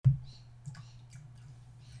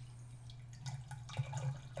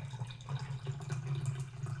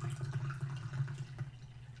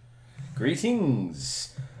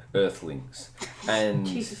Greetings, Earthlings. And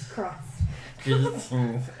Jesus Christ.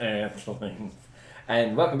 Greetings, Earthlings.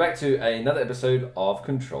 And welcome back to another episode of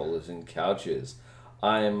Controllers and Couches.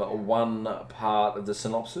 I'm one part of the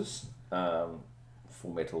synopsis, Full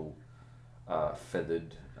Metal,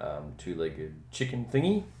 feathered, two-legged chicken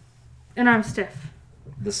thingy. And I'm Steph.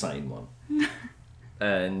 The same one.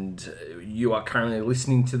 And you are currently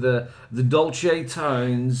listening to the Dolce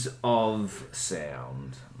tones of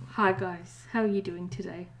sound. Hi guys, how are you doing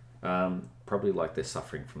today? Probably like they're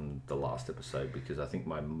suffering from the last episode because I think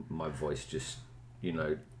my voice just,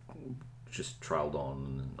 just trailed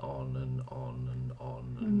on and on and on and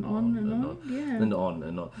on and on and on yeah. and on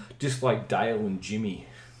and on. Just like Dale and Jimmy,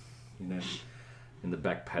 in the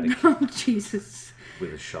back paddock Oh, Jesus.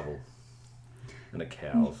 with a shovel and a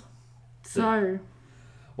cow. So,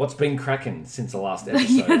 What's been cracking since the last episode?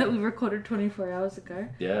 yeah, that we recorded 24 hours ago.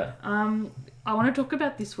 Yeah. I want to talk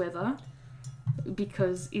about this weather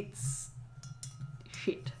because it's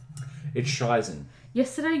shit. It's shizen.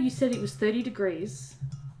 Yesterday you said it was 30 degrees.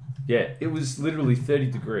 Yeah, it was literally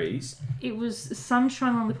 30 degrees. It was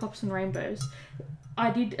sunshine, lollipops and rainbows.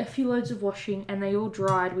 I did a few loads of washing and they all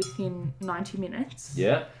dried within 90 minutes.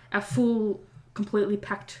 Yeah. A full, completely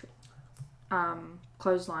packed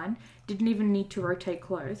clothesline. Didn't even need to rotate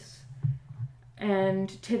clothes. And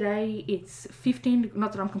today it's 15,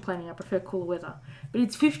 not that I'm complaining, I prefer cooler weather, but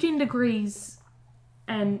it's 15 degrees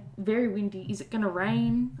and very windy. Is it going to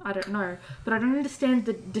rain? I don't know. But I don't understand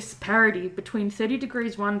the disparity between 30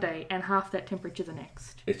 degrees one day and half that temperature the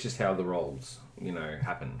next. It's just how the rolls,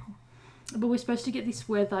 happen. But we're supposed to get this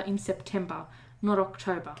weather in September, not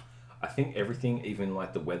October. I think everything, even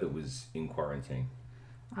like the weather, was in quarantine.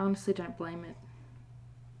 I honestly don't blame it.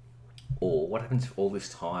 Or what happens if all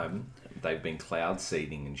this time they've been cloud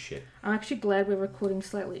seeding and shit? I'm actually glad we're recording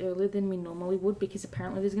slightly earlier than we normally would because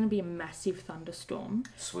apparently there's going to be a massive thunderstorm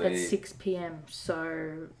at 6 p.m.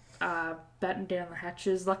 So batten down the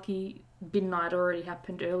hatches. Lucky bin night already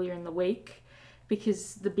happened earlier in the week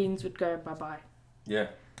because the bins would go bye-bye. Yeah.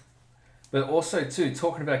 But also, too,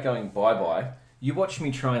 talking about going bye-bye, you watched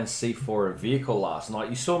me try and C4 a vehicle last night.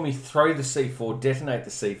 You saw me throw the C4, detonate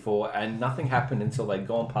the C4, and nothing happened until they'd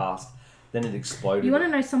gone past. Then it exploded. You want to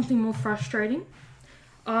know something more frustrating?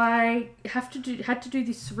 I had to do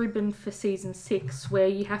this ribbon for season 6 where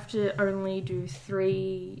you have to only do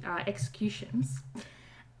 3 executions,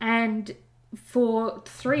 and for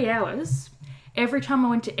 3 hours, every time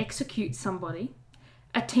I went to execute somebody,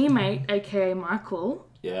 a teammate, aka Michael,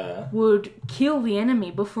 would kill the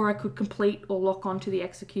enemy before I could complete or lock onto the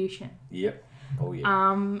execution. Yep. Oh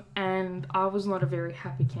yeah. And I was not a very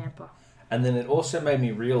happy camper. And then it also made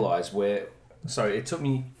me realise so it took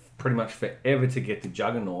me pretty much forever to get to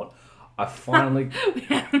Juggernaut. I finally,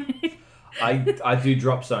 I do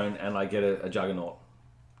drop zone and I get a Juggernaut,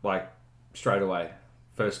 like straight away,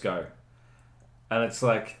 first go. And it's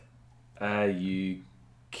like, are you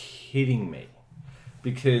kidding me?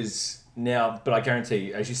 Because now, but I guarantee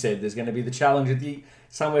you, as you said, there's going to be the challenge at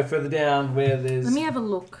somewhere further down where there's... Let me have a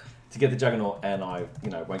look. To get the Juggernaut and I,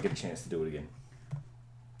 won't get a chance to do it again.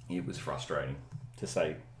 It was frustrating, to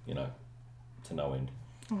say, to no end.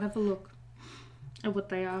 I'll have a look at what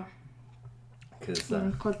they are. Because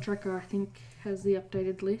Cloud Tracker, I think, has the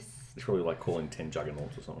updated list. It's probably like calling 10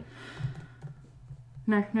 Juggernauts or something.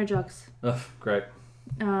 No jugs. Oh, great.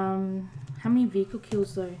 How many vehicle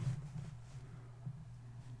kills, though?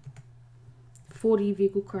 40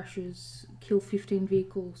 vehicle crashes, kill 15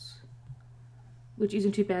 vehicles. Which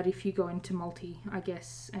isn't too bad if you go into multi, I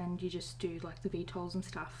guess, and you just do like the VTOLs and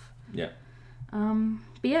stuff. Yeah.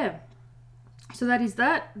 But yeah, so that is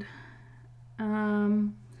that.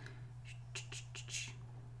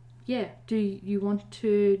 Yeah, do you want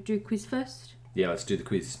to do quiz first? Yeah, let's do the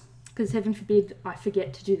quiz. Because heaven forbid I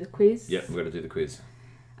forget to do the quiz. Yeah, we've got to do the quiz.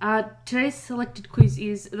 Today's selected quiz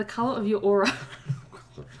is the colour of your aura.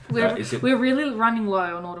 We're really running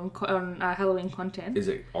low on Halloween content. Is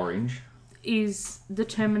it orange? Is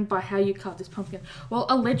determined by how you carve this pumpkin. Well,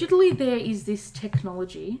 allegedly there is this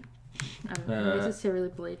technology. I don't necessarily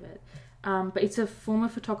believe it. But it's a form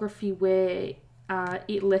of photography where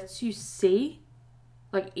it lets you see,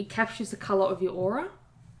 like it captures the colour of your aura.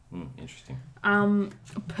 Interesting.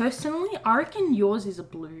 Personally, I reckon yours is a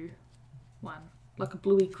blue one. Like a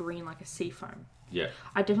bluey green, like a sea foam. Yeah.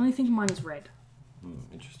 I definitely think mine is red.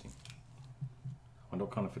 Interesting. I wonder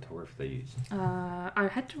what kind of photography they use. I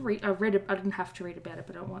had to read. I read it. I didn't have to read about it,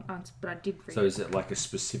 but I did read. So is it like a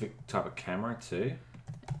specific type of camera too?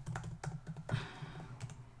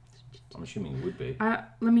 I'm assuming it would be.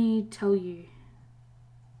 Let me tell you.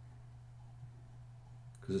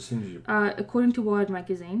 Because as soon as you... according to Wired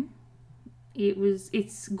magazine,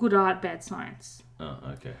 It's good art, bad science. Oh,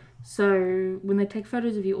 okay. So when they take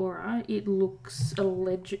photos of your aura, it looks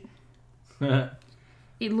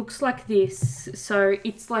it looks like this. So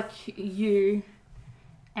it's like you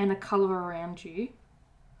and a colour around you,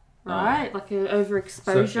 right? Like an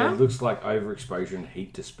overexposure. So it looks like overexposure and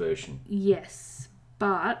heat dispersion. Yes,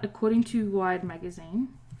 but according to Wired magazine,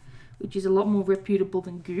 which is a lot more reputable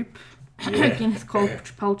than Goop, again it's called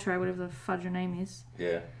Paltrow, whatever the fudge her name is.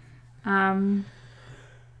 Yeah.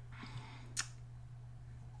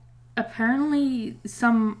 Apparently,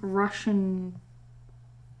 some Russian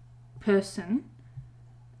person,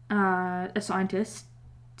 a scientist,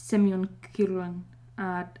 Semyon Kirillin,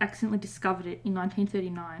 accidentally discovered it in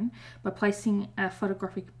 1939 by placing a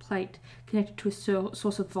photographic plate connected to a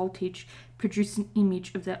source of voltage, produced an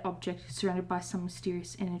image of that object surrounded by some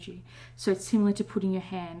mysterious energy. So it's similar to putting your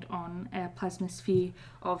hand on a plasma sphere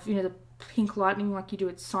of, the pink lightning like you do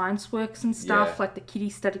at Science Works and stuff, like the kitty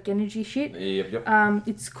static energy shit. Yep.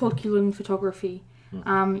 It's called Kirillin photography.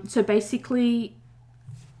 So basically,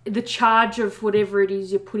 the charge of whatever it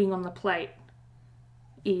is you're putting on the plate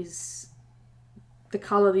is the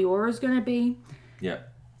colour the aura is going to be. Yeah.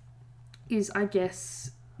 Is, I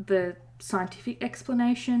guess, the scientific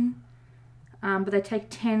explanation. But they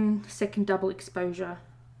take 10-second double exposure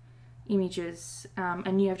images,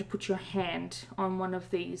 and you have to put your hand on one of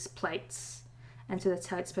these plates, and so that's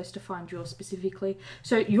how it's supposed to find yours specifically.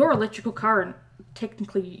 So your electrical current,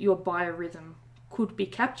 technically your biorhythm, could be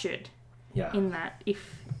captured in that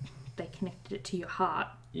if they connected it to your heart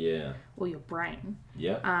or your brain.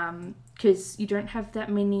 Because you don't have that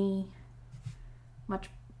much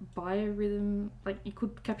biorhythm. Like, you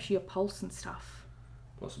could capture your pulse and stuff.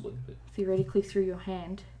 Possibly. But... theoretically through your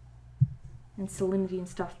hand. And salinity and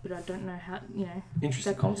stuff, but I don't know how,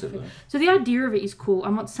 Interesting concept, though. So the idea of it is cool.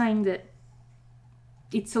 I'm not saying that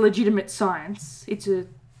it's a legitimate science. It's a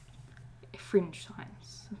fringe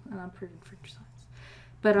science, an unproven fringe science.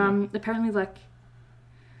 But apparently, like,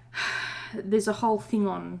 there's a whole thing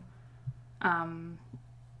on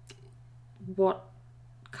what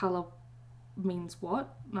colour means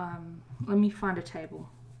what. Let me find a table.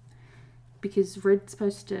 Because red's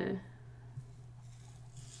supposed to...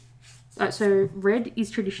 so red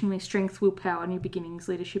is traditionally strength, willpower, new beginnings,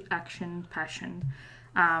 leadership, action, passion.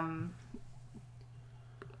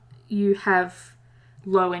 You have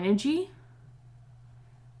low energy.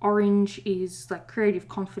 Orange is like creative,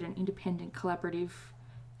 confident, independent, collaborative.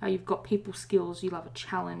 You've got people skills. You love a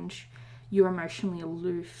challenge. You're emotionally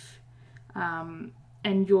aloof.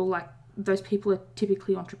 And you're like, those people are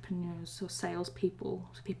typically entrepreneurs or salespeople,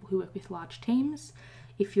 so people who work with large teams.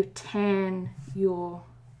 If you're tan, you're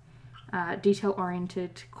detail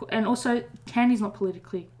oriented, and also tan is not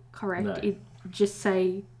politically correct. No. It just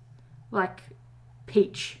say like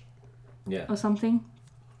peach or something.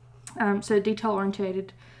 So detail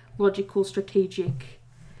orientated, logical, strategic,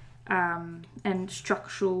 and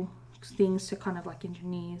structural things, so kind of like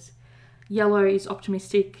engineers. Yellow is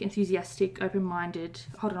optimistic, enthusiastic, open-minded.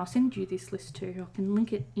 Hold on, I'll send you this list too. I can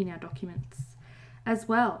link it in our documents as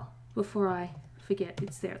well before I forget.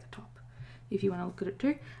 It's there at the top if you want to look at it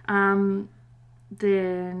too.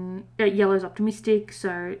 Then yellow is optimistic,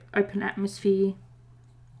 so open atmosphere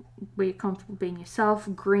where you're comfortable being yourself.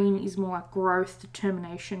 Green is more like growth,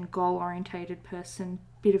 determination, goal-orientated person,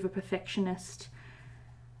 bit of a perfectionist.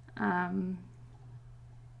 They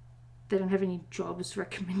don't have any jobs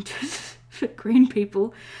recommended for green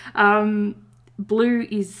people. Blue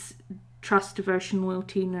is trust, devotion,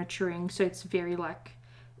 loyalty, nurturing, so it's very like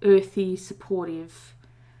earthy, supportive.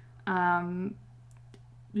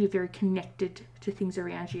 You're very connected to things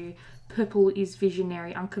around you. Purple is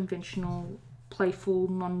visionary, unconventional, playful,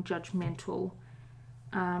 non-judgmental.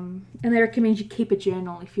 And they recommend you keep a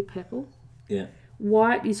journal if you're purple. Yeah.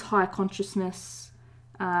 White is high consciousness.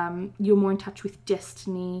 You're more in touch with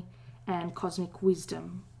destiny and cosmic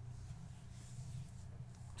wisdom.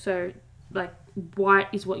 So, like, white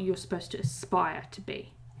is what you're supposed to aspire to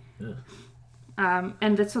be. Yeah.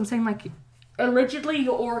 And that's what I'm saying, like, allegedly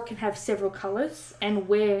your aura can have several colours, and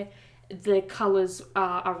where the colours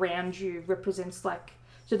are around you represents, like,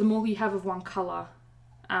 so the more you have of one colour,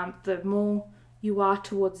 the more you are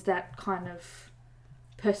towards that kind of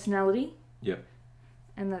personality. Yep.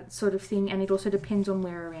 And that sort of thing, and it also depends on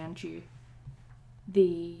where around you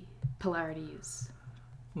the polarity is.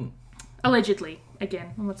 Allegedly.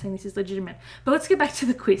 Again, I'm not saying this is legitimate. But let's get back to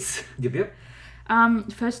the quiz. Yep.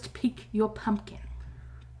 First, pick your pumpkin.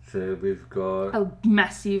 So we've got A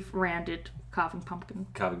massive, rounded carving pumpkin.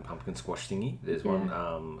 carving pumpkin squash thingy. There's Yeah.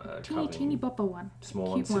 one Teeny bopper one.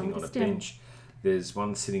 small Cute one sitting with on a stem. bench. There's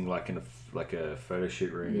one sitting like in a photo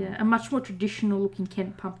shoot room. Yeah, a much more traditional looking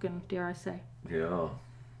Kent pumpkin, dare I say. Yeah.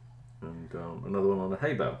 And another one on a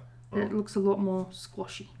hay bale. It looks a lot more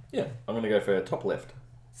squashy. Yeah, I'm going to go for top left.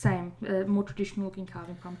 Same, more traditional looking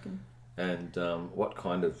carving pumpkin. And what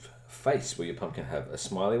kind of face will your pumpkin have? A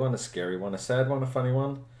smiley one, a scary one, a sad one, a funny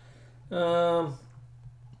one? I'm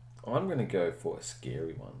going to go for a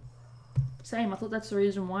scary one. Same, I thought that's the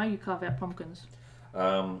reason why you carve out pumpkins.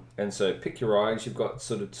 And so pick your eyes. You've got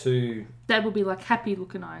sort of two That would be like happy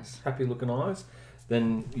looking eyes. happy looking eyes.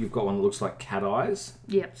 Then you've got one that looks like cat eyes.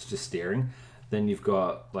 Yep. It's just staring. Then you've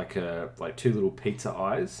got like two little pizza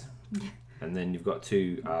eyes. Yeah. And then you've got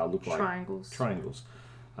two look like Triangles.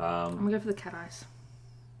 I'm going to go for the cat eyes.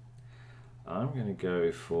 I'm going to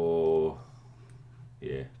go for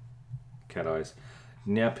cat eyes.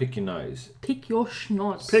 Now pick your nose. Pick your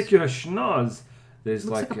schnoz. Pick your schnoz. There's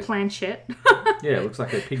looks like a planchette. Yeah, it looks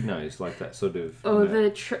like a pig nose, like that sort of. Oh,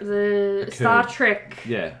 the Star Trek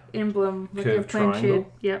emblem with the curved planchette.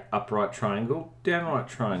 triangle. Yep. Upright triangle, downright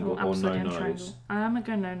triangle, or no down nose. triangle. I'm gonna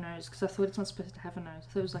go no nose because I thought it's not supposed to have a nose.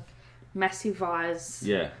 I thought it was like massive eyes.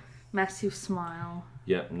 Yeah. Massive smile.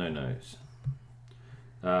 Yep, no nose.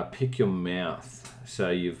 Pick your mouth.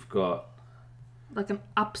 So you've got like an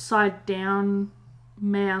upside down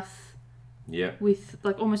mouth. Yep. With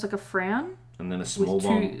like almost like a frown. And then a small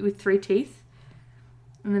one with 3 teeth.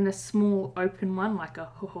 And then a small open one, like a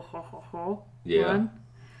ho ho ho ho ho one.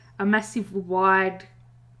 A massive wide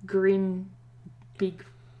grin, big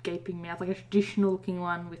gaping mouth, like a traditional looking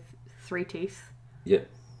one with 3 teeth. Yep.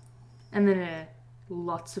 And then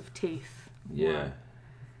lots of teeth. Yeah. One.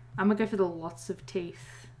 I'm gonna go for the lots of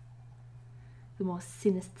teeth. The more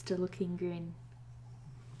sinister looking grin.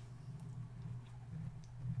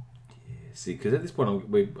 See, because at this point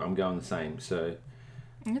I'm going the same, so...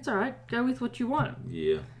 It's alright. Go with what you want.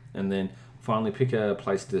 Yeah. And then finally pick a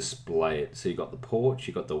place to display it. So you got the porch,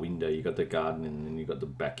 you got the window, you got the garden, and then you got the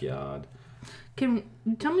backyard. Can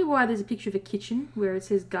you tell me why there's a picture of a kitchen where it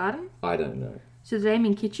says garden? I don't know. So do they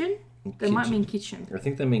mean kitchen? They might mean kitchen. I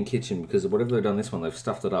think they mean kitchen because whatever they've done this one, they've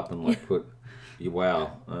stuffed it up and like put...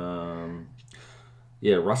 Wow.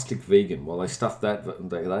 Yeah, rustic vegan. Well, they stuffed that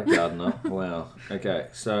garden up. Wow. Okay,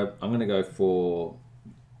 so I'm going to go for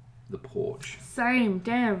the porch. Same,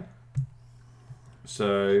 damn.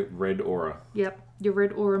 So, red aura. Yep. Your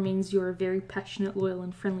red aura means you're a very passionate, loyal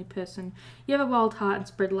and friendly person. You have a wild heart and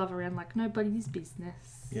spread love around like nobody's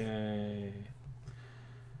business. Yay.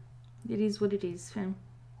 It is what it is, fam.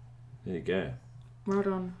 There you go. Right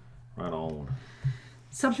on. Right on.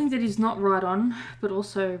 Something that is not right on, but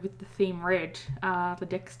also with the theme red, the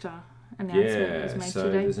Dexter announcement was made so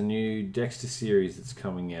today. There's a new Dexter series that's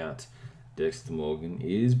coming out. Dexter Morgan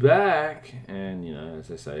is back. And, you know,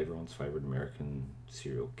 as I say, everyone's favourite American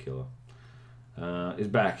serial killer is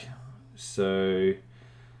back. So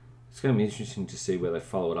it's going to be interesting to see where they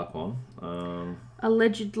follow it up on.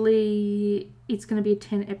 Allegedly, it's going to be a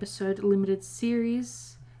 10-episode limited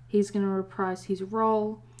series. He's going to reprise his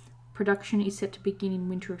role. Production is set to begin in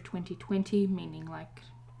winter of 2020, meaning like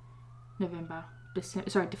December,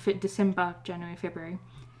 January, February.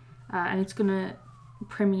 And it's going to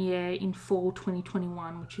premiere in fall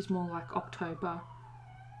 2021, which is more like October.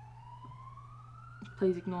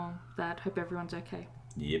 Please ignore that. Hope everyone's okay.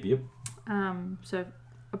 Yep. So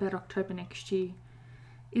about October next year.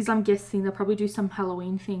 I'm guessing they'll probably do some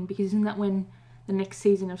Halloween thing, because isn't that when the next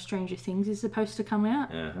season of Stranger Things is supposed to come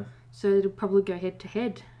out? Uh-huh. So it'll probably go head to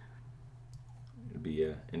head. It'll be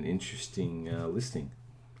an interesting listing.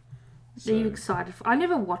 So, are you excited for? I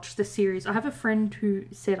never watched the series. I have a friend who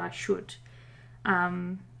said I should.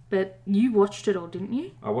 But you watched it all, didn't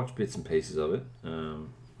you? I watched bits and pieces of it.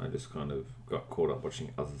 I just kind of got caught up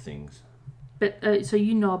watching other things. But so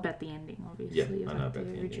you know about the ending, obviously. Yeah, I know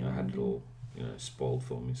about the ending. I had it all, spoiled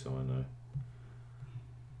for me, so I know.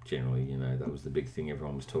 Generally, that was the big thing.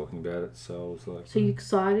 Everyone was talking about it, so I was like... So you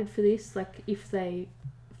excited for this? Like, if they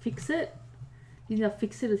fix it? Do you think they'll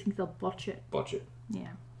fix it, or think they'll botch it? Botch it. Yeah.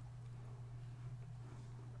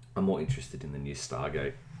 I'm more interested in the new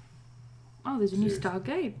Stargate. Oh, there's a new series.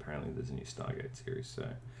 Stargate. Apparently there's a new Stargate series, so...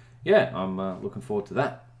 Yeah, I'm looking forward to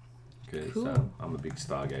that. Because Cool. I'm a big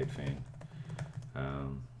Stargate fan.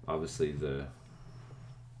 Obviously, the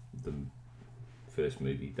first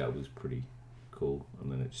movie, that was pretty cool,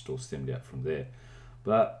 and then it just all stemmed out from there.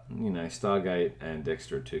 But, Stargate and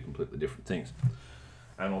Dexter are two completely different things.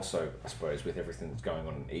 And also, I suppose, with everything that's going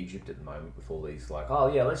on in Egypt at the moment, with all these,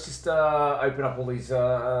 let's just open up all these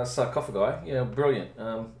sarcophagi. Yeah, brilliant.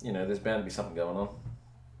 There's bound to be something going on.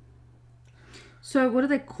 So what are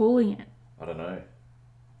they calling it? I don't know.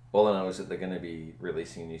 All I know is that they're going to be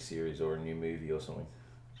releasing a new series or a new movie or something.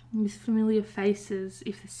 With familiar faces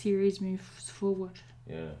if the series moves forward.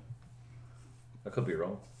 Yeah. I could be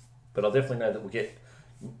wrong. But I'll definitely know that we'll get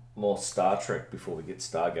more Star Trek before we get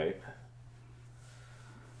Stargate.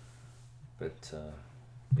 But,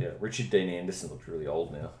 yeah, Richard Dean Anderson looks really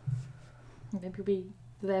old now. Maybe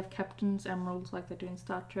do they have captains, admirals like they do in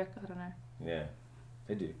Star Trek? I don't know. Yeah,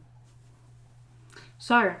 they do.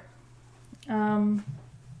 So,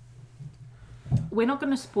 we're not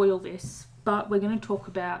going to spoil this, but we're going to talk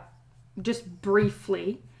about, just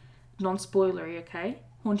briefly, non-spoilery, okay?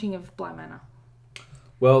 Haunting of Bly Manor.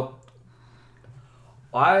 Well,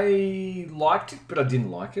 I liked it, but I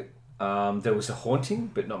didn't like it. There was a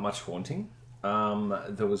haunting, but not much haunting.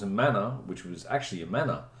 There was a manor, which was actually a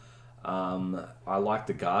manor. I liked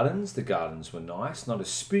the gardens. The gardens were nice. Not as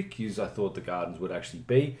spooky as I thought the gardens would actually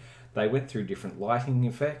be. They went through different lighting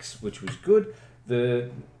effects, which was good.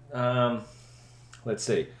 Let's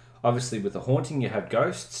see. Obviously, with the haunting, you have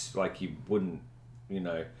ghosts. Like, you wouldn't,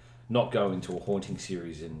 not go into a haunting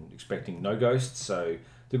series and expecting no ghosts. So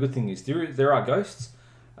the good thing is there are ghosts.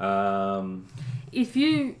 If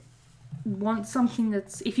you want something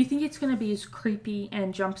if you think it's going to be as creepy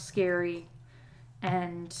and jump scary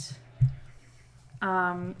and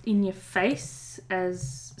in your face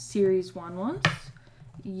as Series 1 was,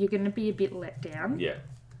 you're going to be a bit let down. Yeah.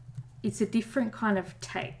 It's a different kind of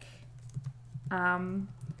take.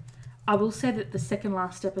 I will say that the second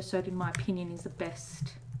last episode, in my opinion, is the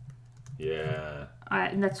best. Yeah.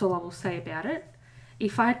 And that's all I will say about it.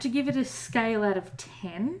 If I had to give it a scale out of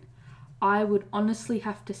 10, I would honestly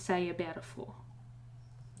have to say about a 4.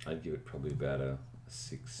 I'd give it probably about a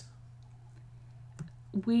 6.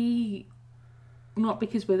 Not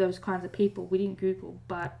because we're those kinds of people, we didn't Google,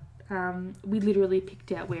 but we literally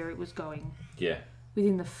picked out where it was going. Yeah.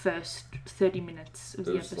 Within the first 30 minutes of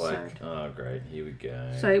the episode. Like, oh great, here we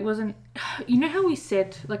go. So it wasn't... You know how we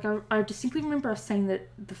said... Like, I distinctly remember us saying that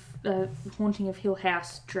the Haunting of Hill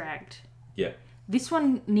House dragged. Yeah. This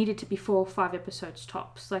one needed to be 4 or 5 episodes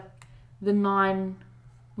tops. Like, the 9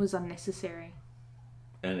 was unnecessary.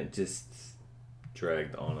 And it just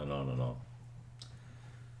dragged on and on and on.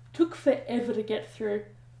 Took forever to get through.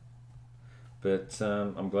 But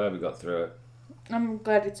I'm glad we got through it. I'm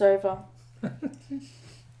glad it's over.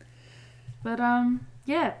 But,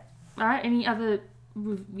 yeah. Alright, any other...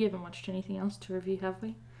 We haven't watched anything else to review, have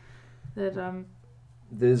we?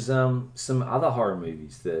 There's some other horror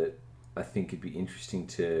movies that I think it'd be interesting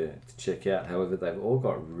to check out. However, they've all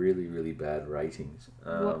got really, really bad ratings.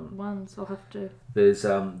 What ones? I'll have to... There's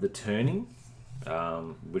The Turning,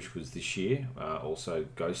 which was this year. Also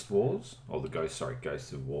Ghost Wars, or Ghosts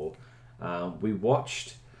of War. We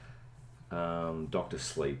watched Dr.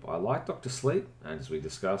 Sleep. I like Dr. Sleep, as we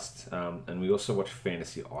discussed. And we also watched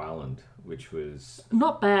Fantasy Island, which was...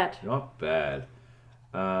 Not bad. Not bad.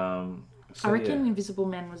 I reckon Invisible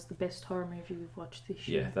Man was the best horror movie we've watched this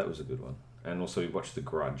year. Yeah, that was a good one. And also we watched The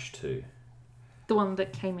Grudge too. The one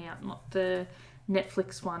that came out, not the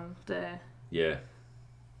Netflix one. Yeah.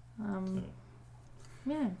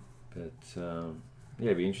 Yeah. But,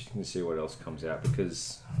 it'd be interesting to see what else comes out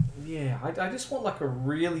because, yeah, I just want like a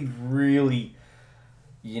really, really,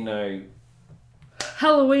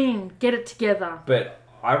 Halloween, get it together. But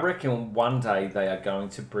I reckon one day they are going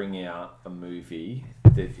to bring out a movie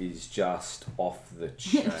that is just off the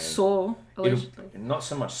chain. Saw, allegedly. Not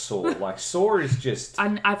so much Saw. Like, Saw is just...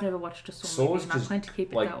 I've never watched a Saw movie, and I plan to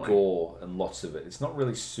keep it that way. Gore and lots of it. It's not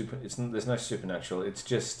really there's no supernatural. It's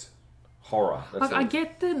just horror. That's I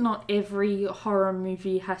get that not every horror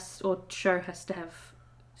movie or show has to have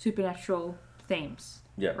supernatural themes.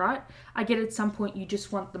 Yeah. Right? I get at some point you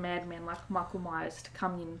just want the madman like Michael Myers to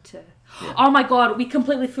come in to... Yeah. Oh my god, we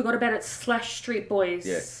completely forgot about it. Slash Street Boys.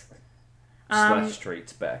 Yeah. Slash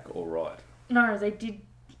Street's back, all right. No, they did...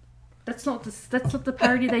 That's not the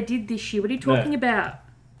parody they did this year. What are you talking about?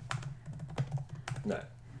 No.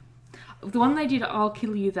 The one they did, I'll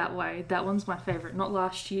Kill You That Way, that one's my favourite. Not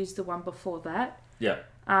last year's, the one before that. Yeah.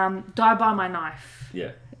 Die by My Knife.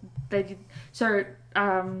 Yeah. They did... So,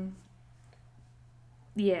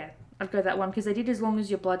 yeah, I'd go that one because they did As Long As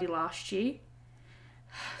You're Bloody last year.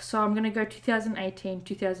 So I'm going to go 2018,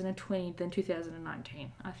 2020, then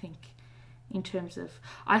 2019, I think, in terms of...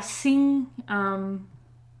 I sing I'll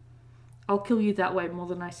Kill You That Way more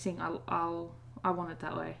than I sing I Want It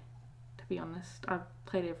That Way, to be honest. I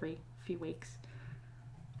played every few weeks.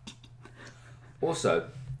 Also,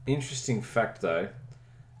 interesting fact though,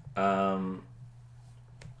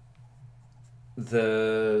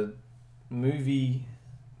 the movie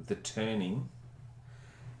The Turning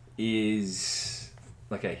is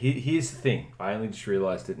Okay, here's the thing. I only just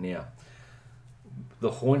realised it now.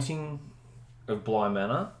 The Haunting of Bly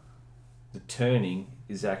Manor, The Turning,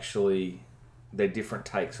 is actually... They're different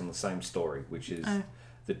takes on the same story, which is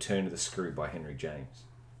The Turn of the Screw by Henry James.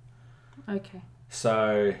 Okay.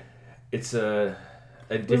 So, it's a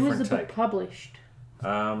different take. When was the book published?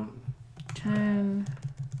 Turn...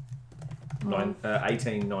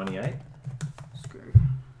 1898. Screw.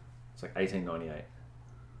 It's like 1898.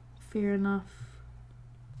 Fair enough.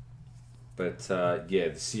 But, yeah,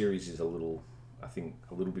 the series is a little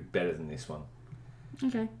bit better than this one.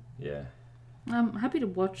 Okay. Yeah. I'm happy to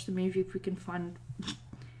watch the movie if we can find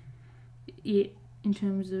it in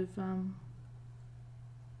terms of...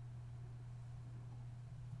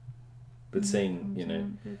 But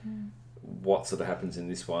seeing, what sort of happens in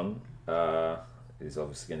this one is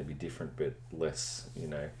obviously going to be different, but less,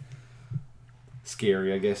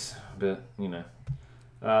 scary, I guess. But,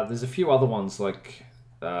 there's a few other ones, like,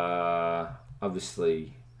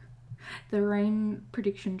 obviously... The rain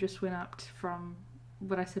prediction just went up from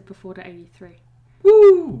what I said before to 83.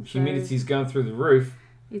 Woo! Humidity's going through the roof.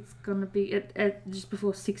 It's going to be at just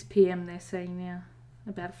before 6 p.m, they're saying now.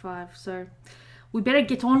 About 5, so... We better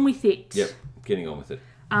get on with it. Yep, getting on with it.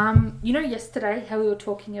 Yesterday, how we were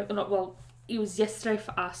talking... it was yesterday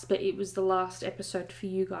for us, but it was the last episode for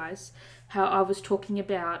you guys. How I was talking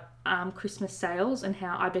about Christmas sales and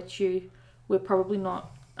how I bet you we're probably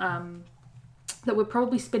not... that we're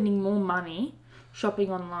probably spending more money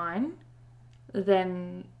shopping online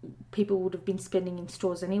than people would have been spending in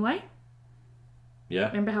stores anyway. Yeah.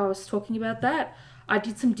 Remember how I was talking about that? I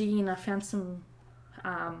did some digging and I found some...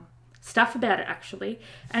 stuff about it actually,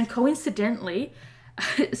 and coincidentally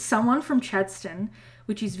someone from Chadstone,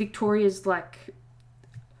 which is Victoria's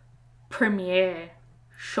premier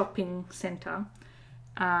shopping centre,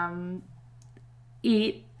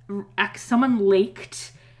 someone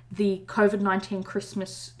leaked the COVID-19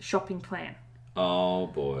 Christmas shopping plan. Oh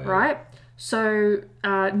boy. Right? So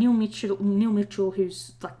Neil Mitchell,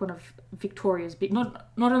 who's one of Victoria's big, not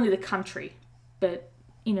only the country, but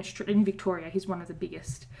in Victoria, he's one of the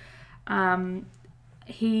biggest.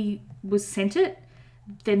 He was sent it.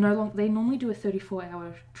 They normally do a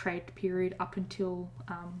 34-hour trade period up until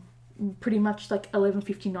pretty much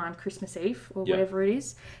 11:59 Christmas Eve or whatever it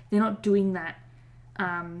is. They're not doing that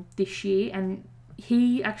this year, and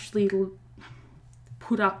he actually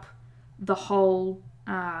put up the whole.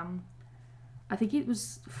 I think it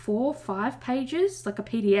was 4 or 5 pages, like a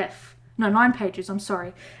PDF. No, 9 pages. I'm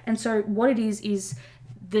sorry. And so what it is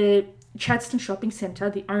the Chadstone Shopping Centre,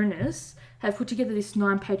 the owners, have put together this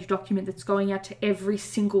 9-page document that's going out to every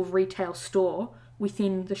single retail store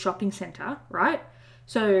within the shopping centre, right?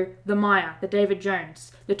 So the Myer, the David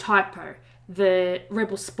Jones, the Typo, the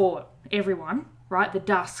Rebel Sport, everyone, right? The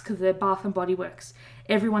Dusk, the Bath and Body Works,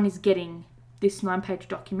 everyone is getting this 9-page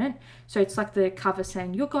document. So it's like the cover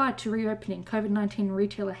saying, your guide to reopening, COVID-19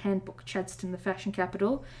 retailer handbook, Chadstone, the fashion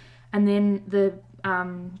capital. And then the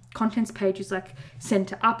contents page is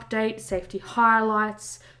centre update, safety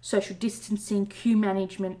highlights, social distancing, queue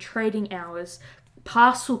management, trading hours,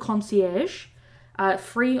 parcel concierge,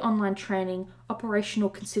 free online training, operational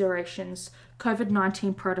considerations,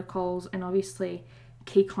 COVID-19 protocols, and obviously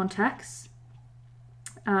key contacts.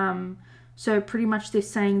 So pretty much they're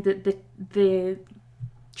saying that the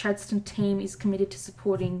Chadstone team is committed to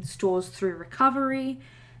supporting stores through recovery.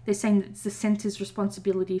 They're saying that it's the centre's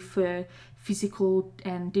responsibility for physical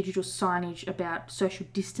and digital signage about social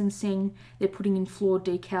distancing. They're putting in floor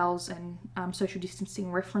decals and social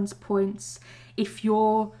distancing reference points. If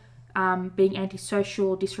you're being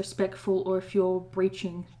antisocial, disrespectful, or if you're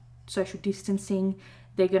breaching social distancing,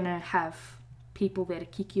 they're going to have people there to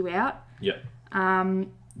kick you out. Yep.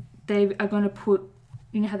 They are going to put,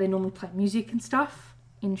 how they normally play music and stuff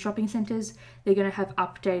in shopping centres, they're going to have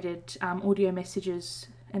updated audio messages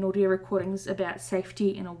and audio recordings about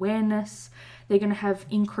safety and awareness. They're going to have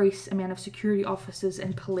increased amount of security officers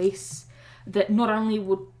and police that not only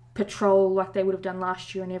would patrol like they would have done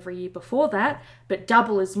last year and every year before that, but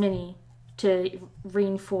double as many to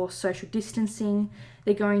reinforce social distancing.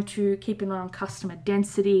 They're going to keep an eye on customer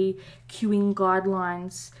density, queuing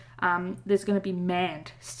guidelines. There's going to be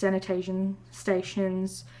manned sanitation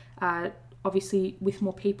stations. Obviously, with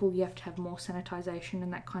more people, you have to have more sanitisation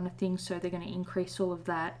and that kind of thing, so they're going to increase all of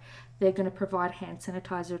that. They're going to provide hand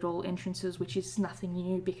sanitizer at all entrances, which is nothing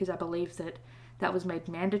new because I believe that was made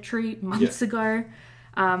mandatory months ago.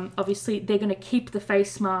 Obviously, they're going to keep the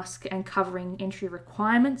face mask and covering entry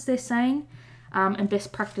requirements, they're saying, and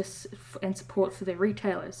best practice and support for their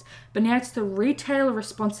retailers. But now it's the retailer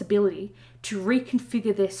responsibility to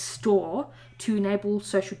reconfigure their store to enable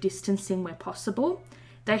social distancing where possible.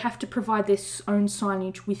 they have to provide their own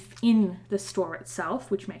signage within the store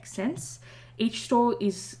itself, which makes sense. Each store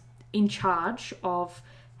is in charge of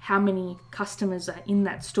how many customers are in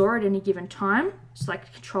that store at any given time. It's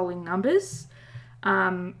like controlling numbers.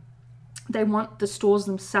 They want the stores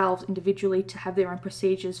themselves individually to have their own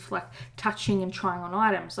procedures for like touching and trying on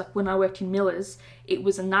items. Like when I worked in Miller's, it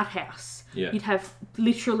was a nut house. Yeah. You'd have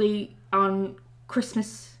literally on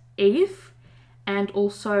Christmas Eve and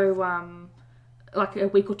also like a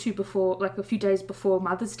week or two before, like a few days before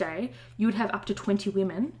Mother's Day, you would have up to 20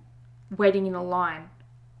 women waiting in a line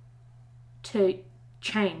to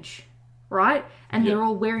change, right? And they're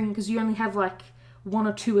all wearing, because you only have like one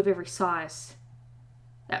or two of every size.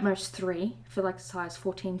 At most 3 for like size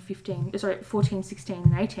 14, 16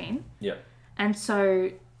 and 18. Yeah. And so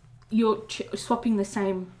you're swapping the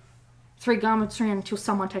same 3 garments around until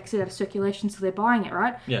someone takes it out of circulation, so they're buying it,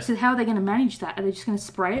 right? Yeah. So how are they going to manage that? Are they just going to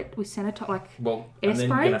spray it with sanitizer, like Well, air and then spray?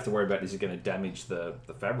 you're going to have to worry about, is it going to damage the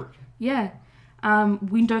fabric? Yeah.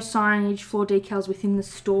 Window signage, floor decals within the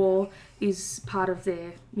store is part of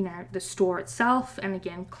their, the store itself. And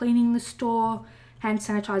again, cleaning the store, hand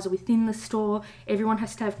sanitizer within the store. Everyone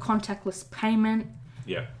has to have contactless payment.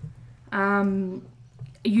 Yeah.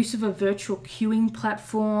 Use of a virtual queuing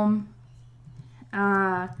platform.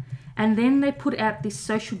 And then they put out this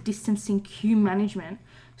social distancing queue management.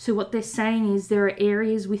 So what they're saying is there are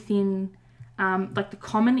areas within, like the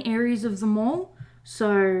common areas of the mall.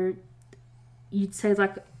 So you'd say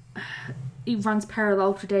like it runs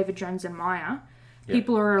parallel to David Jones and Maya. Yeah.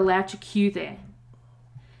 People are allowed to queue there.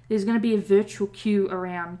 There's going to be a virtual queue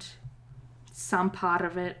around some part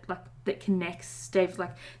of it, like that connects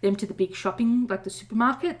them to the big shopping, like the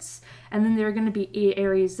supermarkets. And then there are going to be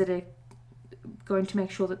areas that are going to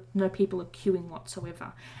make sure that no people are queuing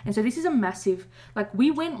whatsoever. And so this is a massive, like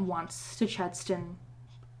we went once to Chadstone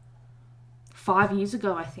 5 years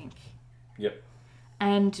ago, I think. Yep.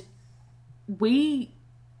 And we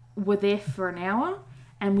were there for an hour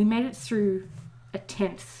and we made it through a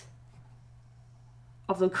 10th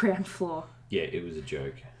of the ground floor. Yeah, it was a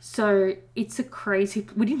joke. So it's a crazy...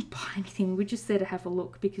 We didn't buy anything. We're just there to have a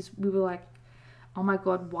look because we were like, oh my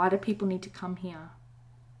God, why do people need to come here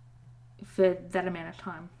for that amount of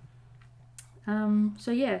time?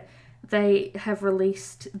 So yeah, they have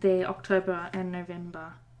released their October and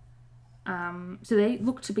November. So they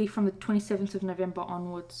look to be from the 27th of November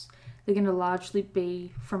onwards. They're going to largely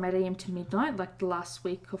be from 8 a.m. to midnight, like the last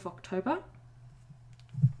week of October.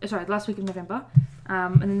 Last week of November.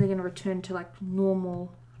 And then they're going to return to like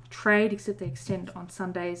normal trade, except they extend on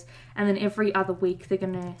Sundays. And then every other week they're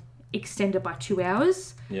going to extend it by 2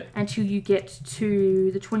 hours until you get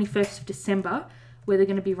to the 21st of December, where they're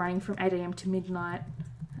going to be running from 8 a.m. to midnight.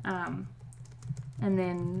 And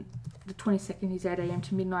then the 22nd is 8 a.m.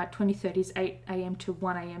 to midnight. 23rd is 8 a.m. to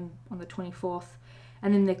 1 a.m. on the 24th.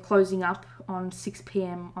 And then they're closing up on 6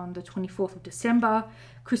 p.m. on the 24th of December.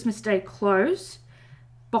 Christmas Day close.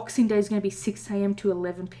 Boxing Day is going to be 6 a.m. to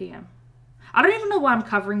 11 p.m. I don't even know why I'm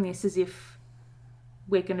covering this as if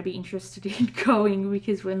we're going to be interested in going,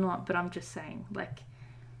 because we're not, but I'm just saying, like,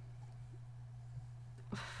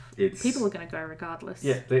 people are going to go regardless.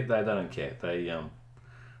 Yeah, they don't care.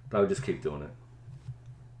 They'll just keep doing it.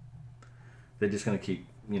 They're just going to keep,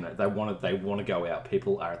 they want to go out.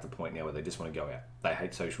 People are at the point now where they just want to go out. They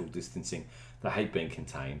hate social distancing. They hate being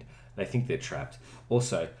contained. They think they're trapped.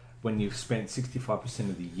 Also, when you've spent 65%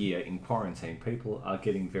 of the year in quarantine, people are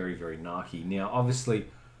getting very, very narky. Now, obviously,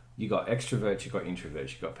 you got extroverts, you got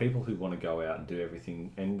introverts, you got people who want to go out and do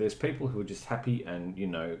everything, and there's people who are just happy and,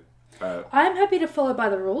 I'm happy to follow by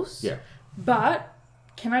the rules. Yeah. But,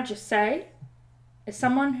 can I just say, as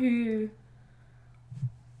someone who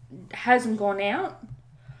hasn't gone out,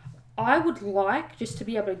 I would like just to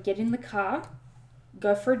be able to get in the car,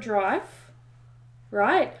 go for a drive,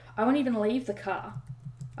 right? I won't even leave the car.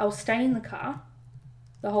 I'll stay in the car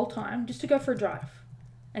the whole time just to go for a drive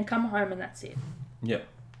and come home, and that's it. Yeah.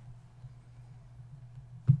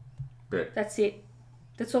 But that's it.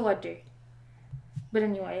 That's all I do. But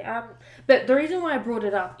anyway, but the reason why I brought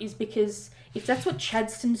it up is because if that's what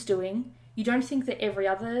Chadstone's doing, you don't think that every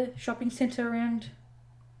other shopping centre around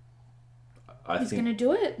is going to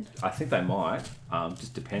do it? I think they might,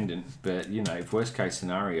 just dependent. But, if worst case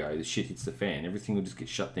scenario, the shit hits the fan, everything will just get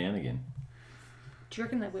shut down again. Do you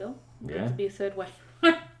reckon they will? Yeah. There could be a third way.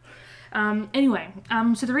 Anyway,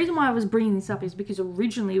 so the reason why I was bringing this up is because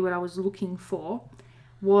originally what I was looking for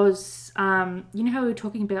was, you know how we were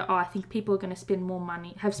talking about, I think people are going to spent more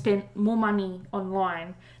money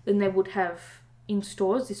online than they would have in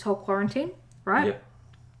stores this whole quarantine, right?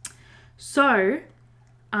 Yeah. So,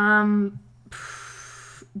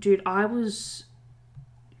 dude, I was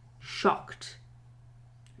shocked.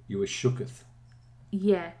 You were shooketh.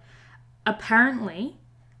 Yeah. Apparently,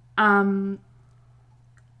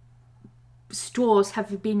 stores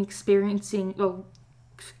have been experiencing, well,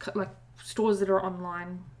 like stores that are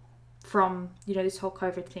online from, this whole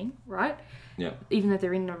COVID thing, right? Yeah. Even though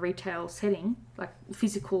they're in a retail setting, like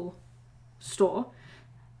physical store,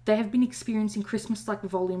 they have been experiencing Christmas-like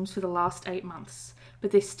volumes for the last 8 months, but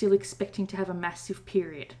they're still expecting to have a massive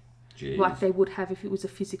period. Jeez. Like they would have if it was a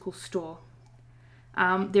physical store.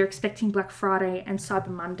 They're expecting Black Friday and Cyber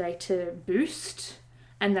Monday to boost,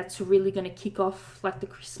 and that's really going to kick off like the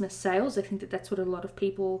Christmas sales. I think that's what a lot of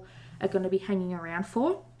people are going to be hanging around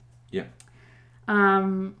for. Yeah.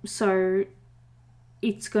 So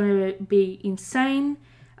it's going to be insane.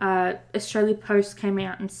 Australia Post came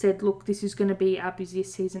out and said, look, this is going to be our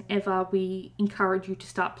busiest season ever. We encourage you to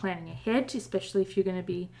start planning ahead, especially if you're going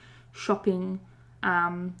to be shopping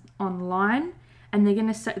online. And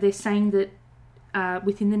they're saying that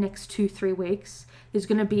within the next 2-3 weeks, there's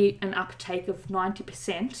going to be an uptake of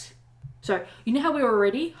 90%. So, you know how we're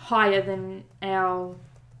already higher than our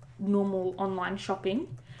normal online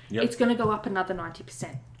shopping? Yep. It's going to go up another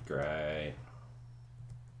 90%. Great.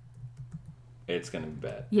 It's going to be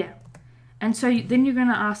bad. Yeah. And so then you're going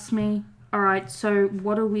to ask me, all right, so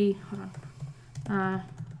what are we... Hold on.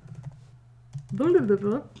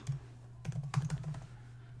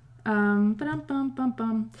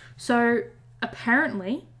 So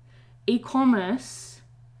apparently, e-commerce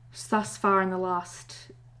thus far in the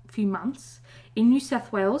last few months, in New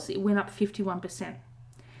South Wales, it went up 51%.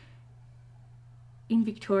 In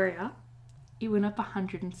Victoria, it went up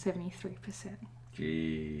 173%.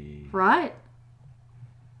 Gee. Right?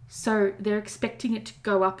 So they're expecting it to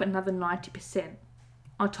go up another 90%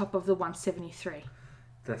 on top of the 173.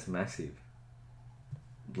 That's massive.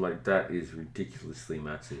 Like, that is ridiculously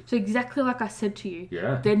massive. So exactly like I said to you,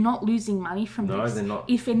 Yeah. they're not losing money from this. No, they're not.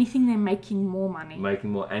 If anything, they're making more money.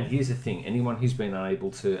 Making more. And here's the thing. Anyone who's been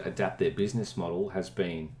unable to adapt their business model has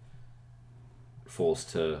been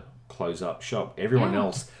forced to close up shop. Everyone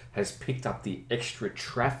else has picked up the extra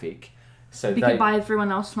traffic. So by everyone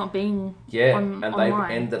else not being and online. they've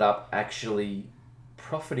ended up actually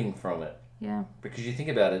profiting from it. Yeah. Because you think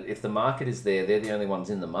about it, if the market is there, they're the only ones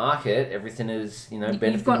in the market. Everything is,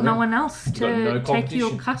 benefiting. You've got no one else You've got no to take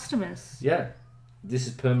your competition. customers. Yeah. This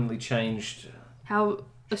has permanently changed. How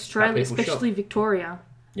Australia, people especially Victoria,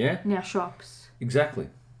 Yeah. now shops. Exactly. So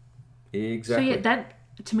Exactly. yeah,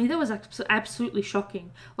 to me that was absolutely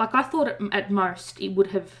shocking. Like I thought at most it would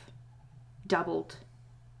have doubled.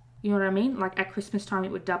 You know what I mean? Like at Christmas time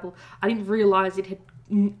it would double. I didn't realise it had,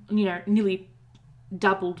 nearly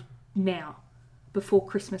doubled now before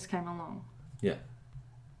Christmas came along. Yeah.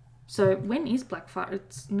 So when is Black Friday?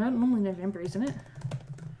 It's normally November, isn't it?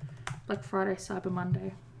 Black Friday, Cyber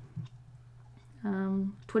Monday.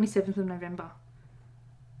 27th of November.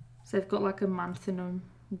 So they've got like a month and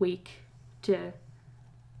a week to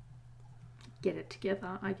get it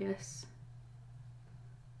together, I guess.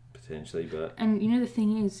 Potentially, but... And the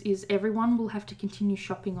thing is everyone will have to continue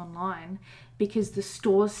shopping online because the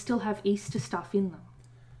stores still have Easter stuff in them.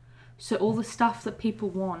 So all the stuff that people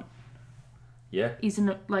want isn't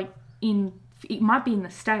it might be in the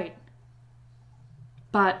state,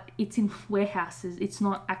 but it's in warehouses. It's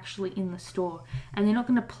not actually in the store. And they're not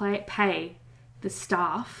going to pay the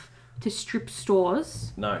staff to strip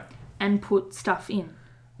stores No. and put stuff in.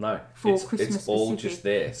 No. For it's Christmas all specific. just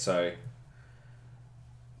there. So,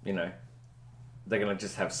 they're going to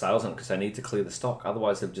just have sales on it because they need to clear the stock.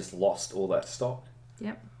 Otherwise, they've just lost all that stock.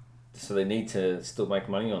 Yep. So they need to still make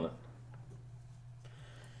money on it.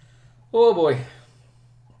 Oh, boy.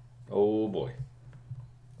 Oh, boy.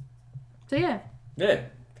 So yeah. Yeah.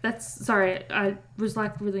 Sorry, I was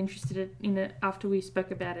really interested in it after we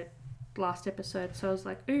spoke about it last episode. So I was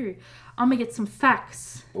like, ooh, I'm going to get some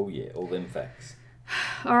facts. Oh, yeah. All them facts.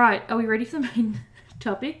 All right, are we ready for the main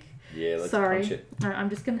topic? Yeah, let's punch it. All right, I'm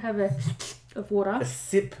just going to have a of water. A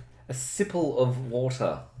sipple of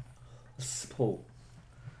water. A sipple.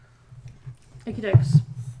 Okie dokes.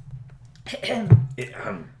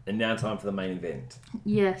 And now time for the main event.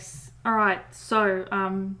 Yes. All right, so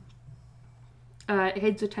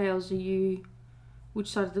heads or tails, which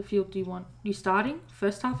side of the field do you want? You starting?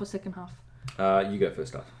 First half or second half? You go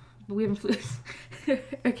first, half. We haven't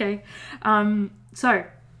okay. So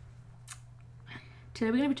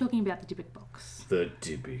today we're going to be talking about the Dybbuk box. The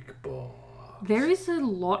Dybbuk box. There is a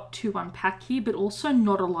lot to unpack here, but also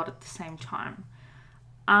not a lot at the same time.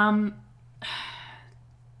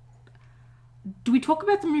 Do we talk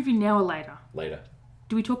about the movie now or later? Later.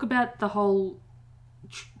 Do we talk about the whole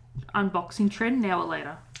unboxing trend now or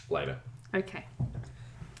later? Later. Okay.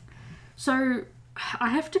 So I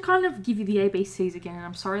have to kind of give you the ABCs again, and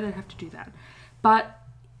I'm sorry that I have to do that. But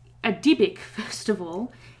a Dybbuk, first of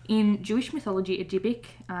all, in Jewish mythology, a Dybbuk,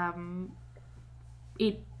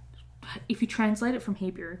 if you translate it from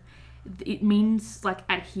Hebrew, it means like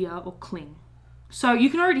adhere or cling. So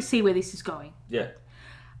you can already see where this is going. Yeah.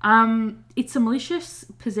 It's a malicious,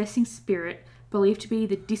 possessing spirit believed to be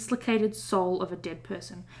the dislocated soul of a dead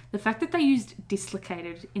person. The fact that they used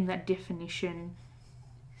dislocated in that definition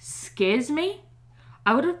scares me.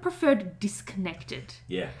 I would have preferred disconnected.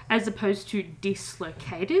 Yeah. As opposed to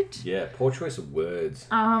dislocated. Yeah, poor choice of words.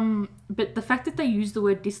 But the fact that they use the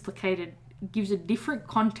word dislocated gives a different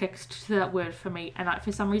context to that word for me, and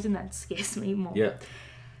for some reason that scares me more. Yeah.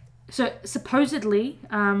 So supposedly,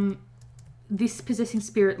 this possessing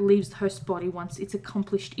spirit leaves the host body once it's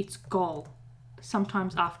accomplished its goal,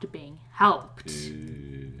 sometimes after being helped.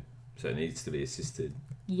 Ooh. So it needs to be assisted.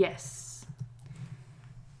 Yes.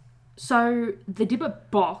 So the Dybbuk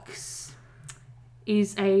box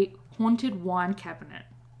is a haunted wine cabinet.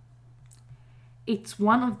 It's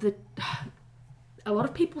one of the... A lot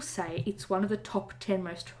of people say it's one of the top 10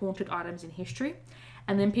 most haunted items in history.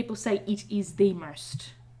 And then people say it is the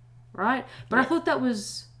most. Right? But I thought that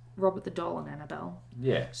was Robert the Doll and Annabelle.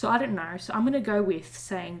 Yeah. So I don't know. So I'm going to go with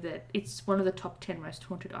saying that it's one of the top 10 most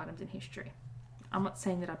haunted items in history. I'm not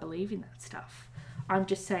saying that I believe in that stuff. I'm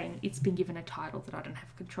just saying it's been given a title that I don't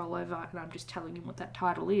have control over, and I'm just telling you what that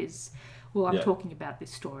title is while I'm talking about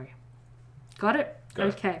this story. Got it?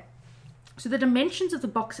 Okay. So the dimensions of the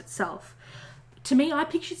box itself, to me, I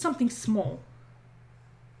pictured something small.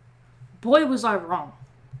 Boy, was I wrong.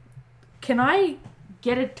 Can I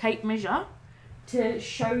get a tape measure to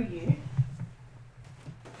show you?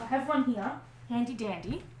 I have one here, handy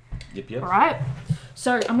dandy. Yep. All right.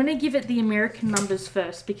 So I'm going to give it the American numbers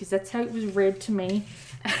first because that's how it was read to me.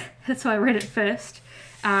 That's why I read it first.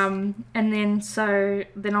 And then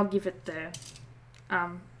I'll give it the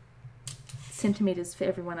centimeters for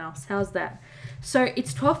everyone else. How's that? So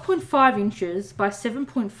it's 12.5 inches by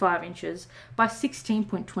 7.5 inches by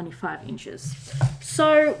 16.25 inches.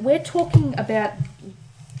 So we're talking about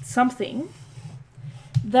something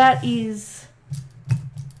that is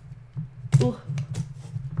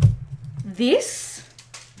this.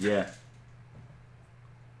 Yeah.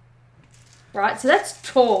 Right, so that's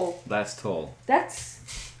tall. That's tall. That's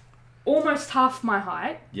almost half my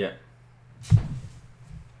height. Yeah.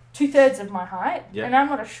 2/3 of my height. Yeah. And I'm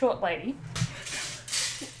not a short lady.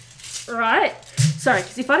 Right? Sorry,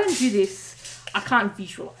 because if I don't do this, I can't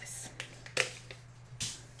visualise.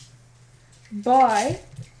 By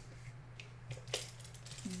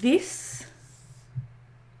this.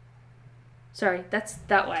 Sorry, that's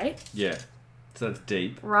that way. Yeah. So that's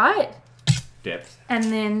deep. Right? Depth. And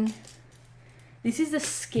then this is the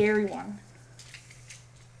scary one.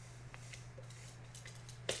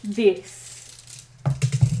 This.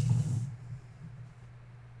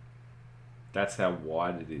 That's how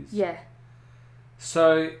wide it is. Yeah.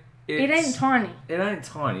 So It ain't tiny. It ain't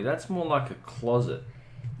tiny. That's more like a closet.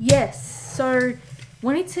 Yes. So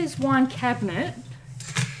when it says wine cabinet,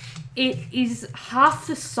 it is half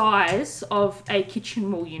the size of a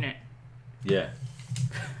kitchen wall unit. Yeah.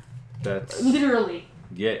 That's Literally.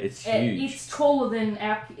 Yeah, it's huge. It's taller than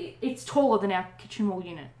our kitchen wall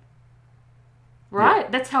unit. Right? Yeah.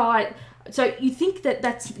 That's how so you think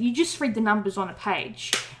you just read the numbers on a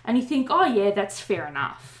page and you think, oh yeah, that's fair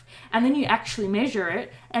enough. And then you actually measure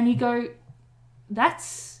it and you go,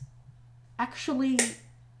 that's actually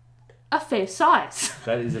a fair size.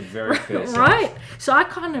 That is a very fair size. Right? So I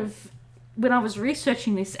kind of, when I was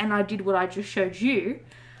researching this and I did what I just showed you,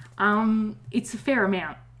 it's a fair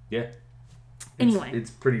amount. Yeah. Anyway.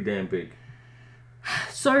 It's pretty damn big.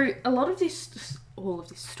 So all of this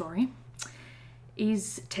story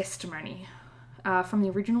is testimony from the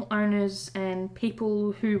original owners and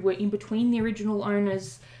people who were in between the original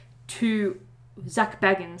owners to Zak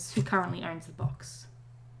Bagans, who currently owns the box.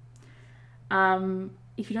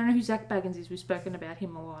 If you don't know who Zak Bagans is, we've spoken about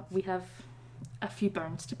him a lot. We have a few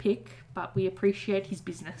bones to pick, but we appreciate his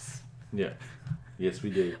business. Yeah. Yes,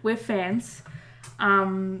 we do. We're fans.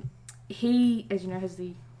 He, as you know, has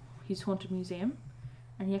his haunted museum,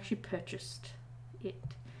 and he actually purchased it.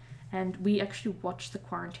 And we actually watched the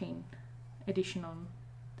quarantine edition on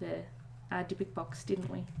the Dybbuk box, didn't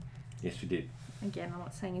we? Yes, we did. Again, I'm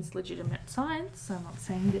not saying it's legitimate science. I'm not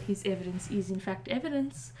saying that his evidence is in fact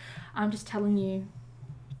evidence. I'm just telling you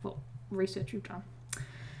what research we've done.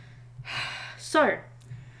 So,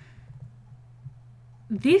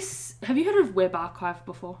 have you heard of Web Archive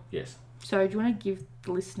before? Yes. So do you want to give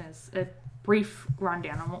the listeners a brief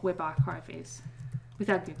rundown on what Web Archive is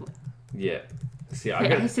without Googling? Yeah. See,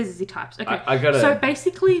 Yeah, he says as he types. Okay. I gotta. So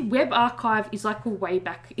basically, Web Archive is like a wave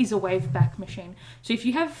back machine. So if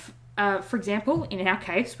you have, for example, in our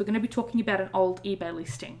case, we're going to be talking about an old eBay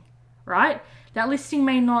listing, right? That listing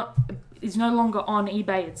is no longer on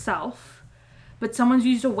eBay itself, but someone's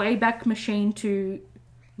used a Wayback Machine to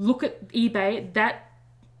look at eBay that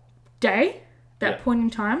day, that point in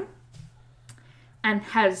time, and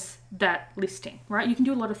has that listing, right? You can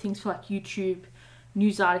do a lot of things for like YouTube,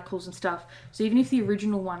 news articles and stuff. So even if the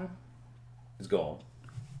original one is gone,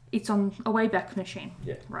 it's on a Wayback Machine.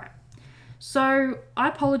 Yeah. Right. So I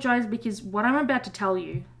apologise because what I'm about to tell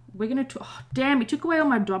you, we're going to... Oh, damn, it took away all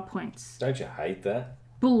my dot points. Don't you hate that?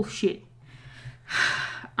 Bullshit.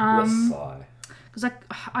 Sigh. Because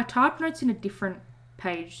I type notes in a different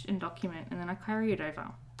page and document and then I carry it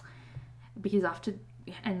over. Because after...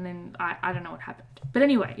 And then I don't know what happened. But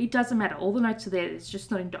anyway, it doesn't matter. All the notes are there. It's just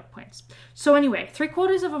not in dot points. So anyway,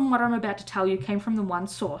 3/4 of what I'm about to tell you came from the one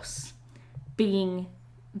source, being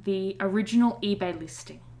the original eBay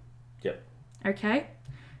listing. Yep. Okay?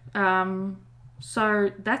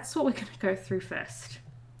 So that's what we're going to go through first.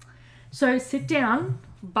 So sit down,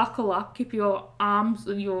 buckle up, keep your arms,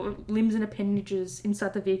 your limbs and appendages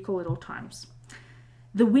inside the vehicle at all times.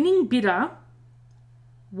 The winning bidder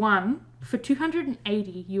won for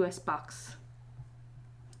 $280 US.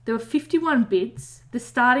 There were 51 bids. The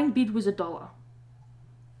starting bid was $1.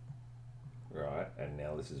 Right, and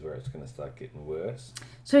now this is where it's going to start getting worse.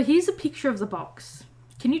 So here's a picture of the box.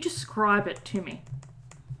 Can you describe it to me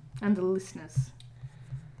and the listeners?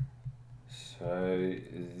 So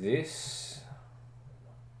this...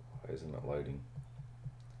 Why isn't it loading?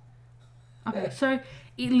 Okay, so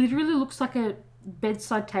it literally looks like a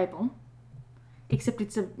bedside table, except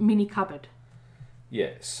it's a mini cupboard.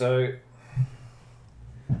 Yeah, so...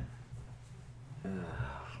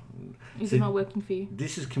 Is it not working for you?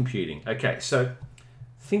 This is computing. Okay, so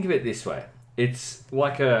think of it this way. It's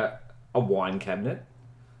like a wine cabinet.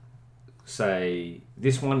 Say,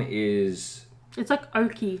 this one is... It's like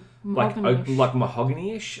oaky, like mahogany-ish. like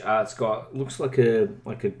mahogany-ish. It's got looks like a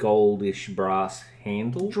goldish brass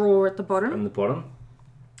handle Drawer at the bottom. on the bottom,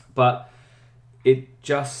 but it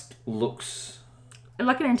just looks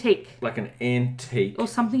Like an antique. like an antique. Or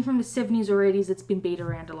something from the 70s or 80s that's been beat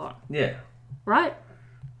around a lot. Yeah. Right?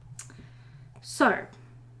 So,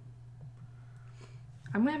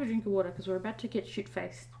 I'm going to have a drink of water because we're about to get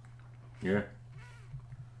shit-faced. Yeah.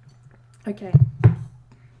 Okay.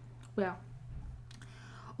 Well,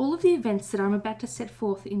 all of the events that I'm about to set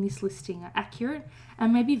forth in this listing are accurate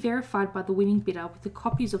and may be verified by the winning bidder with the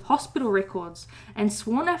copies of hospital records and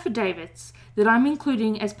sworn affidavits that I'm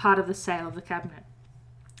including as part of the sale of the cabinet.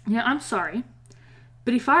 Now, I'm sorry,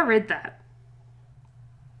 but if I read that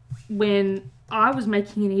when I was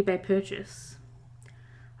making an eBay purchase,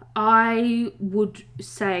 I would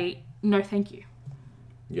say, no thank you.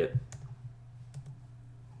 Yeah.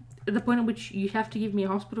 At the point at which you have to give me a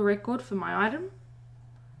hospital record for my item?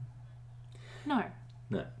 No.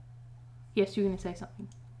 No. Yes, you're going to say something.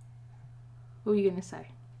 What were you going to say?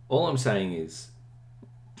 All I'm saying is,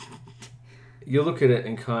 you look at it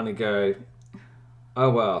and kind of go, oh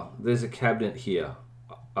well, there's a cabinet here.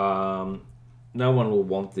 No one will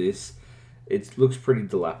want this. It looks pretty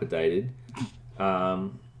dilapidated.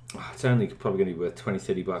 It's only probably going to be worth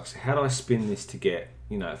 $20-$30. How do I spin this to get,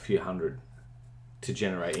 a few hundred to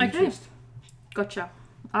generate interest? Gotcha.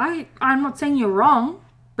 I'm not saying you're wrong,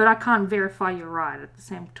 but I can't verify you're right at the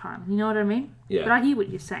same time. You know what I mean? Yeah. But I hear what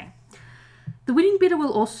you're saying. The winning bidder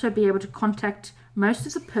will also be able to contact most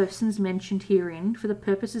of the persons mentioned herein for the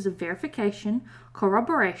purposes of verification,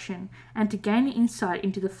 corroboration, and to gain insight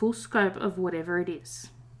into the full scope of whatever it is.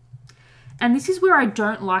 And this is where I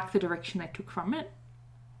don't like the direction they took from it,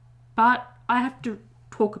 but I have to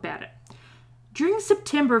talk about it. During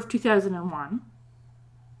September of 2001,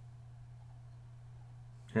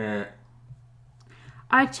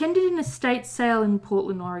 I attended an estate sale in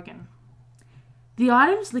Portland, Oregon. The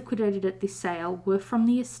items liquidated at this sale were from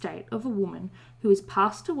the estate of a woman who has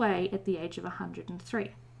passed away at the age of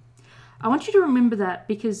 103. I want you to remember that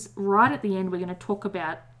because right at the end we're going to talk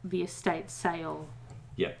about the estate sale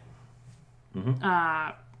Yep.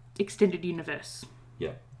 extended universe.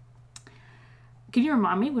 Yep. Can you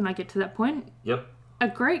remind me when I get to that point? Yep. A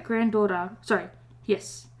granddaughter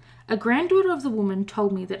of the woman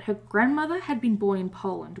told me that her grandmother had been born in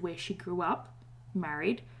Poland, where she grew up,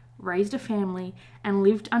 married, raised a family, and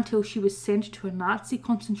lived until she was sent to a Nazi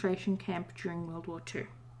concentration camp during World War II.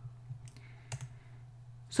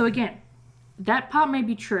 So again, that part may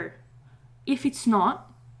be true. If it's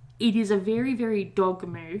not, it is a very, very dog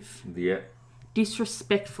move, Yeah.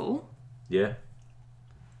 disrespectful, Yeah.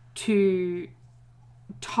 to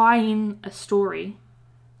tie in a story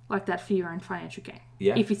like that for your own financial gain.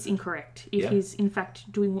 Yeah. If it's incorrect. If he's, in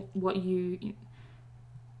fact, doing what you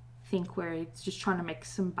think, where it's just trying to make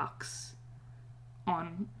some bucks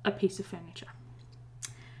on a piece of furniture.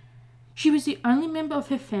 She was the only member of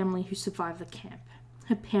her family who survived the camp.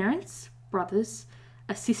 Her parents, brothers,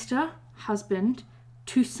 a sister, husband,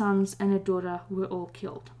 2 sons and a daughter were all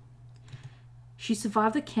killed. She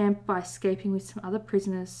survived the camp by escaping with some other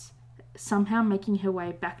prisoners, somehow making her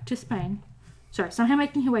way to Spain,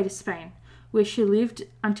 where she lived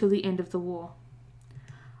until the end of the war.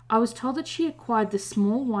 I was told that she acquired the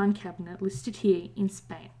small wine cabinet listed here in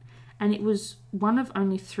Spain, and it was one of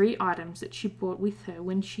only 3 items that she brought with her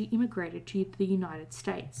when she immigrated to the United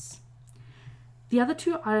States. The other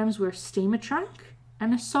 2 items were a steamer trunk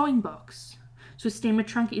and a sewing box. So a steamer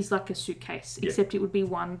trunk is like a suitcase, except it would be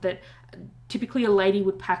one that typically a lady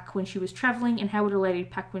would pack when she was traveling. And how would a lady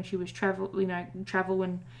pack when she was travel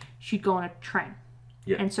when she'd go on a train?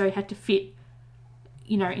 Yeah. And so it had to fit,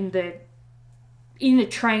 in the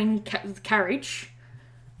train carriage.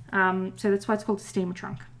 So that's why it's called a steamer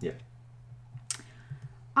trunk. Yeah.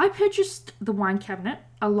 I purchased the wine cabinet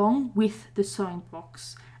along with the sewing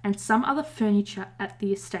box and some other furniture at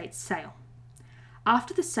the estate sale.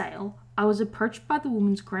 After the sale, I was approached by the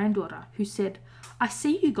woman's granddaughter who said, "I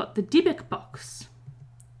see you got the Dybbuk box."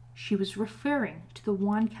 She was referring to the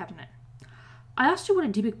wine cabinet. I asked her what a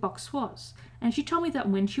Dybbuk box was, and she told me that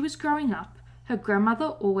when she was growing up, her grandmother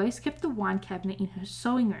always kept the wine cabinet in her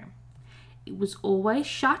sewing room. It was always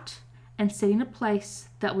shut and set in a place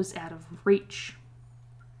that was out of reach.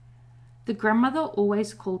 The grandmother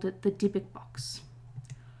always called it the Dybbuk box.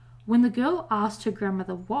 When the girl asked her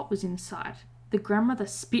grandmother what was inside, the grandmother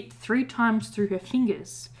spit 3 times through her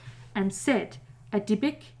fingers and said, "A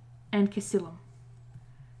Dybbuk and Casilum."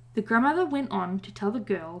 The grandmother went on to tell the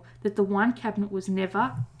girl that the wine cabinet was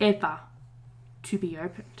never, ever to be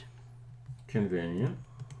opened. Convenient.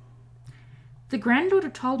 The granddaughter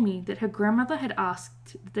told me that her grandmother had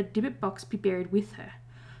asked that the Dybbuk box be buried with her.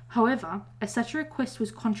 However, as such a request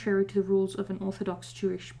was contrary to the rules of an Orthodox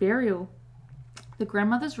Jewish burial, the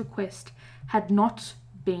grandmother's request had not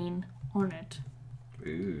been honoured.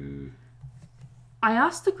 Ooh. I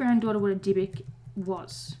asked the granddaughter what a Dybbuk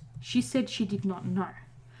was. She said she did not know.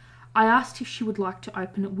 I asked if she would like to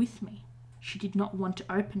open it with me. She did not want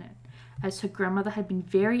to open it, as her grandmother had been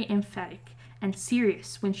very emphatic and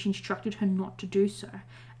serious when she instructed her not to do so,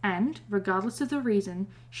 and, regardless of the reason,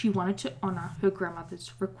 she wanted to honour her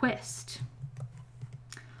grandmother's request.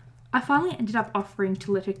 I finally ended up offering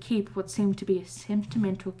to let her keep what seemed to be a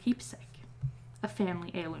sentimental keepsake. A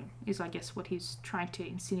family heirloom is, I guess, what he's trying to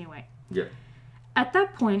insinuate. Yeah. At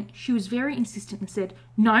that point, she was very insistent and said,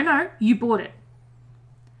 No, you bought it.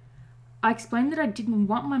 I explained that I didn't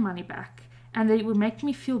want my money back and that it would make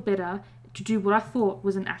me feel better to do what I thought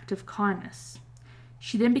was an act of kindness.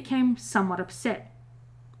 She then became somewhat upset.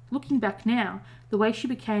 Looking back now, the way she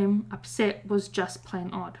became upset was just plain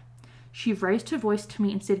odd. She raised her voice to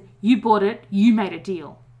me and said, "You bought it, you made a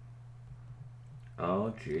deal."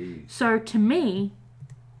 Oh, geez. So to me,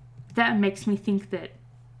 that makes me think that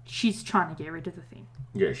she's trying to get rid of the thing.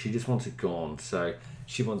 Yeah, she just wants it gone. So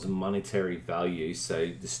she wants a monetary value,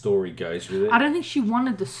 so the story goes with it. I don't think she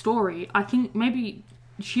wanted the story. I think maybe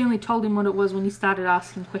she only told him what it was when he started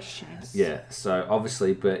asking questions. Yeah, so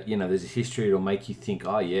obviously, but there's a history. It'll make you think,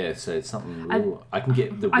 oh yeah, so it's something real. I can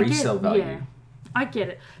get the resale value. Yeah, I get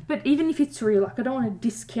it. But even if it's real, I don't want to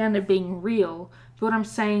discount it being real. But what I'm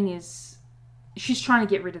saying is, she's trying to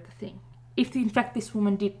get rid of the thing. If in fact this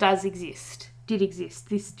woman did exist,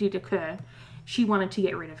 this did occur, she wanted to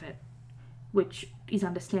get rid of it, which is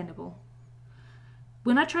understandable.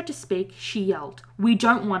 When I tried to speak, she yelled, "We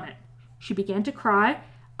don't want it." She began to cry,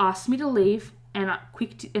 asked me to leave,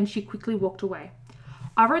 and she quickly walked away.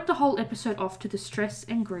 I wrote the whole episode off to the stress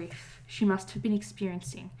and grief she must have been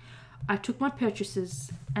experiencing. I took my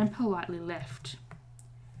purchases and politely left.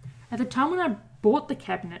 At the time when I bought the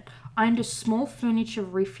cabinet, I owned a small furniture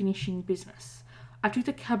refinishing business. I took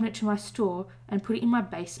the cabinet to my store and put it in my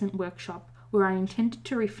basement workshop where I intended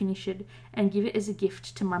to refinish it and give it as a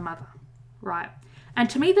gift to my mother. Right. And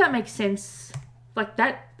to me that makes sense. Like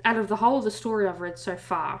that, out of the whole of the story I've read so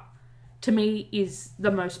far, to me is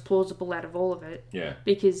the most plausible out of all of it. Yeah.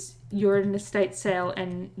 Because you're at an estate sale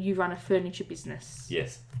and you run a furniture business.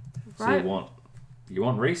 Yes. Right? So you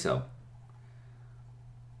want resale.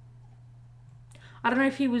 I don't know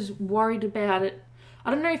if he was worried about it.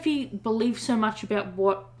 I don't know if he believed so much about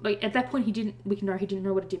what... Like, at that point, he didn't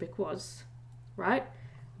know what a Dybbuk was. Right?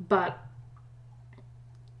 But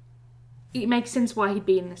it makes sense why he'd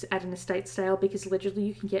be at an estate sale, because allegedly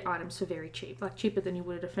you can get items for very cheap, like cheaper than you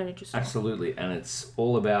would at a furniture store. Absolutely, and it's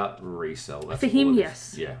all about resell. That's for him, all it is.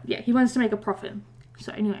 yes. Yeah. Yeah, he wants to make a profit.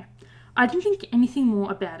 So anyway, I didn't think anything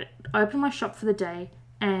more about it. I opened my shop for the day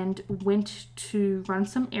and went to run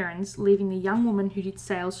some errands, leaving the young woman who did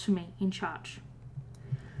sales for me in charge.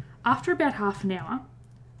 After about half an hour,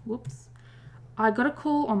 I got a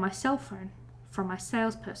call on my cell phone from my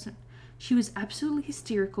salesperson. She was absolutely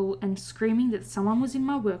hysterical and screaming that someone was in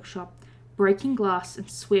my workshop, breaking glass and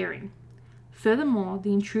swearing. Furthermore,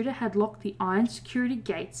 the intruder had locked the iron security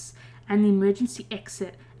gates and the emergency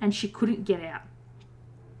exit, and she couldn't get out.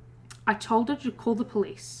 I told her to call the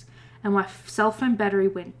police, and my cell phone battery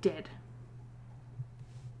went dead.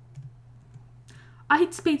 I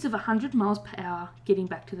hit speeds of 100 miles per hour getting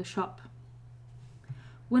back to the shop.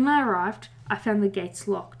 When I arrived, I found the gates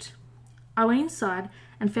locked. I went inside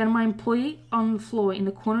and found my employee on the floor in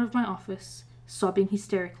the corner of my office, sobbing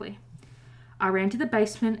hysterically. I ran to the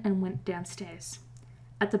basement and went downstairs.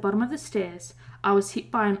 At the bottom of the stairs, I was hit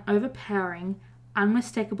by an overpowering,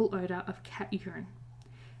 unmistakable odour of cat urine.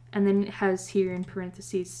 And then it has here in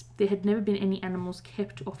parentheses, there had never been any animals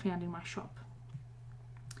kept or found in my shop.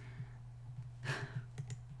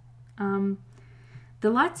 The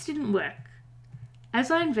lights didn't work. As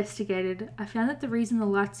I investigated, I found that the reason the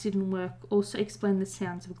lights didn't work also explained the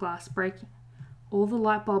sounds of glass breaking. All the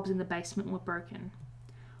light bulbs in the basement were broken.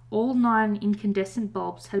 All 9 incandescent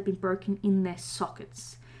bulbs had been broken in their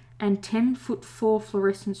sockets, and 10-foot-4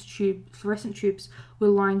 fluorescent tubes were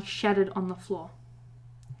lying shattered on the floor.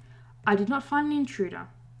 I did not find an intruder.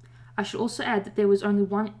 I should also add that there was only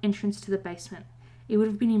one entrance to the basement. It would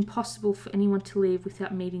have been impossible for anyone to leave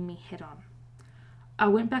without meeting me head-on. I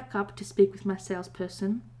went back up to speak with my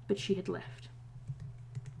salesperson, but she had left.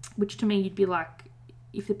 Which to me, you'd be like,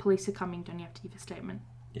 if the police are coming, don't you have to give a statement?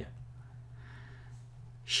 Yeah.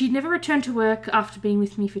 She never returned to work after being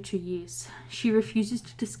with me for 2 years. She refuses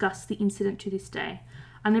to discuss the incident to this day.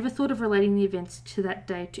 I never thought of relating the events to that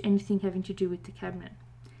day to anything having to do with the cabinet.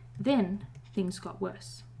 Then, things got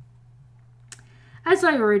worse. As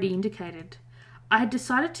I already indicated, I had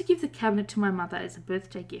decided to give the cabinet to my mother as a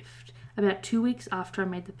birthday gift about 2 weeks after I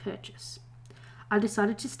made the purchase. I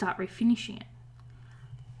decided to start refinishing it.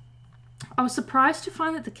 I was surprised to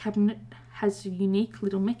find that the cabinet has a unique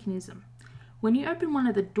little mechanism. When you open one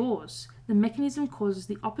of the doors, the mechanism causes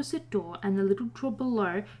the opposite door and the little drawer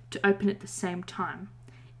below to open at the same time.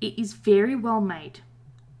 It is very well made.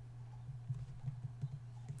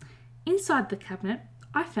 Inside the cabinet,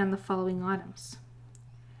 I found the following items.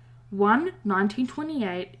 1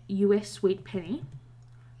 1928 US wheat penny,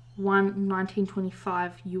 1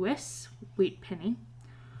 1925 US wheat penny,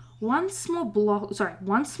 one small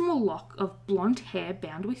lock of blonde hair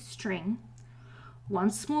bound with string, one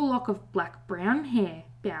small lock of black-brown hair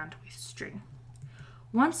bound with string,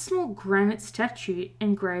 one small granite statue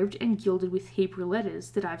engraved and gilded with Hebrew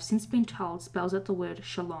letters that I've since been told spells out the word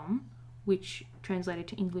shalom, which translated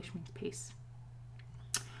to English means peace,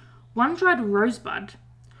 one dried rosebud,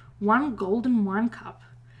 one golden wine cup,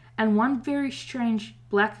 and one very strange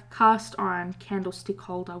black cast iron candlestick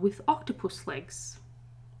holder with octopus legs.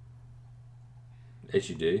 As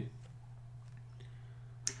you do.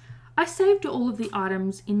 I saved all of the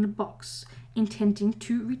items in the box, intending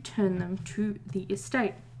to return them to the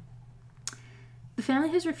estate. The family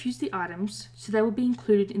has refused the items, so they will be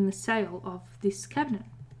included in the sale of this cabinet.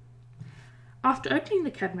 After opening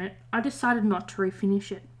the cabinet, I decided not to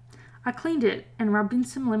refinish it. I cleaned it and rubbed in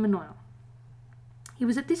some lemon oil. It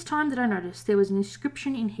was at this time that I noticed there was an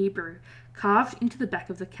inscription in Hebrew carved into the back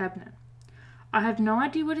of the cabinet. I have no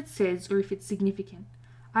idea what it says or if it's significant.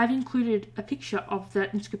 I have included a picture of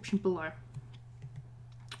that inscription below.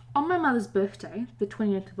 On my mother's birthday, the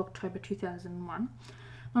 28th of October 2001,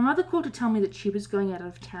 my mother called to tell me that she was going out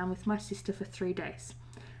of town with my sister for 3 days,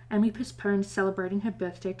 and we postponed celebrating her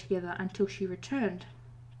birthday together until she returned.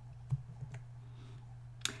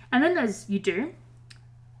 And then, as you do,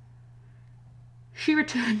 she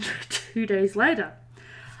returned 2 days later,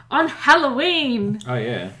 on Halloween! Oh,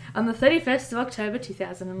 yeah. On the 31st of October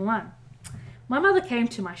 2001. My mother came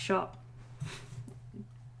to my shop.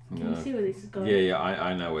 Can you see where this is going? Yeah,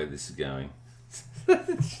 I know where this is going.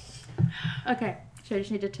 Okay, so I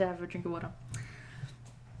just needed to have a drink of water.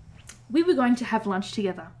 We were going to have lunch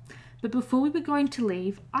together, but before we were going to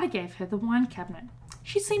leave, I gave her the wine cabinet.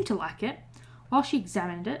 She seemed to like it. While she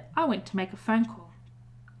examined it, I went to make a phone call.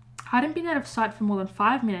 I hadn't been out of sight for more than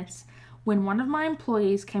 5 minutes when one of my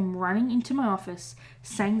employees came running into my office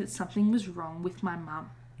saying that something was wrong with my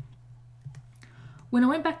mum. When I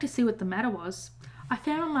went back to see what the matter was, I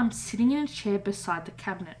found my mum sitting in a chair beside the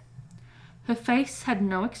cabinet. Her face had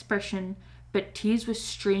no expression, but tears were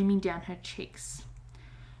streaming down her cheeks.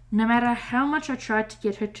 No matter how much I tried to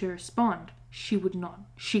get her to respond, she would not.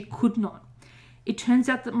 She could not. It turns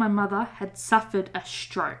out that my mother had suffered a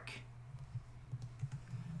stroke.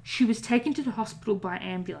 She was taken to the hospital by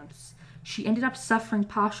ambulance. She ended up suffering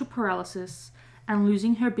partial paralysis and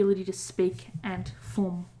losing her ability to speak and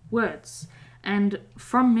form words. And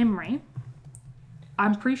from memory,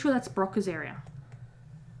 I'm pretty sure that's Broca's area.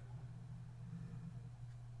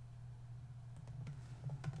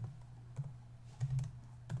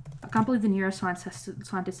 I can't believe the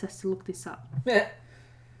scientist has to look this up. Yeah.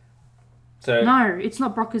 So No, it's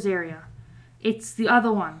not Broca's area. It's the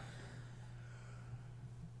other one.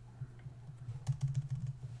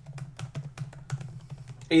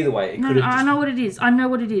 either way, it No, could have I just... know what it is. I know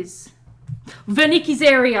what it is. Wernicke's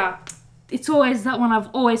area. It's always that one. I've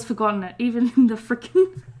always forgotten it, even in the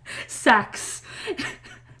freaking sacks.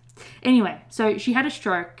 Anyway, so she had a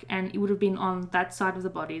stroke, and it would have been on that side of the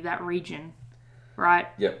body, that region, right?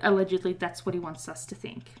 Yep. Allegedly, that's what he wants us to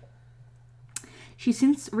think. She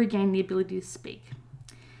since regained the ability to speak.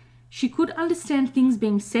 She could understand things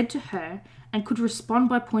being said to her and could respond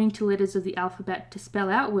by pointing to letters of the alphabet to spell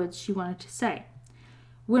out words she wanted to say.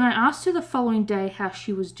 When I asked her the following day how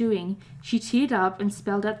she was doing, she teared up and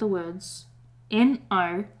spelled out the words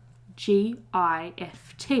N-O-G-I-F-T.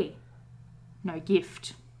 No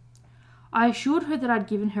gift. I assured her that I'd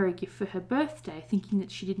given her a gift for her birthday, thinking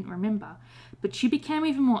that she didn't remember, but she became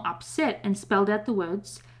even more upset and spelled out the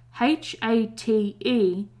words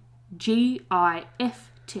H-A-T-E-G-I-F-T.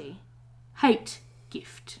 Hate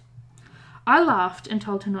gift. I laughed and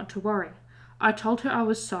told her not to worry. I told her I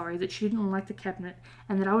was sorry that she didn't like the cabinet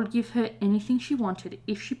and that I would give her anything she wanted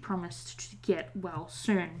if she promised to get well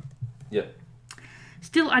soon. Yep.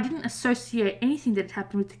 Still, I didn't associate anything that had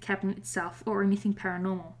happened with the cabinet itself or anything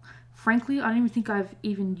paranormal. Frankly, I don't even think I've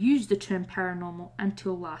even used the term paranormal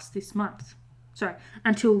until this last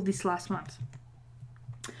month.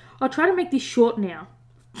 I'll try to make this short now.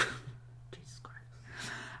 Jesus Christ.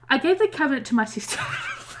 I gave the cabinet to my sister.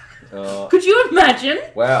 Could you imagine?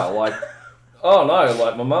 Wow, like... Oh no,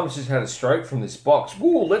 like my mum's just had a stroke from this box.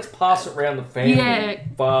 Woo, let's pass it around the family. Yeah.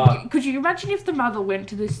 But Could you imagine if the mother went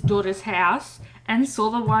to this daughter's house and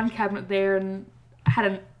saw the one cabinet there and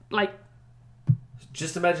had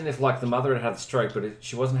just imagine if like the mother had had a stroke, but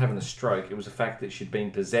she wasn't having a stroke. It was the fact that she'd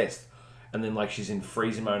been possessed, and then like she's in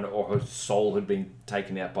freezer mode, or her soul had been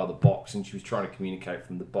taken out by the box, and she was trying to communicate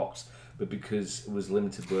from the box, but because it was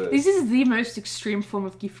limited words. This is the most extreme form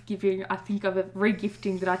of gift giving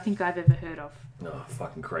re-gifting that I think I've ever heard of. Oh,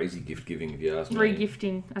 fucking crazy gift giving if you ask me.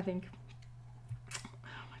 Re-gifting, I think. Oh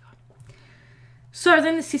my god. So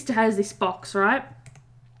then the sister has this box, right?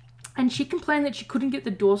 And she complained that she couldn't get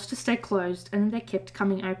the doors to stay closed and they kept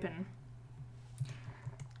coming open.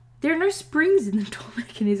 There are no springs in the door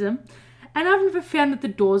mechanism, and I've never found that the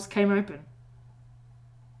doors came open.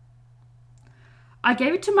 I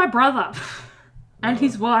gave it to my brother and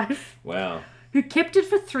his wife, Wow. who kept it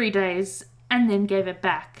for 3 days and then gave it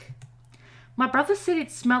back. My brother said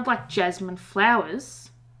it smelled like jasmine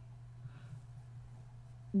flowers,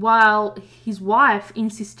 while his wife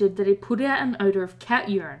insisted that it put out an odour of cat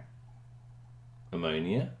urine.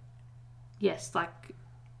 Ammonia? Yes, like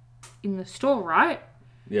in the store, right?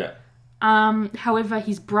 Yeah. However,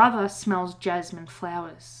 his brother smells jasmine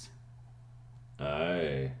flowers.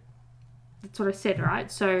 Oh. That's what I said,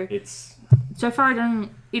 right? So It's... so far it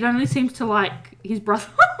only seems to like his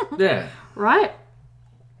brother. Yeah. Right?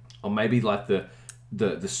 Or maybe like the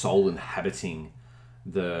soul inhabiting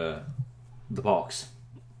the box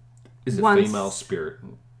is a female spirit.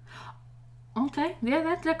 Okay,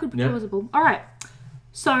 yeah, that could be Yeah. plausible. All right,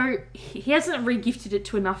 so he hasn't re-gifted it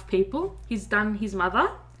to enough people. He's done his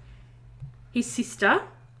mother, his sister,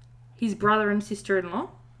 his brother and sister-in-law,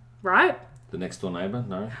 right? The next door neighbour?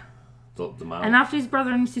 No. The male. And after his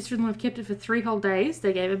brother and sister-in-law have kept it for 3 whole days,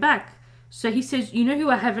 they gave it back. So he says, you know who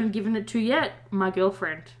I haven't given it to yet? My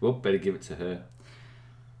girlfriend. Well, better give it to her.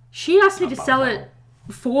 She asked me to sell it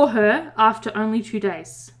for her after only 2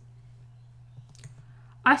 days.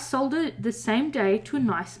 I sold it the same day to a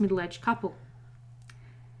nice middle-aged couple.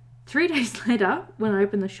 3 days later, when I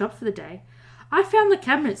opened the shop for the day, I found the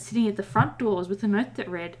cabinet sitting at the front doors with a note that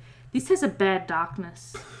read, "This has a bad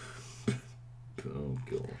darkness." Oh,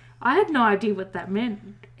 God. I had no idea what that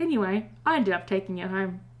meant. Anyway, I ended up taking it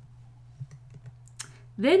home.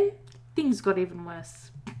 Then, things got even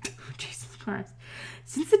worse. Jesus Christ.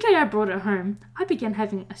 Since the day I brought it home, I began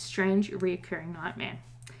having a strange, reoccurring nightmare.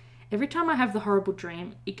 Every time I have the horrible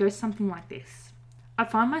dream, it goes something like this. I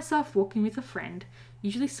find myself walking with a friend,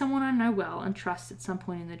 usually someone I know well and trust at some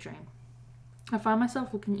point in the dream. I find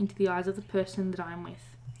myself looking into the eyes of the person that I am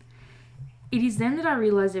with. It is then that I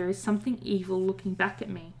realise there is something evil looking back at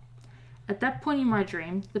me. At that point in my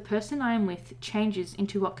dream, the person I am with changes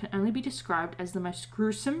into what can only be described as the most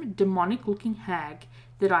gruesome, demonic-looking hag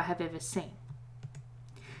that I have ever seen.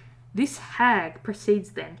 This hag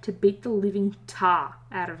proceeds then to beat the living tar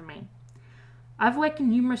out of me. I've awakened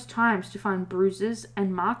numerous times to find bruises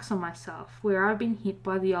and marks on myself where I've been hit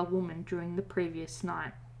by the old woman during the previous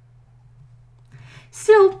night.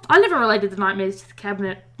 Still, I never related the nightmares to the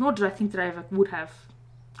cabinet, nor did I think that I ever would have.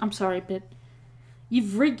 I'm sorry, but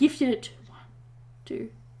you've re-gifted it to 1, 2,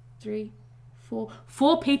 3, 4.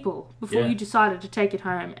 4 people before you decided to take it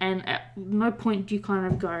home, and at no point do you kind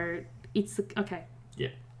of go, it's the... Okay. Yeah.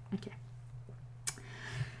 Okay.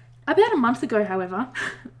 About a month ago, however,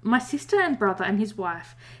 my sister and brother and his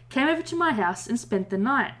wife came over to my house and spent the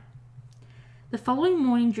night. The following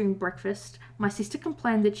morning during breakfast, my sister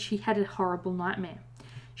complained that she had a horrible nightmare.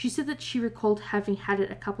 She said that she recalled having had it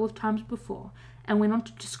a couple of times before and went on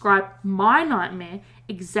to describe my nightmare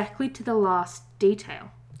exactly to the last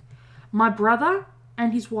detail. My brother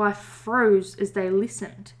and his wife froze as they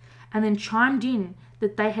listened and then chimed in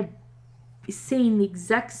that they had seen the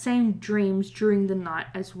exact same dreams during the night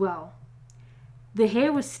as well. The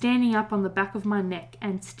hair was standing up on the back of my neck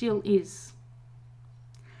and still is.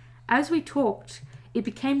 As we talked, it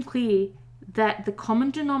became clear that the common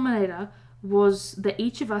denominator was that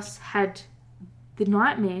each of us had the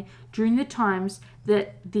nightmare during the times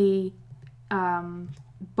that the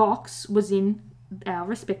box was in our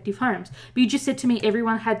respective homes. But you just said to me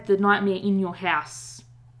everyone had the nightmare in your house.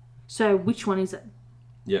 So which one is it?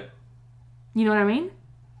 Yeah. You know what I mean?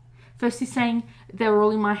 First he's saying they were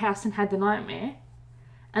all in my house and had the nightmare.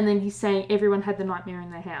 And then he's saying everyone had the nightmare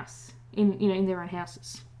in their house. In their own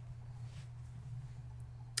houses.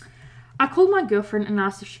 I called my girlfriend and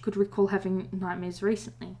asked if she could recall having nightmares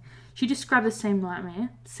recently. She described the same nightmare,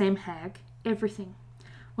 same hag, everything.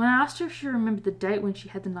 When I asked her if she remembered the date when she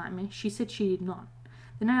had the nightmare, she said she did not.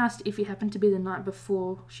 Then I asked if it happened to be the night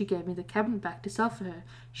before she gave me the cabinet back to sell for her.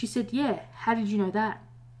 She said, yeah, how did you know that?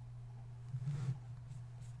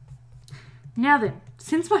 Now then,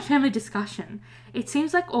 since my family discussion, it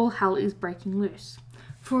seems like all hell is breaking loose.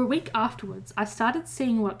 For a week afterwards, I started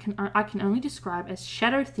seeing what I can only describe as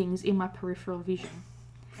shadow things in my peripheral vision.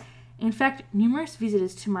 In fact, numerous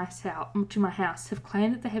visitors to my house have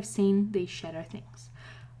claimed that they have seen these shadow things.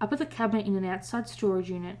 I put the cabinet in an outside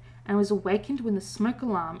storage unit and was awakened when the smoke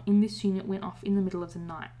alarm in this unit went off in the middle of the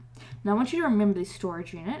night. Now I want you to remember this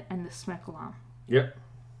storage unit and the smoke alarm. Yep.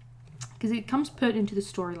 Because it comes pertinent to the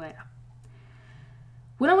story later.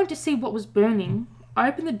 When I went to see what was burning, I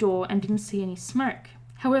opened the door and didn't see any smoke.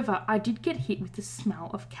 However, I did get hit with the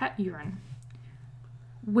smell of cat urine.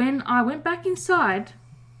 When I went back inside,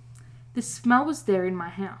 the smell was there in my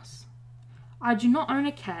house. I do not own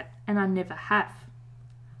a cat and I never have.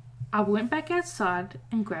 I went back outside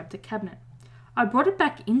and grabbed the cabinet. I brought it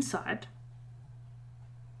back inside.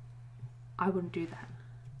 I wouldn't do that.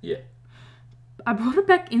 Yeah. I brought it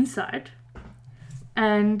back inside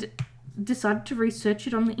and decided to research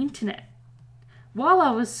it on the internet. While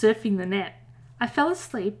I was surfing the net, I fell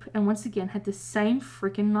asleep and once again had the same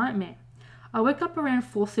freaking nightmare. I woke up around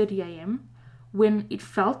 4:30 a.m. when it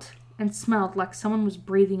felt and smelled like someone was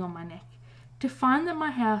breathing on my neck, to find that my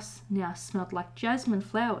house now smelled like jasmine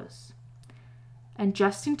flowers. And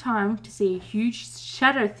just in time to see a huge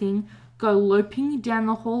shadow thing go loping down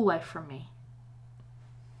the hallway from me.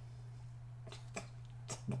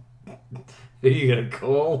 Who are you going to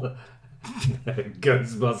call?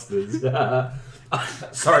 Ghostbusters.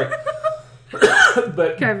 Sorry.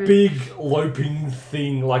 But COVID. Big loping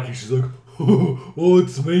thing, like she's like, oh,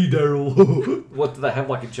 it's me, Daryl. What, do they have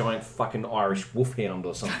like a giant fucking Irish wolfhound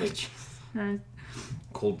or something? No.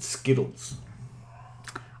 Called Skittles.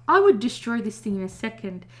 I would destroy this thing in a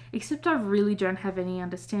second, except I really don't have any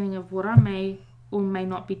understanding of what I may or may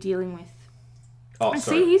not be dealing with. Oh, and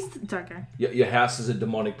sorry. see, don't go. Your house is a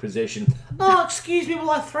demonic possession. Oh, excuse me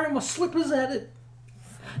while I throw my slippers at it.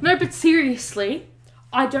 No, but seriously,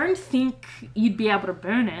 I don't think you'd be able to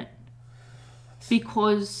burn it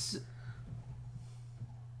because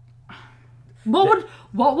what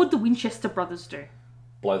would the Winchester brothers do?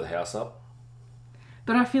 Blow the house up.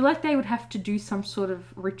 But I feel like they would have to do some sort of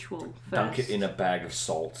ritual first. Dunk it in a bag of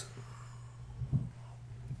salt.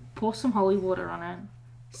 Pour some holy water on it.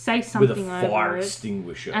 Say something with a over fire it.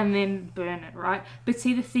 extinguisher. And then burn it, right? But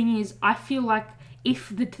see, the thing is, I feel like if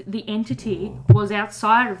the entity was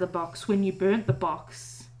outside of the box when you burnt the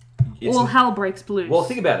box, all hell breaks loose. Well,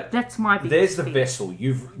 think about it. That's my biggest There's the fear. vessel.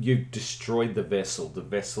 You've destroyed the vessel. The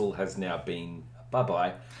vessel has now been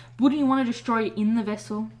bye-bye. Wouldn't you want to destroy it in the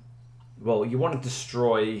vessel? Well, you want to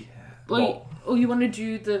destroy... Or you want to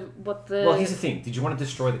do Well, here's the thing. Did you want to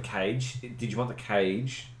destroy the cage? Did you want the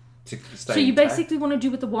cage to stay So you intact? basically want to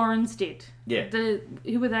do what the Warrens did. Yeah.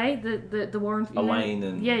 Who were they? The Warrens... Elaine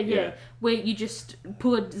and... Yeah. Where you just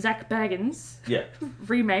pull a Zach Baggins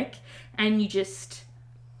remake and you just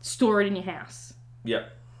store it in your house.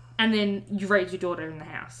 Yep. And then you raise your daughter in the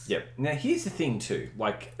house. Yep. Now, here's the thing, too.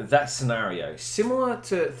 Like, that scenario. Similar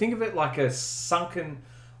to... Think of it like a sunken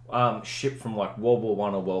ship from, like, World War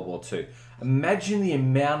I or World War II. Imagine the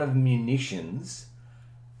amount of munitions,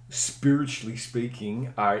 spiritually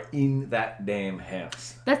speaking, are in that damn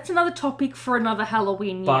house. That's another topic for another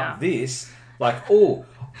Halloween year. But this... Like, oh,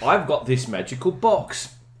 I've got this magical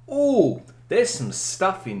box. Oh, there's some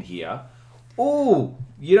stuff in here. Oh,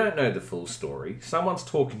 you don't know the full story. Someone's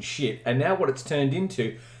talking shit. And now what it's turned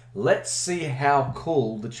into, let's see how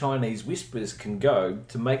cool the Chinese whispers can go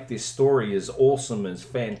to make this story as awesome, as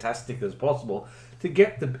fantastic as possible to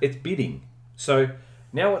get its bidding. So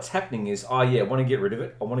now what's happening is, I want to get rid of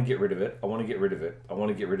it. I want to get rid of it. I want to get rid of it. I want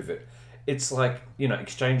to get rid of it. It's like,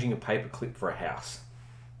 exchanging a paperclip for a house.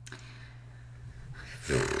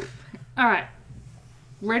 All right.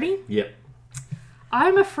 Ready? Yep.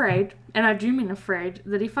 I'm afraid, and I do mean afraid,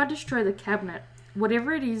 that if I destroy the cabinet,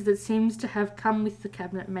 whatever it is that seems to have come with the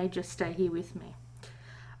cabinet may just stay here with me.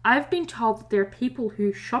 I've been told that there are people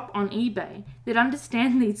who shop on eBay that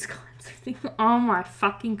understand these kinds of things. Oh my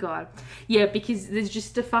fucking God. Yeah, because there's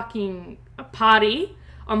just a party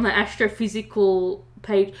on the astrophysical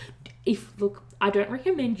page. Look, I don't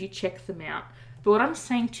recommend you check them out. But what I'm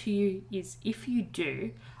saying to you is, if you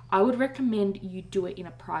do, I would recommend you do it in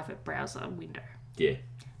a private browser window. Yeah.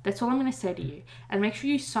 That's all I'm going to say to you. And make sure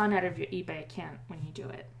you sign out of your eBay account when you do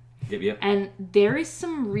it. Yep. And there is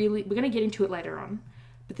some really... We're going to get into it later on.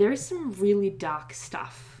 But there is some really dark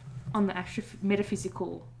stuff on the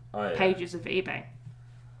metaphysical pages of eBay.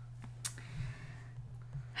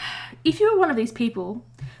 If you're one of these people,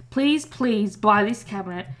 please buy this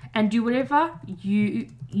cabinet and do whatever you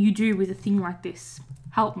do with a thing like this.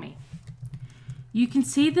 Help me. You can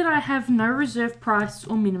see that I have no reserve price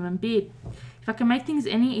or minimum bid. If I can make things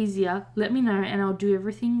any easier, let me know and I'll do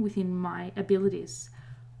everything within my abilities.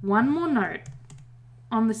 One more note.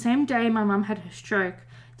 On the same day my mum had her stroke,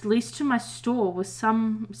 the lease to my store was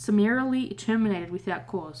summarily terminated without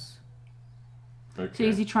cause. Okay. So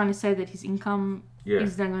is he trying to say that his income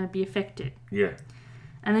is then going to be affected? Yeah.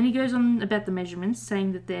 And then he goes on about the measurements,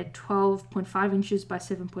 saying that they're 12.5 inches by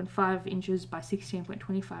 7.5 inches by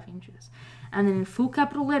 16.25 inches. And then in full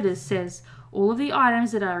capital letters says, all of the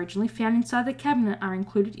items that are originally found inside the cabinet are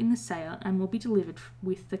included in the sale and will be delivered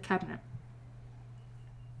with the cabinet.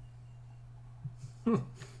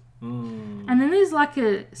 And then there's like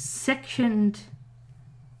a sectioned...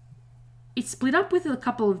 It's split up with a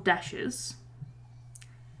couple of dashes.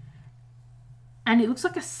 And it looks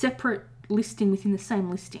like a separate listing within the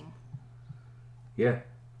same listing. Yeah.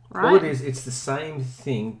 Right? All it is, it's the same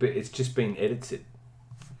thing, but it's just been edited.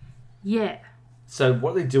 Yeah. So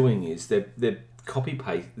what they're doing is they're copy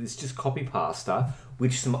paste. It's just copy pasta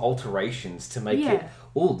with some alterations to make it.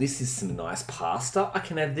 Oh, this is some nice pasta. I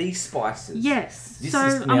can add these spices. Yes. This so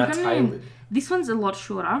is now tailored. This one's a lot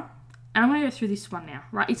shorter, and I'm going to go through this one now.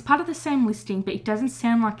 Right? It's part of the same listing, but it doesn't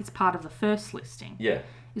sound like it's part of the first listing. Yeah.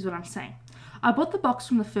 Is what I'm saying. I bought the box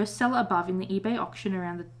from the first seller above in the eBay auction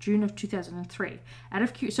around the June of 2003.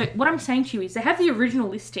 So what I'm saying to you is they have the original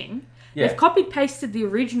listing. Yeah. They've copied-pasted the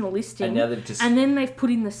original listing. And now they've just... And then they've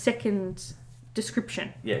put in the second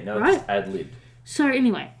description. Yeah, now it's just ad-libbed. So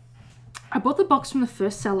anyway, I bought the box from the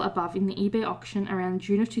first seller above in the eBay auction around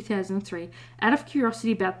June of 2003 out of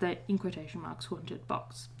curiosity about the, in quotation marks, haunted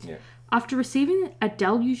box. Yeah. After receiving a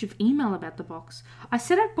deluge of email about the box, I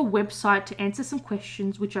set up a website to answer some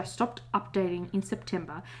questions which I stopped updating in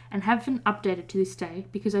September and haven't updated to this day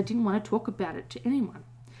because I didn't want to talk about it to anyone.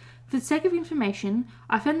 For the sake of information,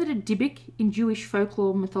 I found that a Dybbuk in Jewish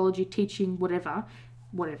folklore, mythology, teaching, whatever,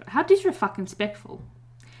 how disrespectful,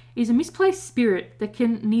 is a misplaced spirit that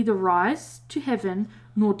can neither rise to heaven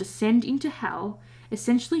nor descend into hell,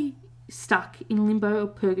 essentially stuck in limbo or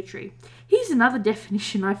purgatory. Here's another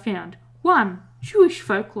definition I found. 1. Jewish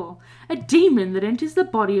folklore. A demon that enters the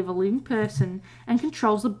body of a living person and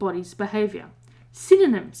controls the body's behaviour.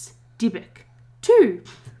 Synonyms. Dybbuk. 2.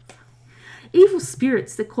 Evil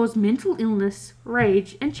spirits that cause mental illness,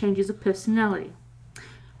 rage, and changes of personality.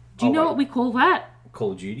 Do you know what we call that?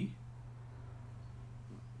 Call of Duty?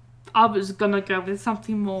 I was going to go with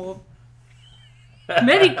something more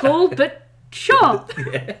medical, but sure.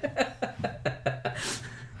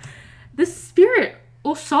 The spirit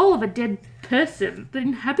or soul of a dead person that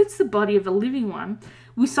inhabits the body of a living one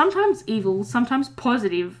with sometimes evil, sometimes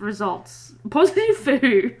positive results. Positive for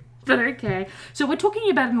who? But okay. So we're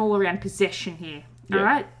talking about an all-around possession here,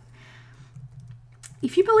 alright?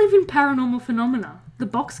 If you believe in paranormal phenomena, the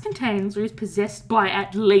box contains or is possessed by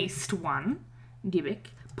at least one Dybbuk,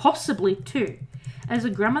 possibly two. As a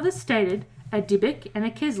grandmother stated, a Dybbuk and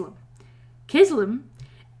a Keslim. Keslim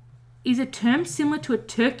is a term similar to a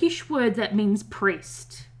Turkish word that means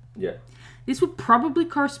priest. Yeah. This would probably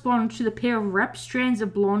correspond to the pair of wrapped strands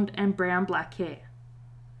of blonde and brown black hair.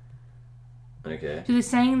 Okay. So they're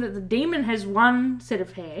saying that the demon has one set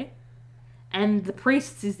of hair and the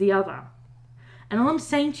priest's is the other. And all I'm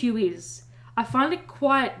saying to you is, I find it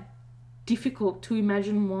quite difficult to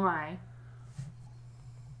imagine why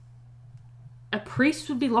a priest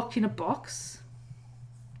would be locked in a box.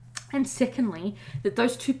 And secondly, that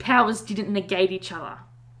those two powers didn't negate each other.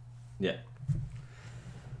 Yeah.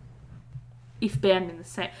 If bound in the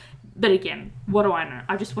same. But again, what do I know?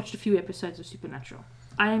 I just watched a few episodes of Supernatural.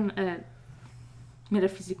 I am a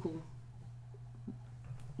metaphysical,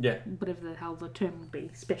 whatever the hell the term would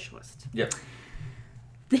be, specialist. Yeah.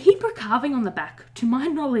 The Hebrew carving on the back, to my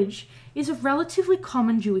knowledge, is a relatively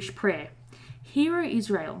common Jewish prayer. Hear, O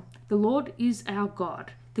Israel, the Lord is our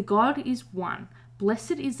God. The God is one.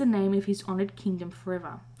 Blessed is the name of his honoured kingdom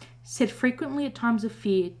forever. Said frequently at times of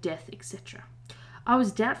fear, death, etc. I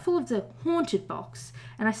was doubtful of the haunted box,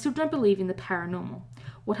 and I still don't believe in the paranormal.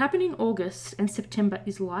 What happened in August and September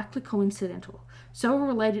is likely coincidental, so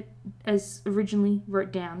related as originally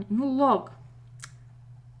wrote down in the log.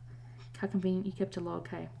 How convenient you kept a log,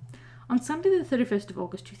 hey? On Sunday the 31st of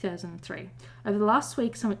August 2003, over the last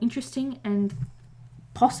week some interesting and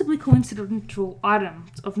possibly coincidental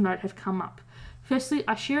items of note have come up. Firstly,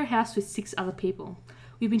 I share a house with 6 other people.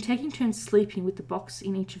 We've been taking turns sleeping with the box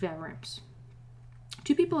in each of our rooms.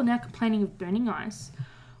 2 people are now complaining of burning eyes.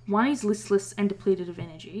 One is listless and depleted of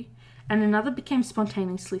energy, and another became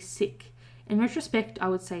spontaneously sick. In retrospect, I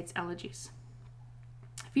would say it's allergies.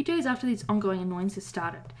 A few days after these ongoing annoyances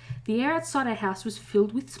started, the air outside our house was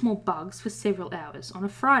filled with small bugs for several hours on a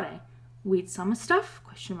Friday. Weird summer stuff? ?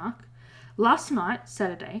 Last night,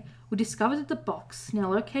 Saturday, we discovered that the box,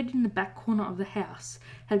 now located in the back corner of the house,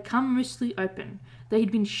 had come mostly open, though it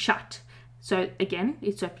had been shut. So again,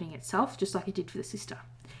 it's opening itself, just like it did for the sister.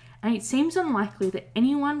 And it seems unlikely that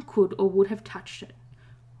anyone could or would have touched it.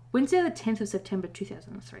 Wednesday the 10th of September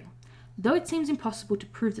 2003. Though it seems impossible to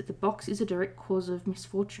prove that the box is a direct cause of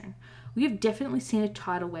misfortune, we have definitely seen a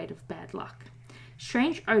tidal wave of bad luck.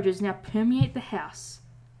 Strange odours now permeate the house.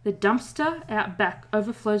 The dumpster out back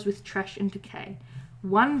overflows with trash and decay.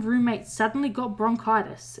 One roommate suddenly got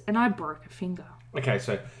bronchitis, and I broke a finger. Okay,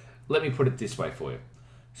 so let me put it this way for you.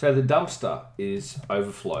 So the dumpster is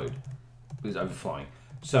overflowing.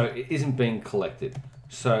 So it isn't being collected.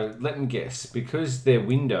 So let me guess, because their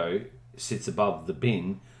window sits above the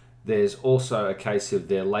bin, there's also a case of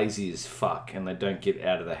they're lazy as fuck and they don't get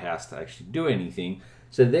out of the house to actually do anything.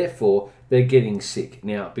 So therefore, they're getting sick.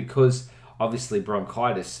 Now, because obviously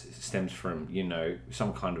bronchitis stems from,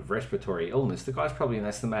 some kind of respiratory illness, the guy's probably an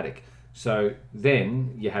asthmatic. So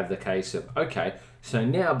then you have the case of, okay, so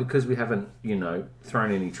now because we haven't,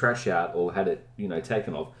 thrown any trash out or had it,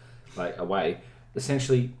 taken away,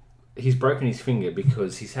 essentially he's broken his finger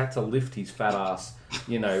because he's had to lift his fat ass,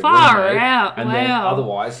 Far out, and wow. then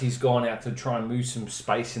otherwise he's gone out to try and move some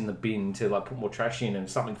space in the bin to put more trash in, and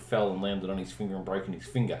something fell and landed on his finger and broken his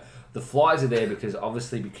finger. The flies are there because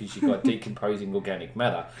you've got decomposing organic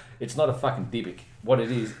matter. It's not a fucking Dybbuk. What it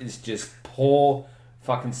is just poor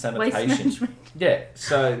fucking sanitation. Waste management. Yeah,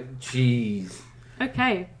 so, jeez.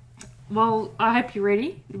 Okay, well, I hope you're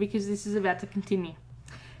ready, because this is about to continue.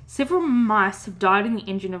 Several mice have died in the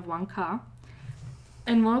engine of one car,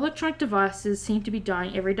 and more electronic devices seem to be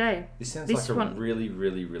dying every day. This sounds like a really,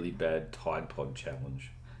 really, really bad Tide Pod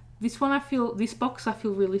challenge. This box I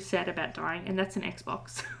feel really sad about dying, and that's an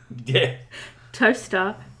Xbox. Yeah.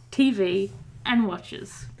 Toaster, TV, and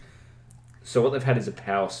watches. So what they've had is a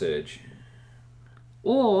power surge.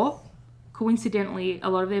 Or, coincidentally, a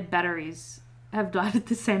lot of their batteries have died at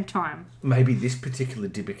the same time. Maybe this particular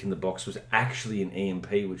Dybbuk in the box was actually an EMP,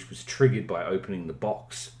 which was triggered by opening the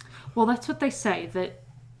box. Well, that's what they say, that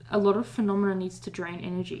a lot of phenomena needs to drain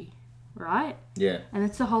energy, right? Yeah. And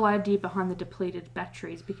that's the whole idea behind the depleted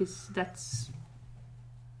batteries, because that's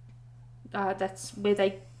where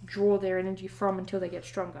they draw their energy from until they get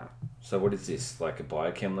stronger. So what is this, like a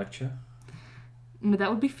biochem lecture? No, that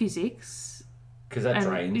would be physics. Because that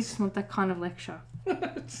drains. It's not that kind of lecture.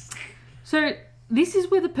 So this is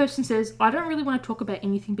where the person says, I don't really want to talk about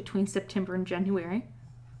anything between September and January.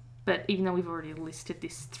 but even though we've already listed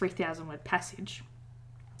this 3,000 word passage.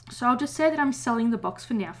 So I'll just say that I'm selling the box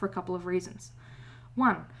for now for a couple of reasons.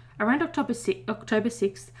 1. Around October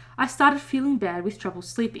 6th, I started feeling bad with trouble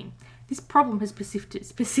sleeping. This problem has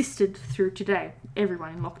persisted through today.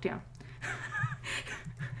 Everyone in lockdown.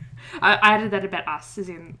 I added that about us, as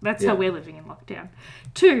in, that's how we're living in lockdown.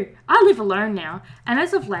 2, I live alone now, and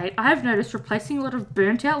as of late, I have noticed replacing a lot of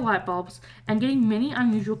burnt out light bulbs and getting many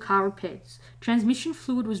unusual car repairs. Transmission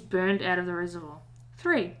fluid was burned out of the reservoir.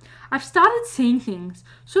 3, I've started seeing things,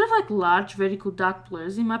 sort of like large vertical dark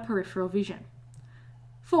blurs in my peripheral vision.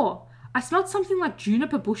 4, I smelled something like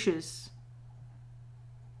juniper bushes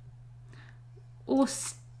or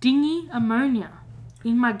stingy ammonia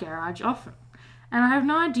in my garage often, and I have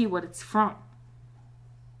no idea what it's from.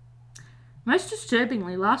 Most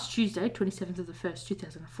disturbingly, last Tuesday, 27th of the 1st,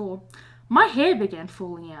 2004, my hair began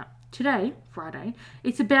falling out. Today, Friday,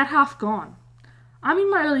 it's about half gone. I'm in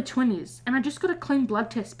my early 20s, and I just got a clean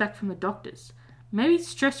blood test back from the doctors. Maybe it's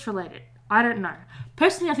stress-related. I don't know.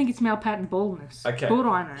 Personally, I think it's male pattern baldness. Okay. What do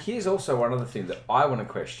I know? Here's also one other thing that I want to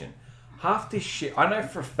question. Half this shit, I know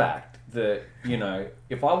for a fact that, you know,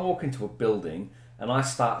 if I walk into a building and I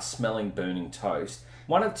start smelling burning toast,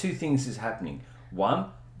 one of two things is happening.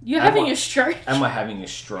 One, You're having a stroke. Am I having a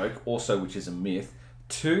stroke? Also, which is a myth.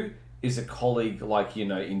 2, is a colleague, like, you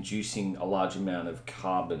know, inducing a large amount of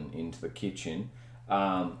carbon into the kitchen.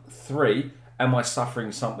 3, am I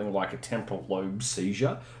suffering something like a temporal lobe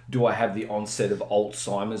seizure? Do I have the onset of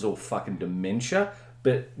Alzheimer's or fucking dementia?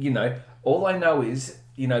 But, you know, all I know is,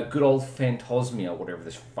 you know, good old phantosmia, whatever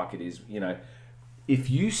this fuck it is, you know, if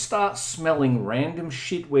you start smelling random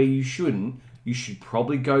shit where you shouldn't, you should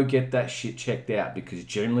probably go get that shit checked out, because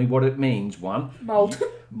generally what it means, 1,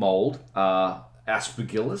 mold,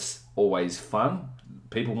 aspergillus, always fun.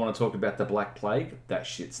 People want to talk about the Black Plague, that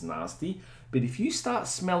shit's nasty. But if you start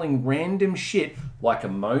smelling random shit like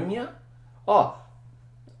ammonia,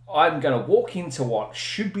 I'm going to walk into what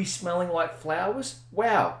should be smelling like flowers.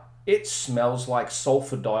 Wow, it smells like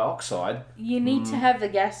sulfur dioxide. You need to have the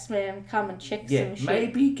gas man come and check some shit.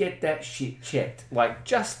 Maybe get that shit checked. Like,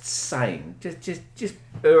 just saying. Just.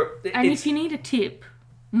 And if you need a tip,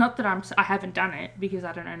 not that I haven't done it because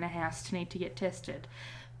I don't own a house to need to get tested,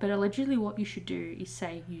 but allegedly what you should do is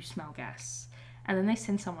say you smell gas. And then they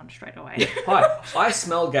send someone straight away. Yeah. Hi, I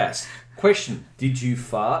smell gas. Question, did you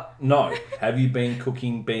fart? No. Have you been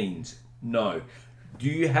cooking beans? No. Do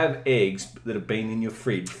you have eggs that have been in your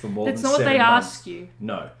fridge for more than 7 months? That's not what they ask you.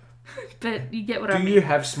 No. But you get what I mean. Do you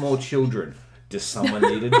have small children? Does someone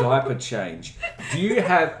need a diaper change? Do you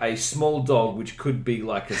have a small dog which could be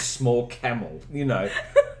like a small camel? You know,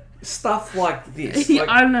 stuff like this. Like,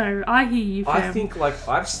 I know. I hear you, fam. I think, like,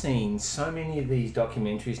 I've seen so many of these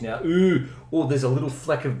documentaries now. There's a little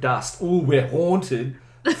fleck of dust. We're haunted.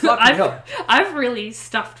 Fucking hell. I've really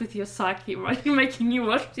stuffed with your psyche by making you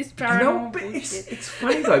watch this paranormal bullshit. It's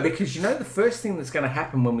funny though, because you know the first thing that's going to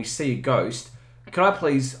happen when we see a ghost. Can I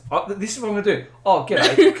please? This is what I'm going to do.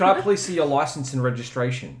 G'day. Can I please see your license and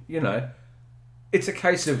registration? You know, it's a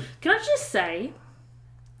case of. Can I just say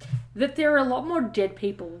that there are a lot more dead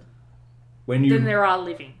people than there are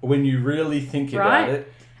living. When you really think about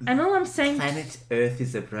it. And all I'm saying... Planet Earth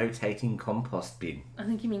is a rotating compost bin. I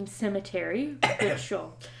think you mean cemetery, but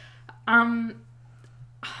sure.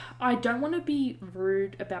 I don't want to be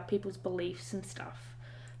rude about people's beliefs and stuff,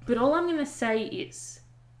 but all I'm going to say is,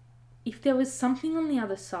 if there was something on the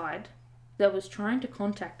other side that was trying to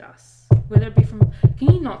contact us, whether it be from...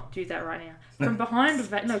 Can you not do that right now? From behind...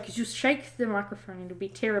 No, because you'll shake the microphone and it'll be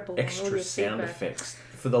terrible. Extra sound effects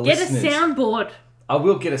for the listeners. Get a soundboard. I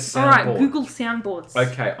will get a soundboard. Alright, Google soundboards.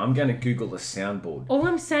 Okay, I'm going to Google a soundboard. All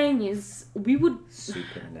I'm saying is, we would...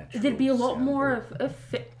 Supernatural. There'd be a lot more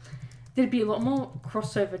there'd be a lot more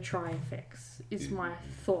crossover try effects, is my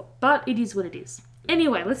thought. But it is what it is.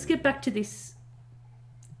 Anyway, let's get back to this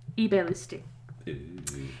eBay listing.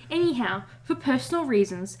 Anyhow, for personal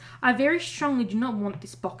reasons, I very strongly do not want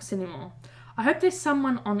this box anymore. I hope there's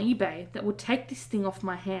someone on eBay that will take this thing off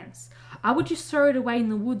my hands. I would just throw it away in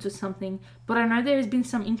the woods or something, but I know there has been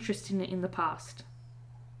some interest in it in the past.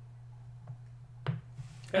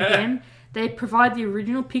 Again, they provide the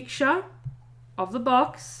original picture of the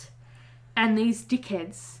box, and these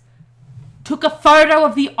dickheads took a photo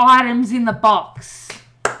of the items in the box.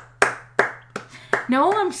 Now,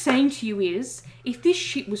 all I'm saying to you is, if this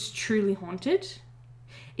shit was truly haunted,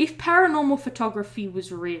 if paranormal photography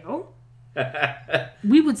was real,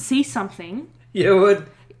 we would see something. You would.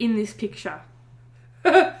 In this picture.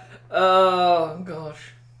 Oh,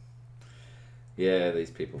 gosh. Yeah, these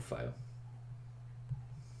people fail.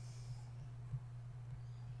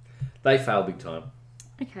 They fail big time.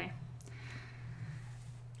 Okay.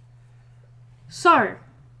 So,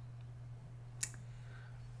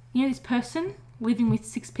 you know this person living with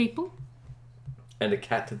 6 people And a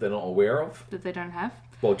cat that they're not aware of? that they don't have?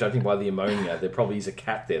 Well, judging by the ammonia, there probably is a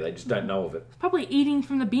cat there. They just don't know of it. Probably eating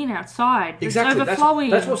from the bin outside. Exactly. It's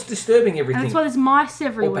overflowing. That's what's disturbing and everything. that's why there's mice Or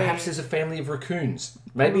everywhere. perhaps there's a family of raccoons.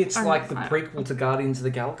 Maybe it's like the prequel to Guardians of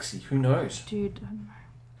the Galaxy. Who knows? Dude, I don't know.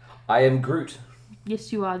 I am Groot.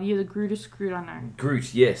 Yes, you are. You're the Grootest Groot I know.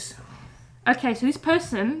 Groot, yes. Okay, so this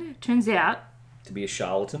person turns out... To be a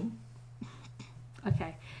charlatan.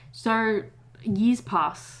 Okay, so years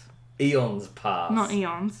pass. Eons pass. Not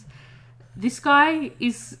eons. This guy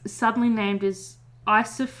is suddenly named as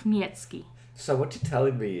Isuf Nietsky. So what you're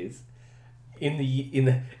telling me is, in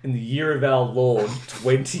the year of our Lord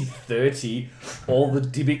 2030, all the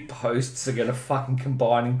Dybbuk posts are gonna fucking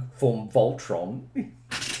combine and form Voltron.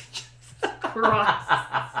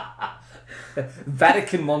 Right.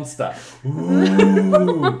 Vatican monster.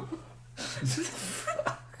 Ooh.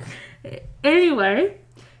 Anyway,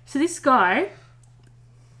 so this guy,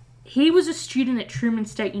 he was a student at Truman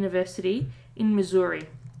State University in Missouri.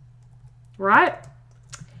 Right?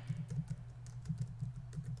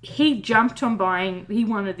 He jumped on buying, he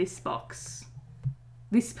wanted this box.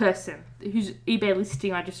 This person, whose eBay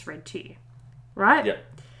listing I just read to you. Right? Yeah.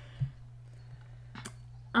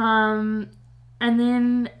 And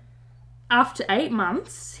then after 8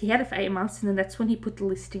 months, he had it for 8 months, and then that's when he put the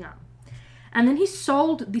listing up. And then he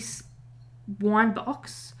sold this wine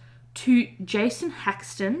box to Jason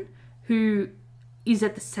Haxton, who is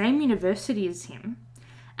at the same university as him,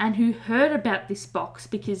 and who heard about this box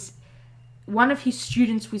because one of his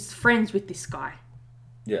students was friends with this guy.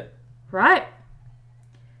 Yeah. Right?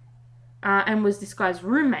 And was this guy's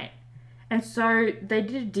roommate. And so they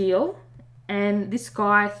did a deal, and this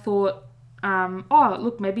guy thought, oh,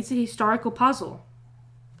 look, maybe it's a historical puzzle.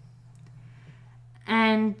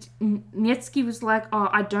 And Nietsky was like, oh,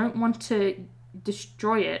 I don't want to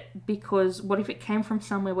destroy it because what if it came from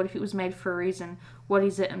somewhere? What if it was made for a reason? What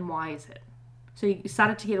is it and why is it? So he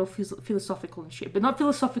started to get all philosophical and shit, but not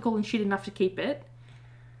philosophical and shit enough to keep it.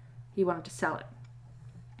 He wanted to sell it.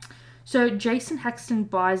 So Jason Haxton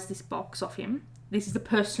buys this box off him. This is the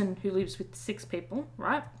person who lives with 6 people,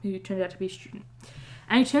 right? Who turned out to be a student.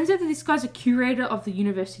 And it turns out that this guy's a curator of the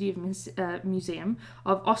University of Museum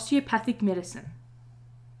of Osteopathic Medicine.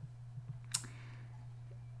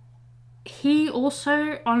 He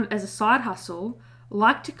also, as a side hustle,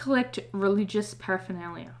 liked to collect religious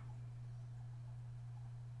paraphernalia.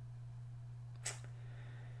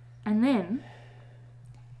 And then,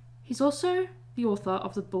 he's also the author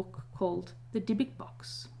of the book called The Dybbuk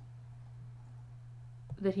Box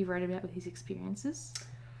that he wrote about with his experiences.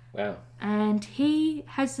 Wow. And he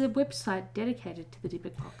has a website dedicated to the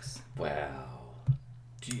Dybbuk Box. Wow.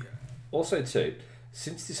 Also, too,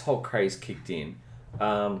 since this whole craze kicked in,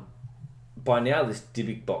 by now this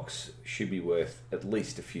Dybbuk box should be worth at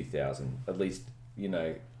least a few thousand. At least,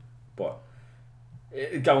 going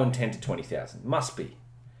 10 to 20,000. Must be.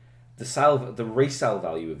 The resale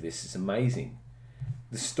value of this is amazing.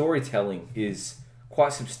 The storytelling is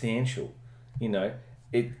quite substantial.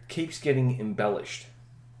 It keeps getting embellished.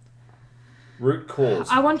 Root cause.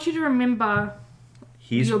 I want you to remember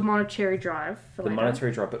your monetary drive for the later.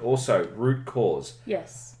 monetary drive, but also root cause.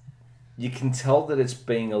 Yes. You can tell that it's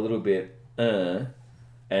being a little bit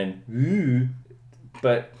and ooh,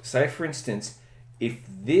 but say for instance, if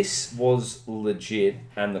this was legit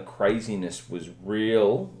and the craziness was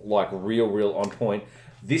real, like real on point,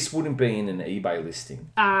 this wouldn't be in an eBay listing.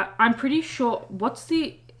 I'm pretty sure. What's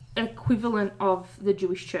the equivalent of the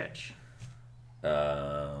Jewish church?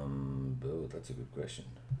 That's a good question.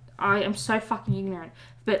 I am so fucking ignorant,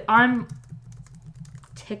 but I'm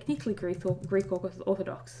technically Greek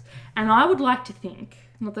Orthodox, and I would like to think,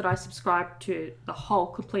 not that I subscribe to the whole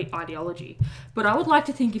complete ideology, but I would like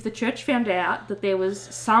to think if the church found out that there was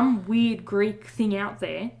some weird Greek thing out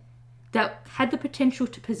there that had the potential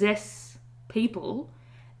to possess people,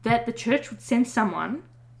 that the church would send someone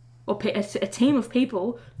or a team of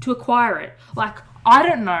people to acquire it. Like, I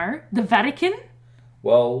don't know, the Vatican?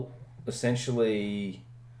 Well, essentially,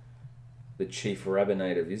 the chief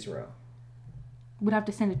rabbinate of Israel would have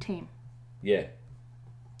to send a team. Yeah.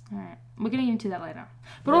 Alright, we're getting into that later.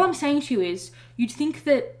 But all I'm saying to you is, you'd think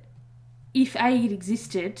that if it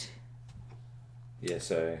existed... Yeah,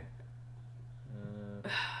 so...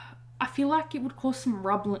 I feel like it would cause some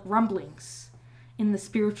rumblings in the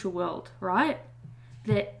spiritual world, right?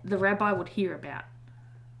 That the rabbi would hear about.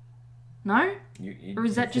 No? Or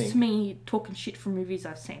is that just me talking shit from movies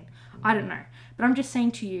I've seen? I don't know. But I'm just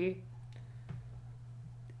saying to you,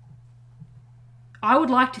 I would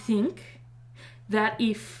like to think that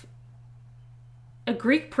if a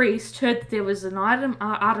Greek priest heard that there was an item,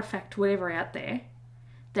 artifact, whatever out there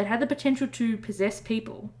that had the potential to possess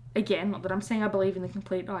people, again, not that I'm saying I believe in the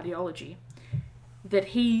complete ideology, that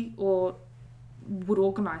he or would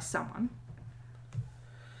organise someone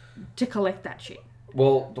to collect that shit.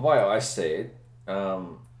 Well, the way I see it,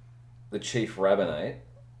 the chief rabbinate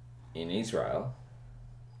in Israel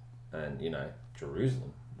and,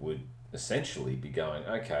 Jerusalem would essentially be going,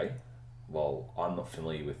 okay, well, I'm not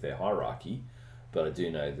familiar with their hierarchy, but I do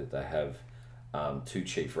know that they have two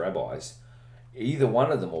chief rabbis. Either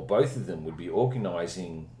one of them or both of them would be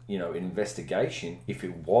organising, an investigation if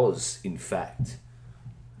it was, in fact,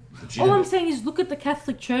 legitimate. All I'm saying is look at the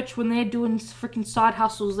Catholic Church when they're doing freaking side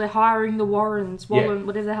hustles. They're hiring the Warrens,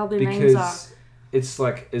 whatever the hell their names are. Because it's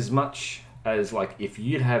like as much as like if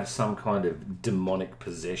you'd have some kind of demonic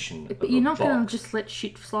possession But you're not going to just let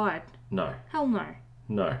shit slide. No. Hell no.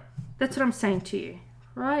 No. That's what I'm saying to you,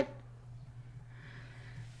 right?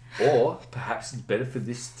 Or perhaps it's better for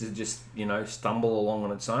this to just, stumble along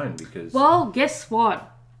on its own because... Well, guess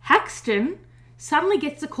what? Haxton suddenly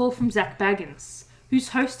gets a call from Zach Baggins, who's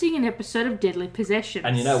hosting an episode of Deadly Possessions.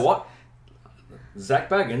 And you know what? Zach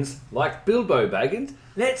Baggins, like Bilbo Baggins,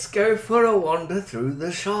 let's go for a wander through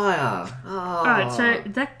the Shire. Oh. Alright, so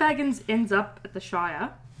Zach Baggins ends up at the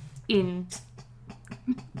Shire in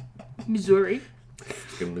Missouri.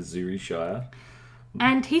 The Missouri Shire.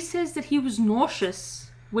 And he says that he was nauseous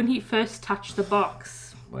when he first touched the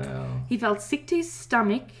box. Wow. He felt sick to his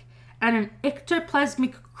stomach and an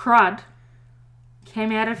ectoplasmic crud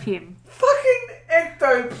came out of him. Fucking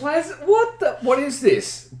ectoplasm. What is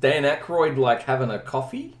this? Dan Aykroyd like having a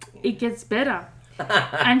coffee? It gets better.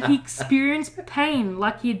 And he experienced pain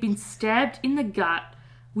like he had been stabbed in the gut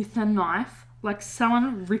with a knife, like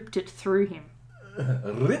someone ripped it through him.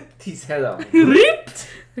 Ripped his head off. Ripped?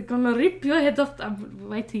 They're gonna rip your head off.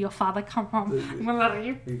 Wait till your father come home.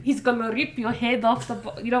 He's gonna rip your head off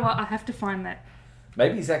you know what? I have to find that.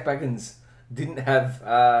 Maybe Zach Baggins didn't have,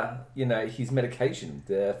 his medication.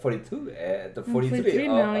 The 42, the 43. 43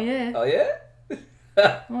 now, yeah. Oh yeah.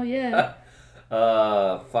 Oh yeah.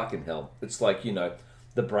 Fucking hell! It's like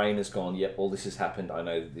the brain has gone. Yep, all this has happened. I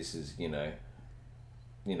know that this is a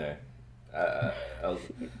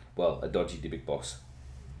dodgy Dybbuk box.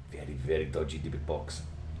 Very, very dodgy Dybbuk box.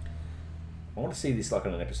 I want to see this like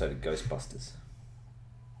on an episode of Ghostbusters.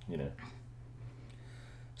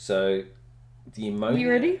 So, the ammonia... You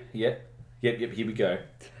ready? Yep, here we go.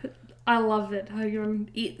 I love it.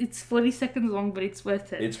 It's 40 seconds long, but it's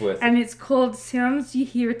worth it. It's worth it. And it's called Sounds You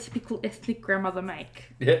Hear a Typical Ethnic Grandmother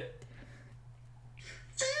Make. Yep.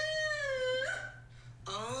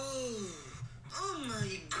 Oh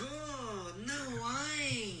my god, no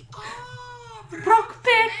way. Oh,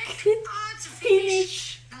 Brockback, it's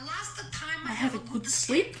finish. The last time I had a good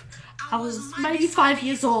sleep. I was maybe 5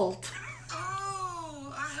 years old.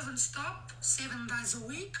 Oh, I haven't stopped. 7 days a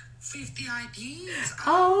week, 50 IDs.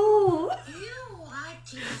 Oh. Ew, I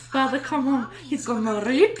think Father, come on. He's gonna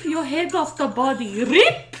rip your head off the body.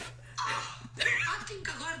 Rip! I think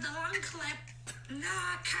I got the lung clap. No,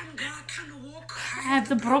 I can't go. I can't walk. I have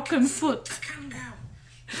the broken foot. I can't go.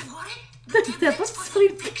 You got it? The devil's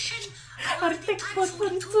sleep. Infection. I take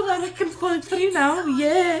 442 and I can 43 now.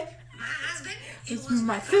 Yeah. My husband, it It's was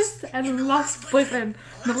my first and last boyfriend.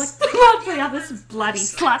 Not like the others bloody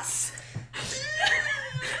sluts.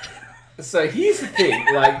 So here's the thing,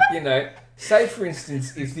 say for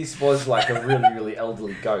instance, if this was like a really, really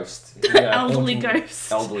elderly ghost, elderly ghost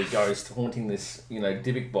haunting this,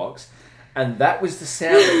 Dybbuk box, and that was the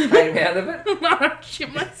sound that came out of it. I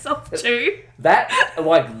shit myself too.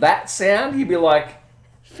 That sound, you'd be like,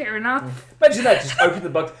 fair enough. Imagine that, just open the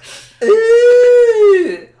box.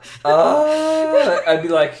 I'd be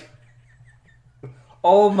like,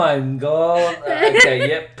 oh my god. Okay,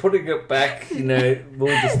 yep, putting it back,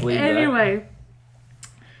 we'll just leave that. Anyway.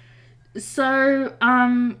 So,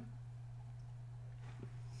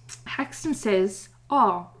 Haxton says,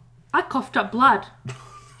 oh, I coughed up blood.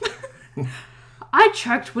 I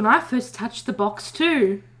choked when I first touched the box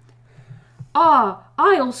too. Oh,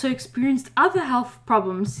 I also experienced other health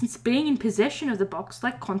problems since being in possession of the box,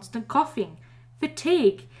 like constant coughing,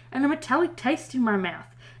 fatigue, and a metallic taste in my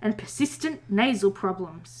mouth, and persistent nasal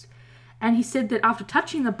problems. And he said that after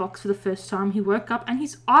touching the box for the first time, he woke up and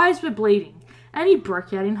his eyes were bleeding, and he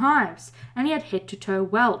broke out in hives, and he had head-to-toe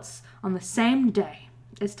welts on the same day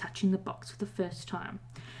as touching the box for the first time.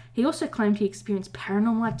 He also claimed he experienced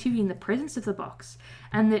paranormal activity in the presence of the box,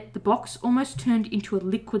 and that the box almost turned into a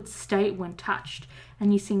liquid state when touched,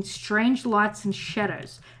 and he's seen strange lights and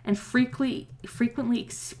shadows, and frequently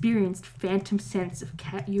experienced phantom scents of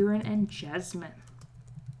cat urine and jasmine.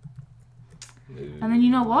 And then you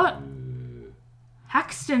know what?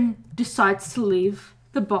 Haxton decides to leave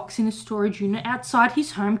the box in a storage unit outside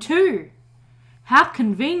his home too. How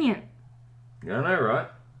convenient. Yeah, I know, right?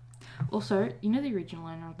 Also, you know the original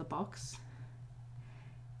owner of the box?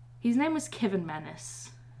 His name was Kevin Mannis.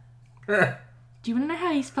 Do you want to know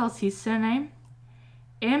how he spells his surname?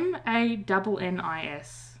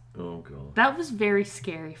 Mannis. Oh, God. That was very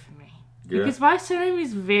scary for me. Yeah. Because my surname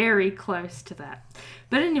is very close to that.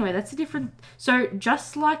 But anyway, that's a different... So,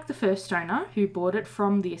 just like the first owner, who bought it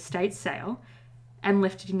from the estate sale and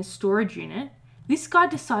left it in a storage unit, this guy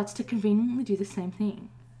decides to conveniently do the same thing.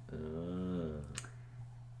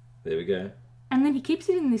 There we go. And then he keeps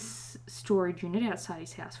it in this storage unit outside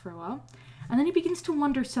his house for a while. And then he begins to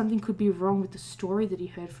wonder if something could be wrong with the story that he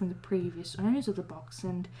heard from the previous owners of the box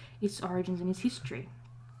and its origins and its history.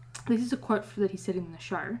 This is a quote that he said in the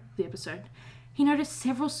show, the episode. He noticed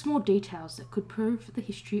several small details that could prove the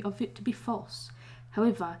history of it to be false.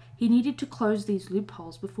 However, he needed to close these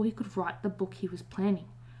loopholes before he could write the book he was planning.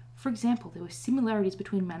 For example, there were similarities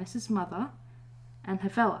between Mannis's mother and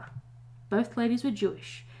Havela. Both ladies were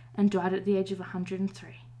Jewish and died at the age of 103.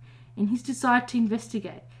 In his desire to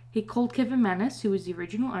investigate, he called Kevin Mannis, who was the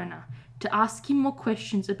original owner, to ask him more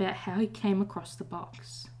questions about how he came across the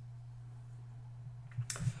box.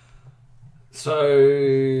 So,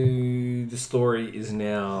 the story is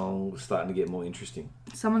now starting to get more interesting.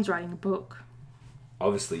 Someone's writing a book.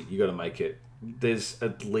 Obviously, you got to make it... There's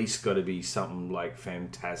at least got to be something, like,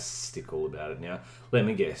 fantastical about it now. Let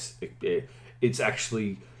me guess. It's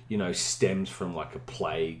actually... stems from like a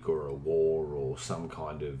plague or a war or some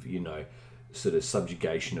kind of, sort of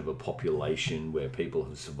subjugation of a population where people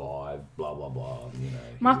have survived, blah, blah, blah,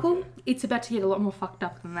 Michael, it's about to get a lot more fucked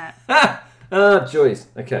up than that. Joyce.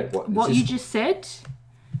 Okay. What you just said,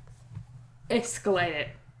 escalate it.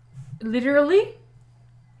 Literally,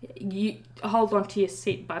 you hold on to your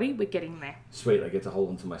seat, buddy. We're getting there. Sweet, I get to hold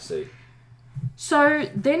on to my seat. So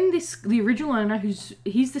then the original owner,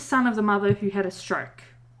 he's the son of the mother who had a stroke.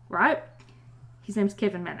 Right? His name's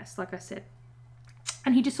Kevin Mannis, like I said.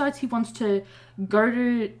 And he decides he wants to go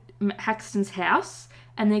to Haxton's house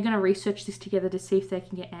and they're going to research this together to see if they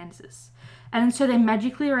can get answers. And so they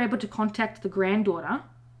magically are able to contact the granddaughter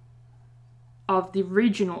of the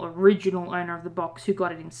original owner of the box who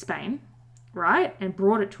got it in Spain, right? And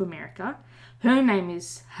brought it to America. Her name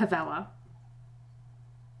is Havela.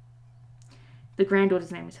 The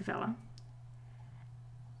granddaughter's name is Havela.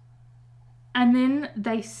 And then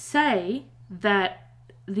they say that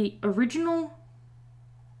the woman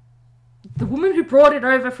who brought it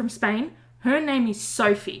over from Spain, her name is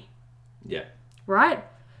Sophie. Yeah. Right?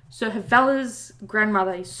 So Havela's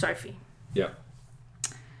grandmother is Sophie. Yeah.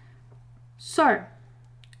 So,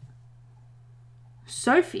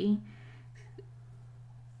 Sophie...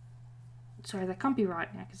 Sorry, that can't be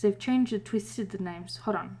right now because they've twisted the names.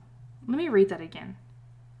 Hold on. Let me read that again.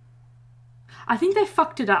 I think they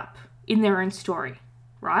fucked it up in their own story,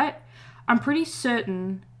 right? I'm pretty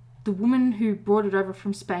certain the woman who brought it over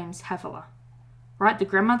from Spain is Havela, right? The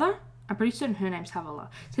grandmother, I'm pretty certain her name's Havela.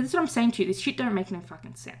 So that's what I'm saying to you. This shit don't make no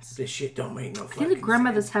fucking sense. This shit don't make no fucking sense. I think the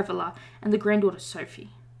grandmother's Havela and the granddaughter's Sophie.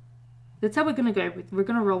 That's how we're going to go with. We're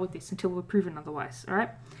going to roll with this until we're proven otherwise, all right?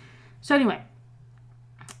 So anyway,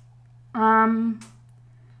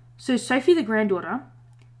 so Sophie, the granddaughter,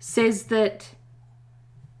 says that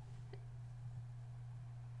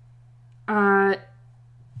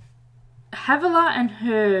Havela and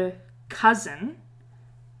her cousin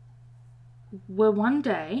were one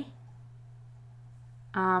day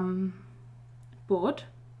bored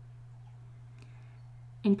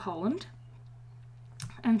in Poland.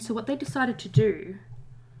 And so what they decided to do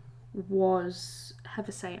was have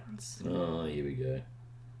a seance. Oh, here we go.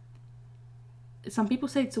 Some people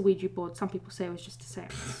say it's a Ouija board, some people say it was just a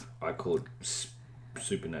seance. I call it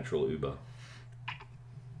supernatural Uber.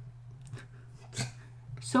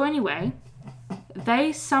 So anyway,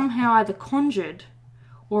 they somehow either conjured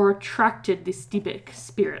or attracted this Dybbuk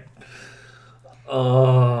spirit.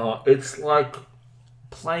 Oh, it's like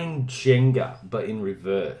playing Jenga, but in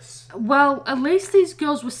reverse. Well, at least these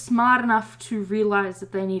girls were smart enough to realise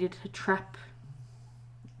that they needed to trap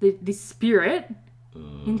this spirit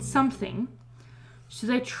in something. So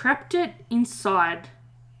they trapped it inside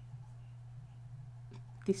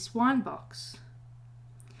this wine box.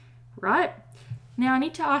 Right? Now I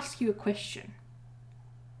need to ask you a question.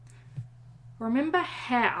 remember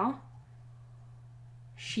how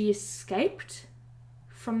she escaped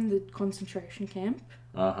from the concentration camp,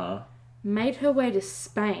 made her way to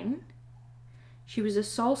Spain. She was a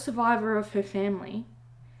sole survivor of her family,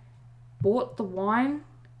 bought the wine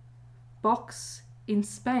box in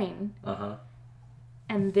Spain,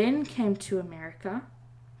 and then came to America.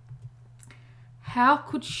 How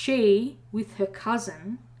could she, with her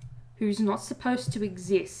cousin, who's not supposed to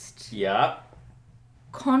exist,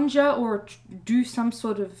 conjure or do some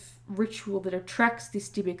sort of ritual that attracts this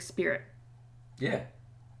Dybbuk spirit? Yeah.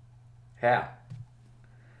 How?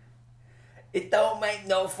 It don't make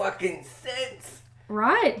no fucking sense.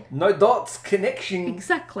 Right. No dots connection.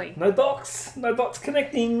 Exactly. No dots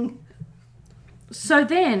connecting. So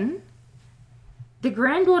then, the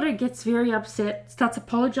granddaughter gets very upset, starts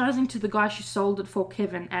apologising to the guy she sold it for,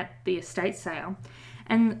 Kevin, at the estate sale.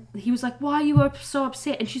 And he was like, why are you so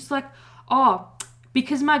upset? And she's like, oh,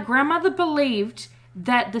 because my grandmother believed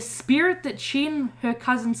that the spirit that she and her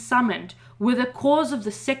cousin summoned were the cause of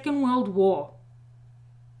the Second World War.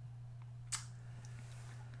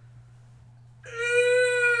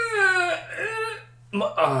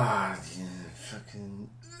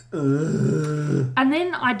 And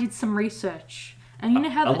then I did some research. And you know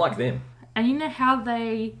how... Unlike them. And you know how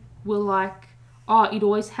they were like, oh, it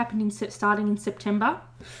always happened starting in September?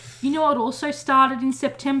 You know what also started in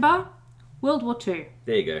September? World War II.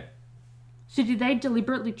 There you go. So did they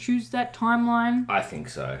deliberately choose that timeline? I think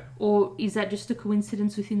so. Or is that just a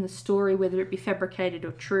coincidence within the story, whether it be fabricated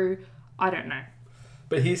or true? I don't know.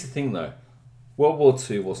 But here's the thing, though. World War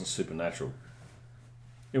II wasn't supernatural.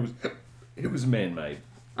 It was man-made.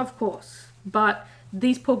 Of course. But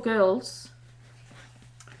these poor girls,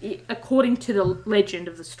 according to the legend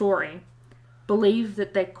of the story, believe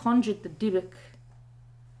that they conjured the Dybbuk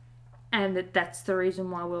and that's the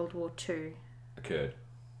reason why World War II occurred.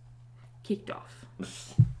 Kicked off.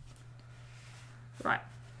 Right.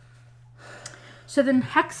 So then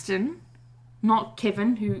Haxton, not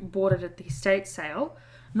Kevin, who bought it at the estate sale,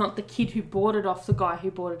 not the kid who bought it off the guy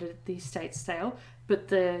who bought it at the estate sale, but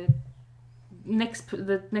the next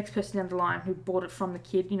person down the line who bought it from the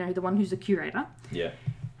kid, you know, the one who's the curator. Yeah.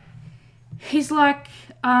 He's like,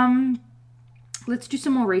 let's do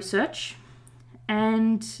some more research.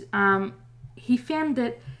 And he found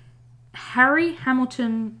that Harry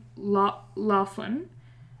Hamilton Laughlin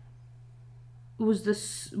who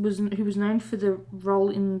was known for the role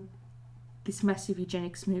in this massive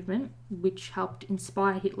eugenics movement, which helped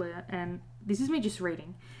inspire Hitler, and this is me just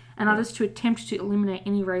reading, and others to attempt to eliminate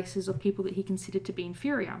any races or people that he considered to be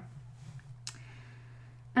inferior.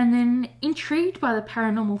 And then, intrigued by the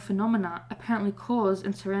paranormal phenomena apparently caused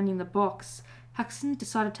and surrounding the box, Haxton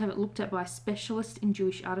decided to have it looked at by a specialist in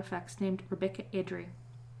Jewish artifacts named Rebecca Edry.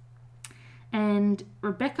 And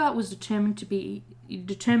Rebecca was determined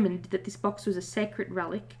that this box was a sacred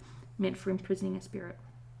relic meant for imprisoning a spirit.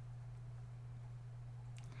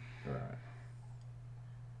 Right.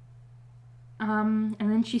 And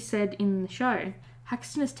then she said in the show,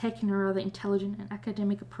 Haxton has taken a rather intelligent and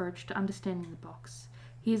academic approach to understanding the box.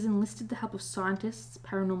 He has enlisted the help of scientists,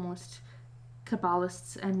 paranormalists,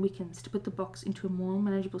 Kabbalists, and Wiccans to put the box into a more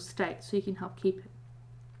manageable state so he can help keep it.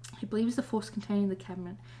 He believes the force containing the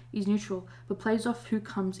cabinet is neutral, but plays off who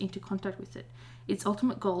comes into contact with it. Its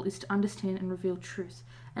ultimate goal is to understand and reveal truth,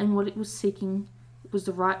 and what it was seeking was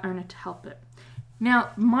the right owner to help it.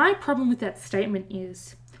 Now, my problem with that statement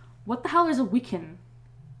is, what the hell is a Wiccan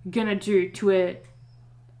gonna do to a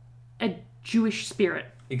Jewish spirit?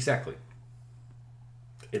 Exactly.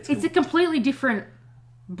 It's a completely different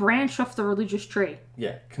branch off the religious tree.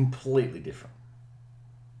 Yeah, completely different.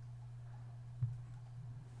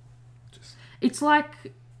 It's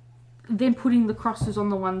like them putting the crosses on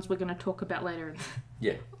the ones we're going to talk about later.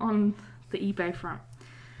 Yeah. On the eBay front.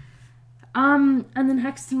 And then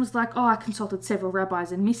Haxton was like, I consulted several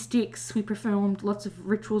rabbis and mystics. We performed lots of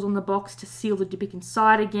rituals on the box to seal the Dybbuk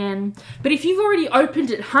inside again. But if you've already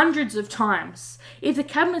opened it hundreds of times, if the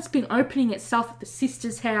cabinet's been opening itself at the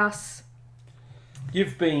sister's house,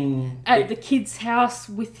 you've been at the kid's house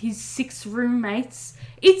with his 6 roommates,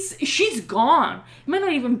 she's gone. It may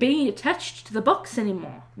not even be attached to the box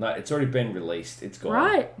anymore. No, it's already been released. It's gone.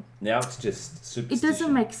 Right. Now it's just superstition. It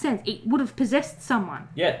doesn't make sense. It would have possessed someone.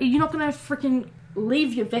 Yeah. You're not going to freaking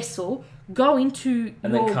leave your vessel, go into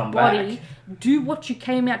and your then come body, back. Do what you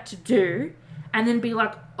came out to do, and then be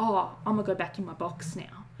like, I'm going to go back in my box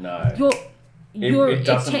now. No.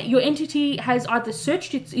 Your entity has either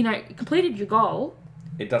searched its, completed your goal.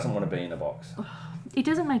 It doesn't want to be in a box. It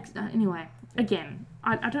doesn't make... anyway, again,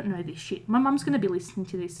 I don't know this shit. My mum's going to be listening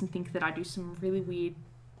to this and think that I do some really weird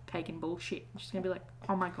pagan bullshit. She's going to be like,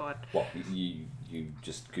 oh my God. What, you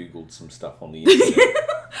just Googled some stuff on the internet?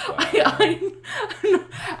 Wow.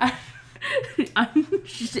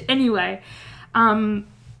 Anyway, oh,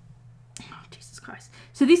 Jesus Christ.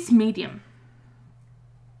 So this medium,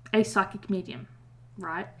 a psychic medium,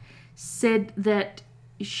 right, said that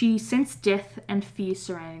she sensed death and fear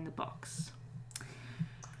surrounding the box.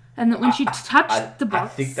 And that when she touched the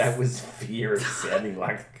box... I think that was fear of sounding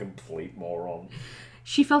like a complete moron.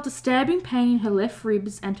 She felt a stabbing pain in her left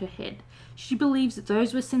ribs and her head. She believes that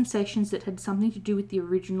those were sensations that had something to do with the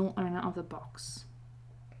original owner of the box.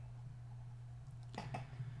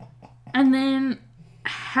 And then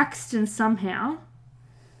Haxton somehow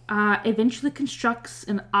eventually constructs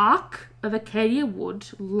an Ark of Acacia wood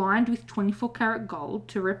lined with 24-karat gold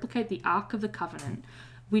to replicate the Ark of the Covenant,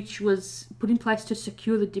 which was put in place to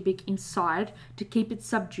secure the Dybbuk inside to keep it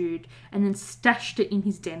subdued, and then stashed it in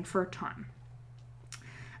his den for a time.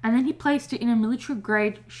 And then he placed it in a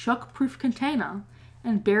military-grade shock-proof container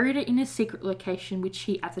and buried it in a secret location which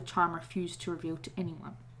he at the time refused to reveal to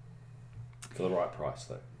anyone. For the right price,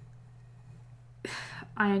 though.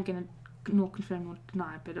 I am going to nor confirm nor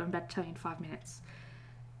deny, but I'm about to tell you in 5 minutes.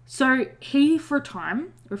 So he, for a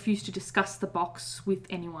time, refused to discuss the box with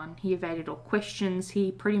anyone. He evaded all questions.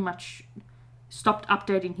 He pretty much stopped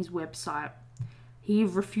updating his website. He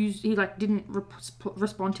refused, he didn't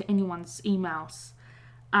respond to anyone's emails.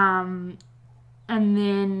 And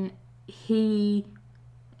then he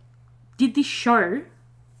did this show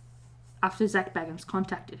after Zak Bagans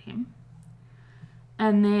contacted him.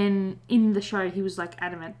 And then in the show, he was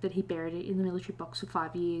adamant that he buried it in the military box for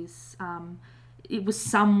 5 years. It was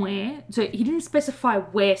somewhere. So he didn't specify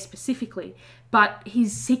where specifically, but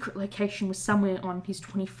his secret location was somewhere on his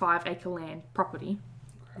 25-acre land property,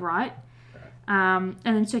 right? And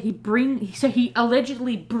then so he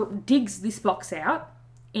allegedly digs this box out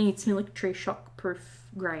in its military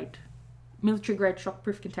grade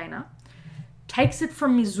shockproof container, takes it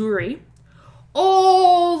from Missouri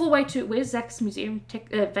all the way to where's Zach's museum,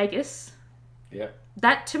 Vegas. Yeah.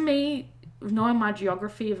 That to me, knowing my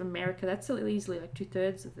geography of America, that's easily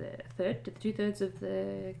 2/3 of the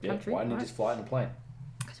country. Yeah. Why didn't you just fly in a plane?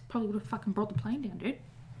 Because it probably would have fucking brought the plane down, dude.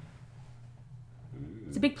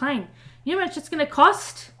 It's a big plane. You know how much it's going to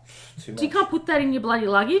cost? Too much. So you can't put that in your bloody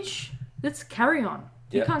luggage. That's carry on.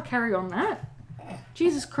 Yep. You can't carry on that.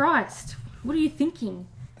 Jesus Christ. What are you thinking?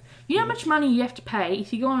 You know how much money you have to pay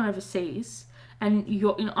if you go on overseas and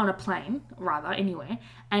you're on a plane, anyway,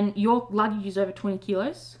 and your luggage is over 20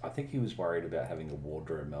 kilos? I think he was worried about having a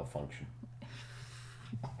wardrobe malfunction.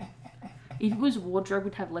 If it was wardrobe,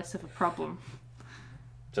 we'd have less of a problem.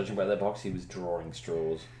 Judging by that box, he was drawing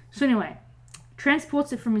straws. So anyway,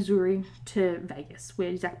 transports it from Missouri to Vegas,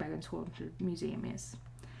 where Zak Bagans' Haunted Museum is.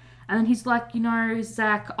 And then he's like,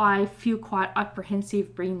 Zach, I feel quite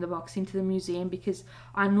apprehensive bringing the box into the museum because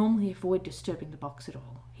I normally avoid disturbing the box at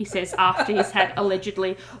all. He says after he's had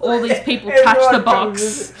allegedly all these people touch the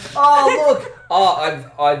box. Oh, look.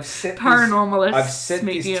 I've set Paranormalists. I've set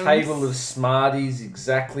mediums. this table of Smarties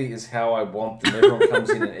exactly as how I want them. Everyone comes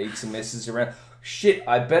in and eats and messes around. Shit,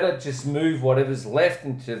 I better just move whatever's left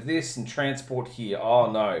into this and transport here. Oh,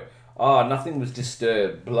 no. Oh, nothing was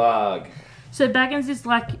disturbed. Blag. So Baggins is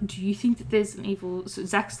like, do you think that there's an evil... So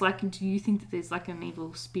Zach's like, do you think that there's an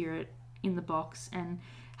evil spirit in the box? And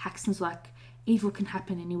Haxton's like, evil can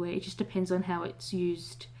happen anywhere. It just depends on how it's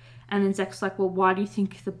used. And then Zach's like, well, why do you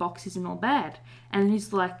think the box isn't all bad? And then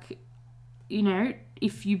he's like,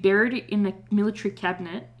 if you buried it in a military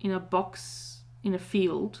cabinet, in a box, in a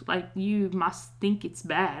field, you must think it's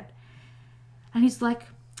bad. And he's like,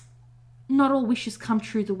 not all wishes come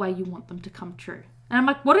true the way you want them to come true. And I'm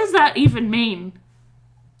like, what does that even mean?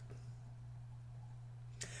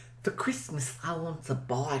 For Christmas, I want a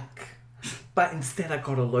bike. But instead, I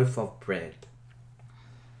got a loaf of bread.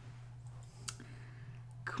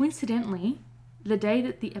 Coincidentally, the day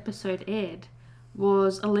that the episode aired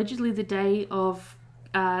was allegedly the day of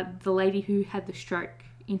the lady who had the stroke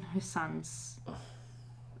in her son's...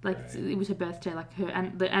 It was her birthday,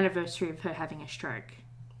 the anniversary of her having a stroke.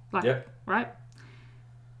 Yep. Right?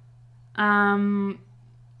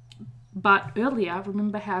 But earlier,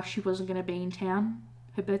 remember how she wasn't going to be in town?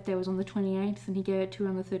 Her birthday was on the 28th and he gave it to her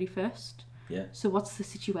on the 31st? Yeah. So what's the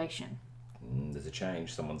situation? There's a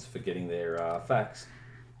change. Someone's forgetting their facts.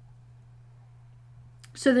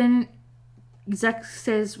 So then Zach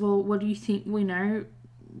says, well, what do you think, do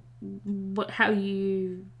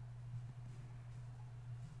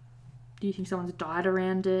you think someone's died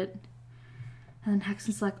around it? And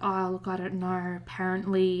Haxton's like, oh, look, I don't know.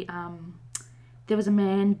 Apparently, there was a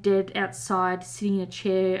man dead outside sitting in a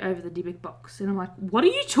chair over the Dybbuk box. And I'm like, what are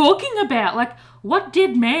you talking about? Like, what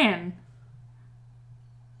dead man?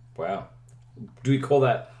 Wow. Do we call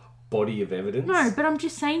that body of evidence? No, but I'm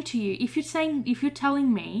just saying to you, if you're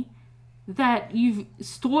telling me that you've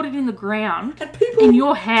stored it in the ground And people in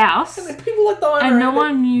your house and then people are dying and no around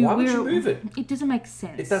one knew Why would where you move it? It doesn't make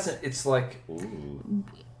sense. It doesn't. It's like, ooh.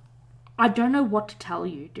 I don't know what to tell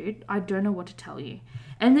you, dude. I don't know what to tell you.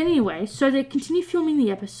 And then anyway, so they continue filming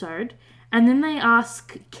the episode, and then they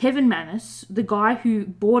ask Kevin Mannis, the guy who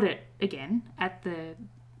bought it again at the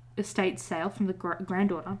estate sale from the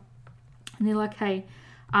granddaughter, and they're like, hey,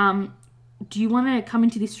 do you want to come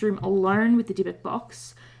into this room alone with the Dybbuk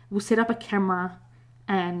box? We'll set up a camera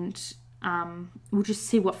and we'll just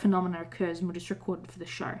see what phenomena occurs and we'll just record it for the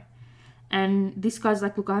show. And this guy's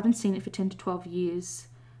like, look, I haven't seen it for 10 to 12 years.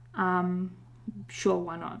 Sure,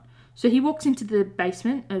 why not? So he walks into the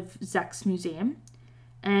basement of Zach's museum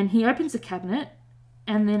and he opens the cabinet,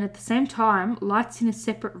 and then at the same time, lights in a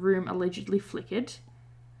separate room allegedly flickered.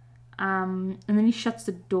 And then he shuts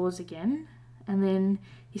the doors again, and then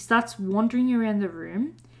he starts wandering around the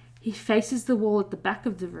room. He faces the wall at the back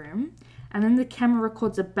of the room, and then the camera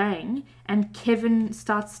records a bang, and Kevin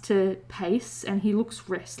starts to pace, and he looks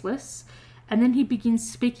restless. And then he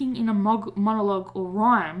begins speaking in a monologue or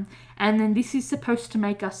rhyme, and then this is supposed to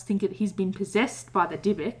make us think that he's been possessed by the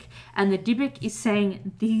Dybbuk, and the Dybbuk is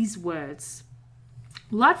saying these words.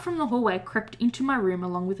 Light from the hallway crept into my room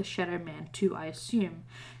along with a shadow man too, I assume.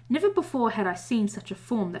 Never before had I seen such a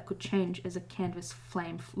form that could change as a canvas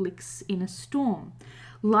flame licks in a storm.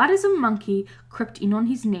 Light as a monkey crept in on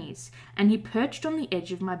his knees, and he perched on the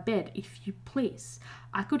edge of my bed, if you please.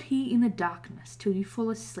 I could hear in the darkness till you fall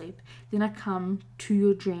asleep, then I come to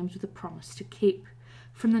your dreams with a promise to keep.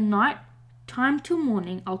 From the night time till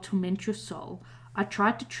morning I'll torment your soul. I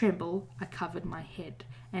tried to tremble, I covered my head,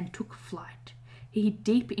 and took flight. He hid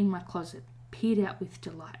deep in my closet, peered out with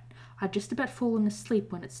delight. I'd just about fallen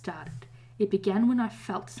asleep when it started. It began when I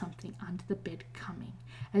felt something under the bed coming,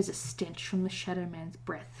 as a stench from the shadow man's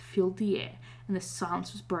breath filled the air, and the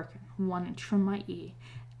silence was broken 1 inch from my ear,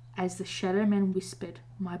 as the shadow man whispered,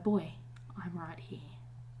 my boy, I'm right here.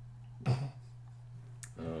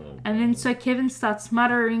 And then so Kevin starts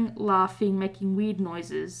muttering, laughing, making weird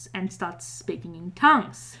noises, and starts speaking in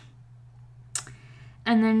tongues.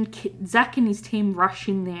 And then Zach and his team rush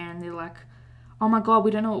in there, and they're like, oh my god,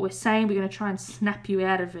 we don't know what we're saying, we're going to try and snap you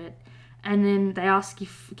out of it. And then they ask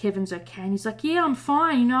if Kevin's okay, and he's like, yeah, I'm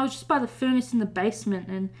fine, I was just by the furnace in the basement,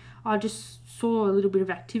 and I just saw a little bit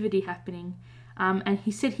of activity happening. And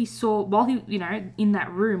he said he saw, while he, in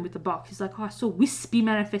that room with the box, he's like, I saw wispy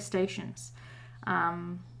manifestations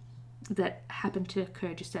that happened to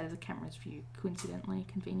occur just out of the camera's view, coincidentally,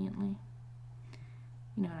 conveniently.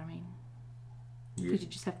 You know what I mean? Because you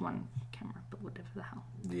just have one camera, but whatever the hell.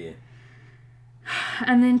 Yeah.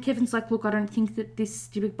 And then Kevin's like, look, I don't think that this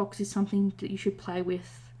Dybbuk box is something that you should play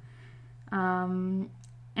with. And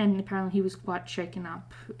apparently he was quite shaken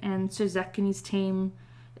up. And so Zach and his team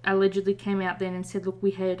allegedly came out then and said, look, we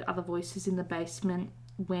heard other voices in the basement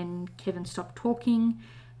when Kevin stopped talking.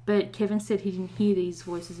 But Kevin said he didn't hear these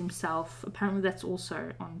voices himself. Apparently that's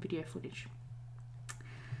also on video footage.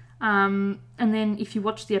 And then if you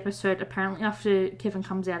watch the episode, apparently after Kevin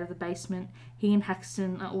comes out of the basement, he and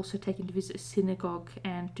Haxton are also taken to visit a synagogue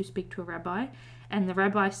and to speak to a rabbi. And the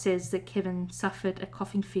rabbi says that Kevin suffered a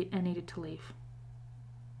coughing fit and needed to leave.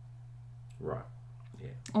 Right. Yeah.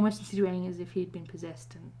 Almost insinuating as if he'd been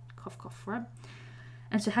possessed and cough, cough, right?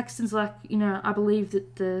 And so Haxton's like, I believe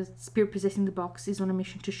that the spirit possessing the box is on a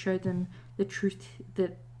mission to show them the truth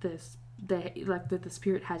that the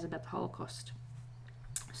spirit has about the Holocaust.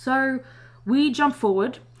 So we jump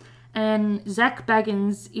forward, and Zach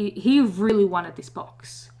Baggins, he really wanted this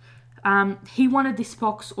box. He wanted this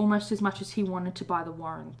box almost as much as he wanted to buy the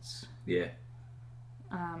Warrens. Yeah.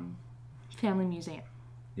 Family museum.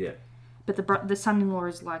 Yeah. But the son-in-law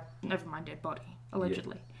is like, never mind, dead body,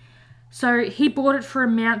 allegedly. Yeah. So he bought it for an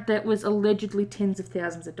amount that was allegedly tens of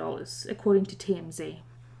thousands of dollars, according to TMZ.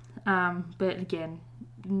 But again,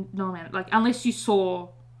 no amount, like, unless you saw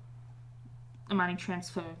a money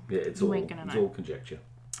transfer, you ain't gonna know. It's all conjecture.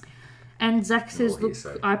 And Zach says, look,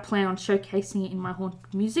 I plan on showcasing it in my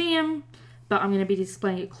haunted museum, but I'm going to be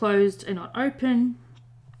displaying it closed and not open,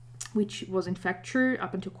 which was in fact true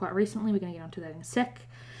up until quite recently. We're going to get onto that in a sec.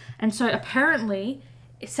 And so apparently,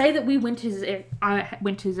 say that I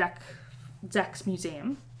went to Zach's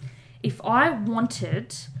museum. If I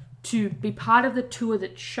wanted to be part of the tour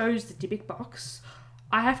that shows the Dybbuk box,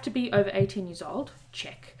 I have to be over 18 years old,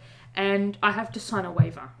 check, and I have to sign a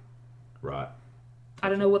waiver. Right. I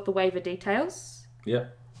don't know what the waiver details.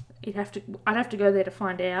 Yep. I'd have to go there to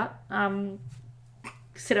find out.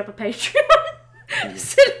 Set up a Patreon.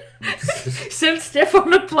 Send Steph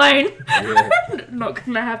on a plane. Yeah. Not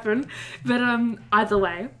gonna happen. But either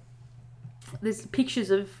way, there's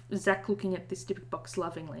pictures of Zach looking at this Dybbuk box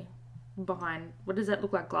lovingly behind. What does that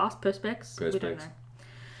look like? Glass? Perspex? We don't know.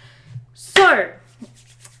 So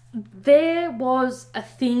there was a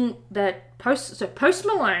thing that Post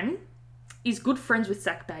Malone is good friends with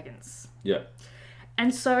Zach Baggins. Yeah.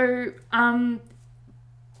 And so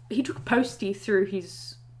he took Posty through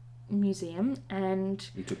his museum and...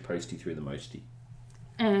 He took Posty through the mosty.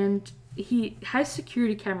 And he has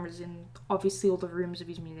security cameras in, obviously, all the rooms of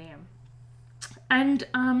his museum. And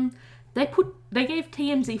they gave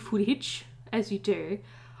TMZ footage, as you do,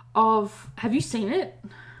 of... Have you seen it?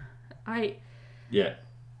 Yeah.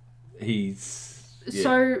 Yeah.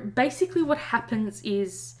 So basically what happens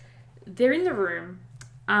is they're in the room.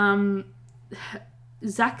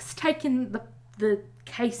 Zach's taken the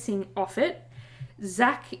casing off it.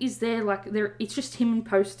 Zach is there, it's just him and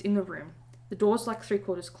Post in the room. The door's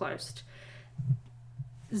 3/4 closed.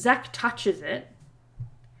 Zach touches it.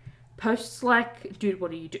 Post's like, dude,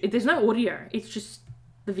 what are you doing? There's no audio. It's just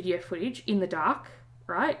the video footage in the dark,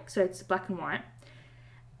 right? So it's black and white.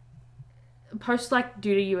 Post's like,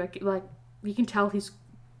 dude, are you okay? You can tell he's...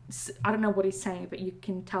 I don't know what he's saying, but you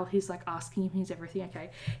can tell he's asking him, is everything okay?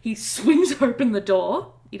 He swings open the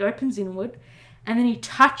door. It opens inward. And then he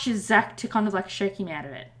touches Zach to kind of shake him out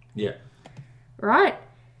of it. Yeah. Right?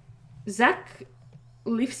 Zach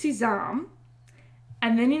lifts his arm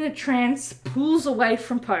and then in a trance pulls away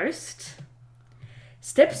from Post,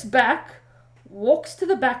 steps back, walks to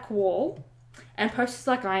the back wall, and Post is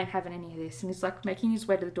like, I ain't having any of this. And he's making his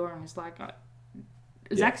way to the door and he's like,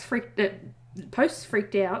 Zach's Post's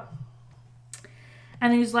freaked out.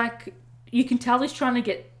 And then he's like, you can tell he's trying to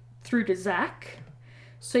get through to Zach.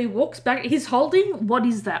 So he walks back. He's holding, what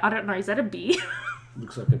is that? I don't know. Is that a beer?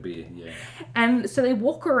 Looks like a beer, yeah. And so they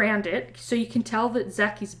walk around it. So you can tell that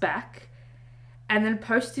Zach is back. And then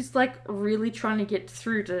Post is really trying to get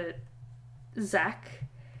through to Zach.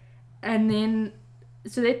 And then,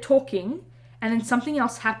 so they're talking. And then something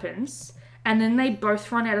else happens. And then they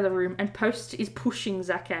both run out of the room. And Post is pushing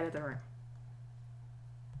Zach out of the room.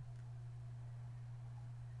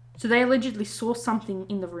 So they allegedly saw something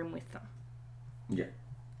in the room with them. Yeah.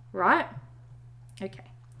 Right? Okay.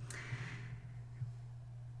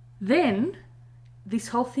 Then, this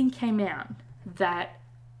whole thing came out that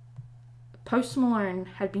Post Malone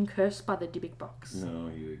had been cursed by the Dybbuk box. No,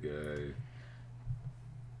 here we go.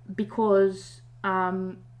 Because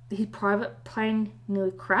his private plane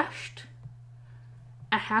nearly crashed.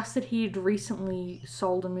 A house that he had recently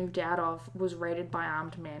sold and moved out of was raided by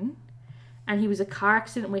armed men. And he was a car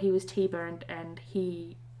accident where he was T-boned and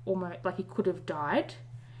he almost, he could have died.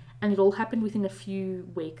 And it all happened within a few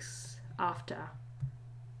weeks after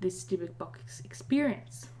this Dybbuk box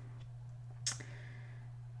experience.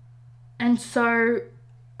 And so,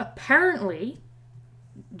 apparently,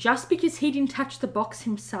 just because he didn't touch the box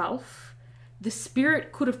himself, the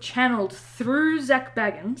spirit could have channeled through Zach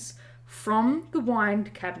Baggins from the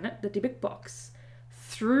wine cabinet, the Dybbuk box,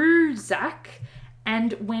 through Zach,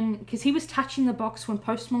 and because he was touching the box when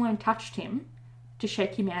Post Malone touched him to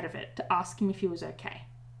shake him out of it, to ask him if he was okay.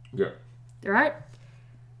 Yeah. Right?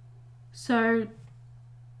 So,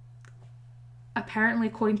 apparently,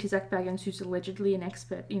 according to Zach Baggins, who's allegedly an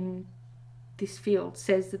expert in this field,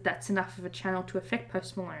 says that that's enough of a channel to affect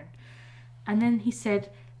Post Malone. And then he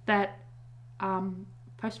said that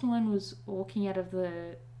Post Malone was walking out of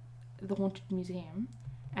the haunted museum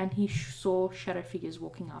and he saw shadow figures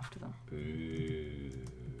walking after them.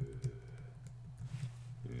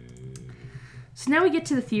 So now we get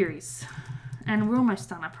to the theories. And we're almost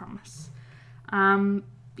done, I promise.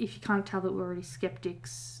 If you can't tell that we're already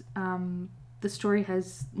skeptics, the story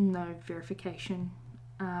has no verification.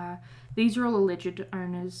 These are all alleged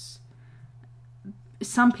owners.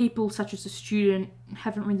 Some people, such as a student,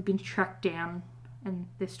 haven't really been tracked down and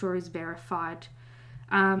their story is verified.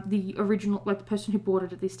 The original, the person who bought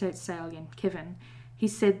it at the estate sale again, Kevin, he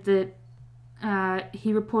said that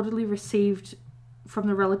he reportedly received from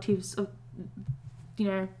the relatives of,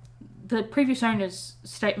 the previous owner's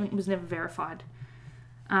statement was never verified.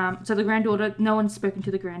 So the granddaughter, no one's spoken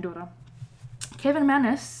to the granddaughter. Kevin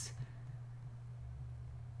Mannis,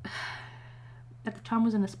 at the time,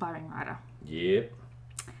 was an aspiring writer. Yep.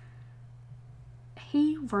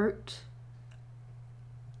 He wrote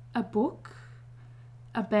a book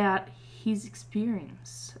about his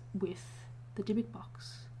experience with the Dybbuk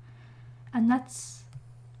box. And that's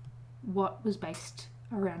what was based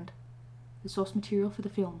around the source material for the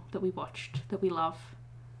film that we watched, that we love.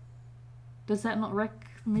 Does that not wreck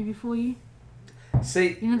the movie for you?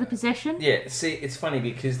 See, You know, The Possession? yeah. See, it's funny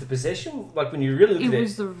because The Possession, like when you really look It at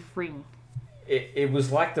was The Ring. it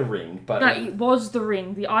was like The Ring, but No, it was The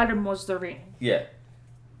Ring. The item was The Ring. yeah,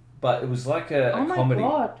 but it was like a Oh my comedy.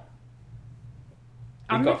 god.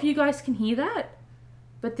 I don't know if you guys can hear that,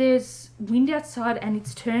 but there's wind outside and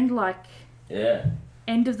it's turned like Yeah,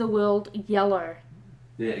 end of the world yellow.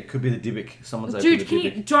 yeah. It could be the Dybbuk. Someone's Dude, opened can the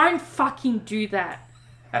you Dybbuk. don't fucking do that.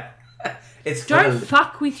 It's for Don't the,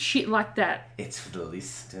 fuck with shit like that. it's for the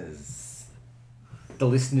listeners. The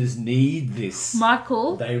listeners need this.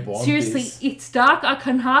 Michael, They want seriously, this. it's dark. I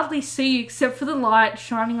can hardly see you except for the light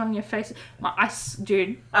shining on your face.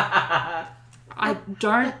 Dude, I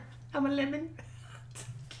don't. I'm a lemon.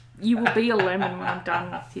 You will be a lemon when I'm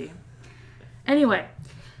done with you. Anyway,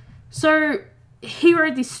 so he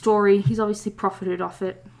wrote this story. He's obviously profited off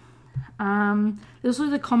it. There's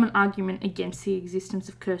also the common argument against the existence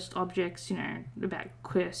of cursed objects, you know, about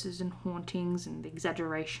curses and hauntings and the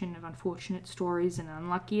exaggeration of unfortunate stories and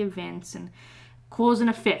unlucky events and cause and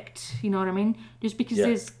effect. You know what I mean? Just because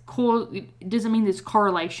there's cause, it doesn't mean there's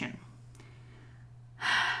correlation.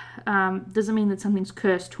 Doesn't mean that something's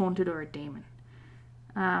cursed, haunted, or a demon.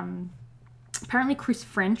 Apparently Chris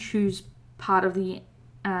French, who's part of the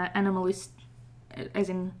anomalistic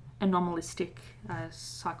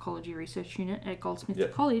psychology research unit at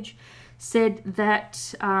Goldsmith College, said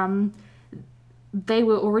that they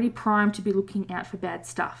were already primed to be looking out for bad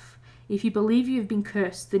stuff. If you believe you have been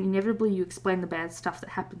cursed, then inevitably you explain the bad stuff that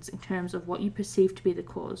happens in terms of what you perceive to be the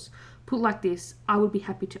cause. Put like this, I would be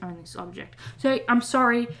happy to own this object. So I'm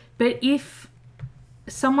sorry, but if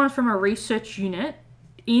someone from a research unit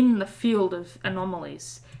in the field of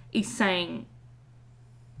anomalies is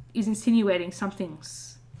insinuating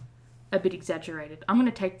something's a bit exaggerated, I'm going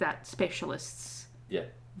to take that specialist's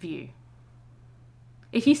view.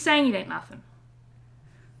 If he's saying it ain't nothing,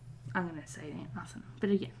 I'm going to say it ain't nothing. But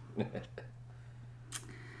again.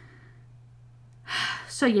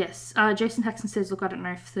 So yes, Jason Haxton says, look, I don't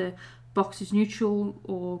know if the box is neutral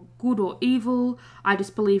or good or evil. I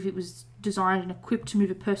just believe it was designed and equipped to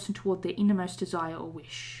move a person toward their innermost desire or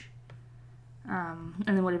wish. And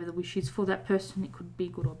then whatever the wish is for that person, it could be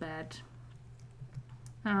good or bad.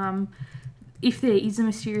 If there is a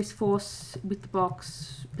mysterious force with the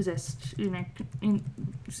box possessed, you know,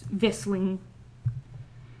 vesseling,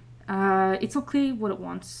 it's not clear what it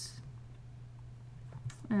wants,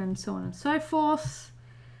 and so on and so forth.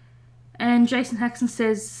 And Jason Haxton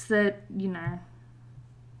says that, you know,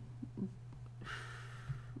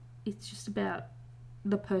 it's just about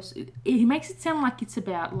the person. He makes it sound like it's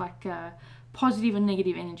about like positive and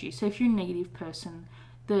negative energy. So if you're a negative person,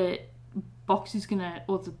 the box is gonna,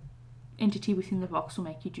 or the entity within the box will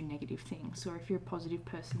make you do negative things. Or if you're a positive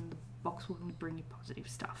person, the box will bring you positive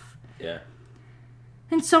stuff. Yeah.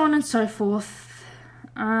 And so on and so forth.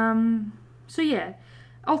 So yeah,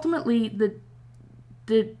 ultimately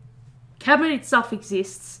the cabinet itself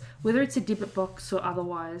exists, whether it's a Dybbuk box or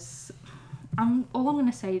otherwise. All I'm going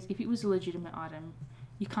to say is, if it was a legitimate item,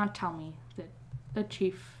 you can't tell me that a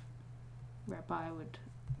chief rabbi would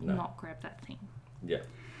not grab that thing. Yeah.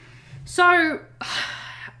 So,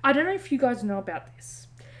 I don't know if you guys know about this,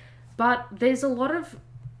 but there's a lot of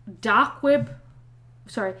dark web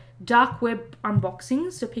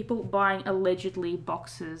unboxings, so people buying allegedly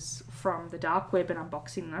boxes from the dark web and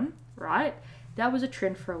unboxing them, right? That was a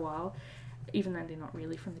trend for a while, even though they're not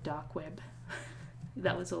really from the dark web.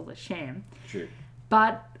 That was all a sham. True.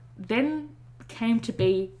 But then came to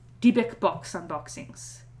be Dybbuk box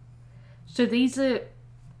unboxings. So these are,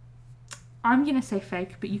 I'm going to say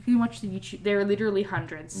fake, but you can watch the YouTube. There are literally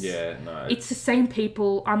hundreds. Yeah, no. It's the same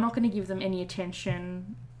people. I'm not going to give them any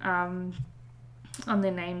attention on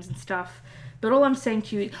their names and stuff. But all I'm saying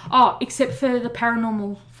to you is, except for the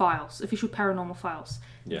Paranormal Files, official Paranormal Files.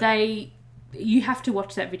 Yeah. You have to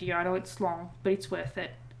watch that video. I know it's long, but it's worth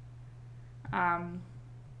it. And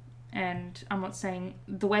I'm not saying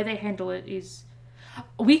the way they handle it is,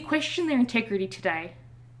 we question their integrity today,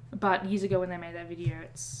 but years ago when they made that video,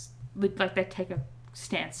 it's like they take a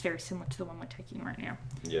stance very similar to the one we're taking right now.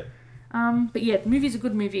 Yeah. But yeah, the movie's a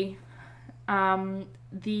good movie.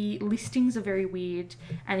 The listings are very weird,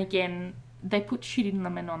 and again, they put shit in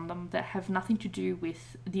them and on them that have nothing to do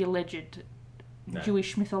with the alleged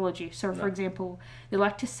Jewish mythology. So, for example, they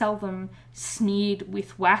like to sell them smeared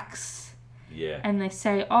with wax. Yeah. And they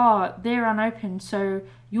say, they're unopened, so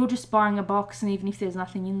you're just buying a box, and even if there's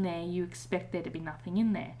nothing in there, you expect there to be nothing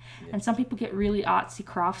in there. Yeah. And some people get really artsy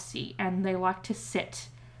craftsy, and they like to set,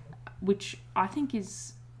 which I think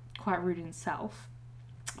is quite rude in itself,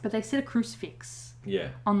 but they said a crucifix Yeah.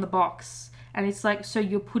 on the box, and it's like, so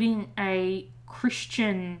you're putting a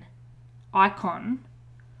Christian icon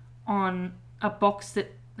on a box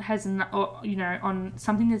that has, on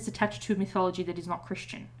something that's attached to a mythology that is not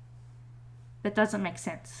Christian. That doesn't make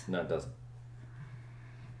sense. No, it doesn't.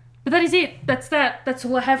 But that is it. That's that. That's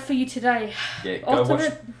all I have for you today. Yeah,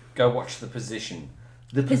 go watch The Position.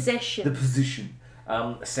 Possession. The Position.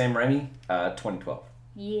 Sam Raimi, 2012.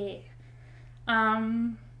 Yeah.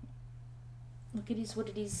 Look, it is what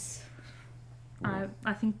it is.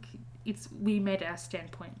 I think we made our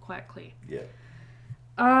standpoint quite clear. Yeah.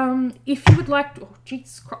 If you would like to... Oh,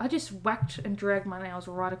 jeez, I just whacked and dragged my nails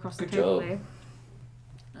right across the table there.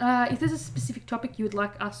 If there's a specific topic you would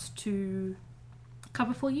like us to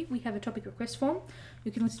cover for you, we have a topic request form.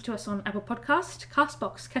 You can listen to us on Apple Podcast,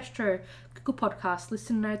 Castbox, Castro, Google Podcast,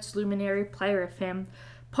 Listen Notes, Luminary, Player FM,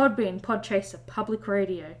 Podbean, Podchaser,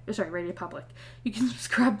 Radio Public. You can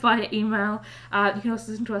subscribe via email. You can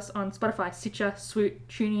also listen to us on Spotify, Stitcher, Swoot,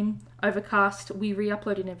 TuneIn, Overcast. We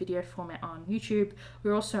re-upload in a video format on YouTube.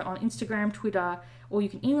 We're also on Instagram, Twitter, or you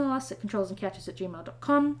can email us at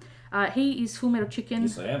controlsandcouches@gmail.com. He is Full Metal Chicken.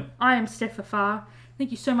 Yes, I am. I am Steph Afar. Thank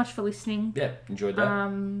you so much for listening. Yeah, enjoyed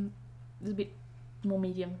that. It's a bit more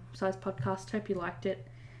medium-sized podcast. Hope you liked it.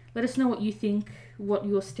 Let us know what you think, what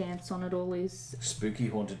your stance on it all is. Spooky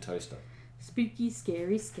haunted toaster. Spooky,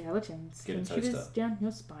 scary skeletons. Get a and toaster. shivers down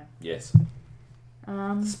your spine. Yes.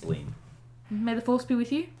 Spleen. May the force be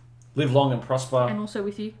with you, Live long and prosper. and also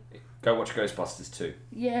with you. Go watch Ghostbusters 2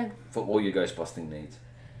 Yeah. for all your ghostbusting needs.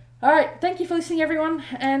 All right. Thank you for listening, everyone,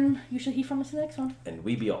 and you shall hear from us in the next one. And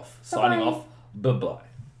we be off. Bye-bye. Signing off. Bye-bye.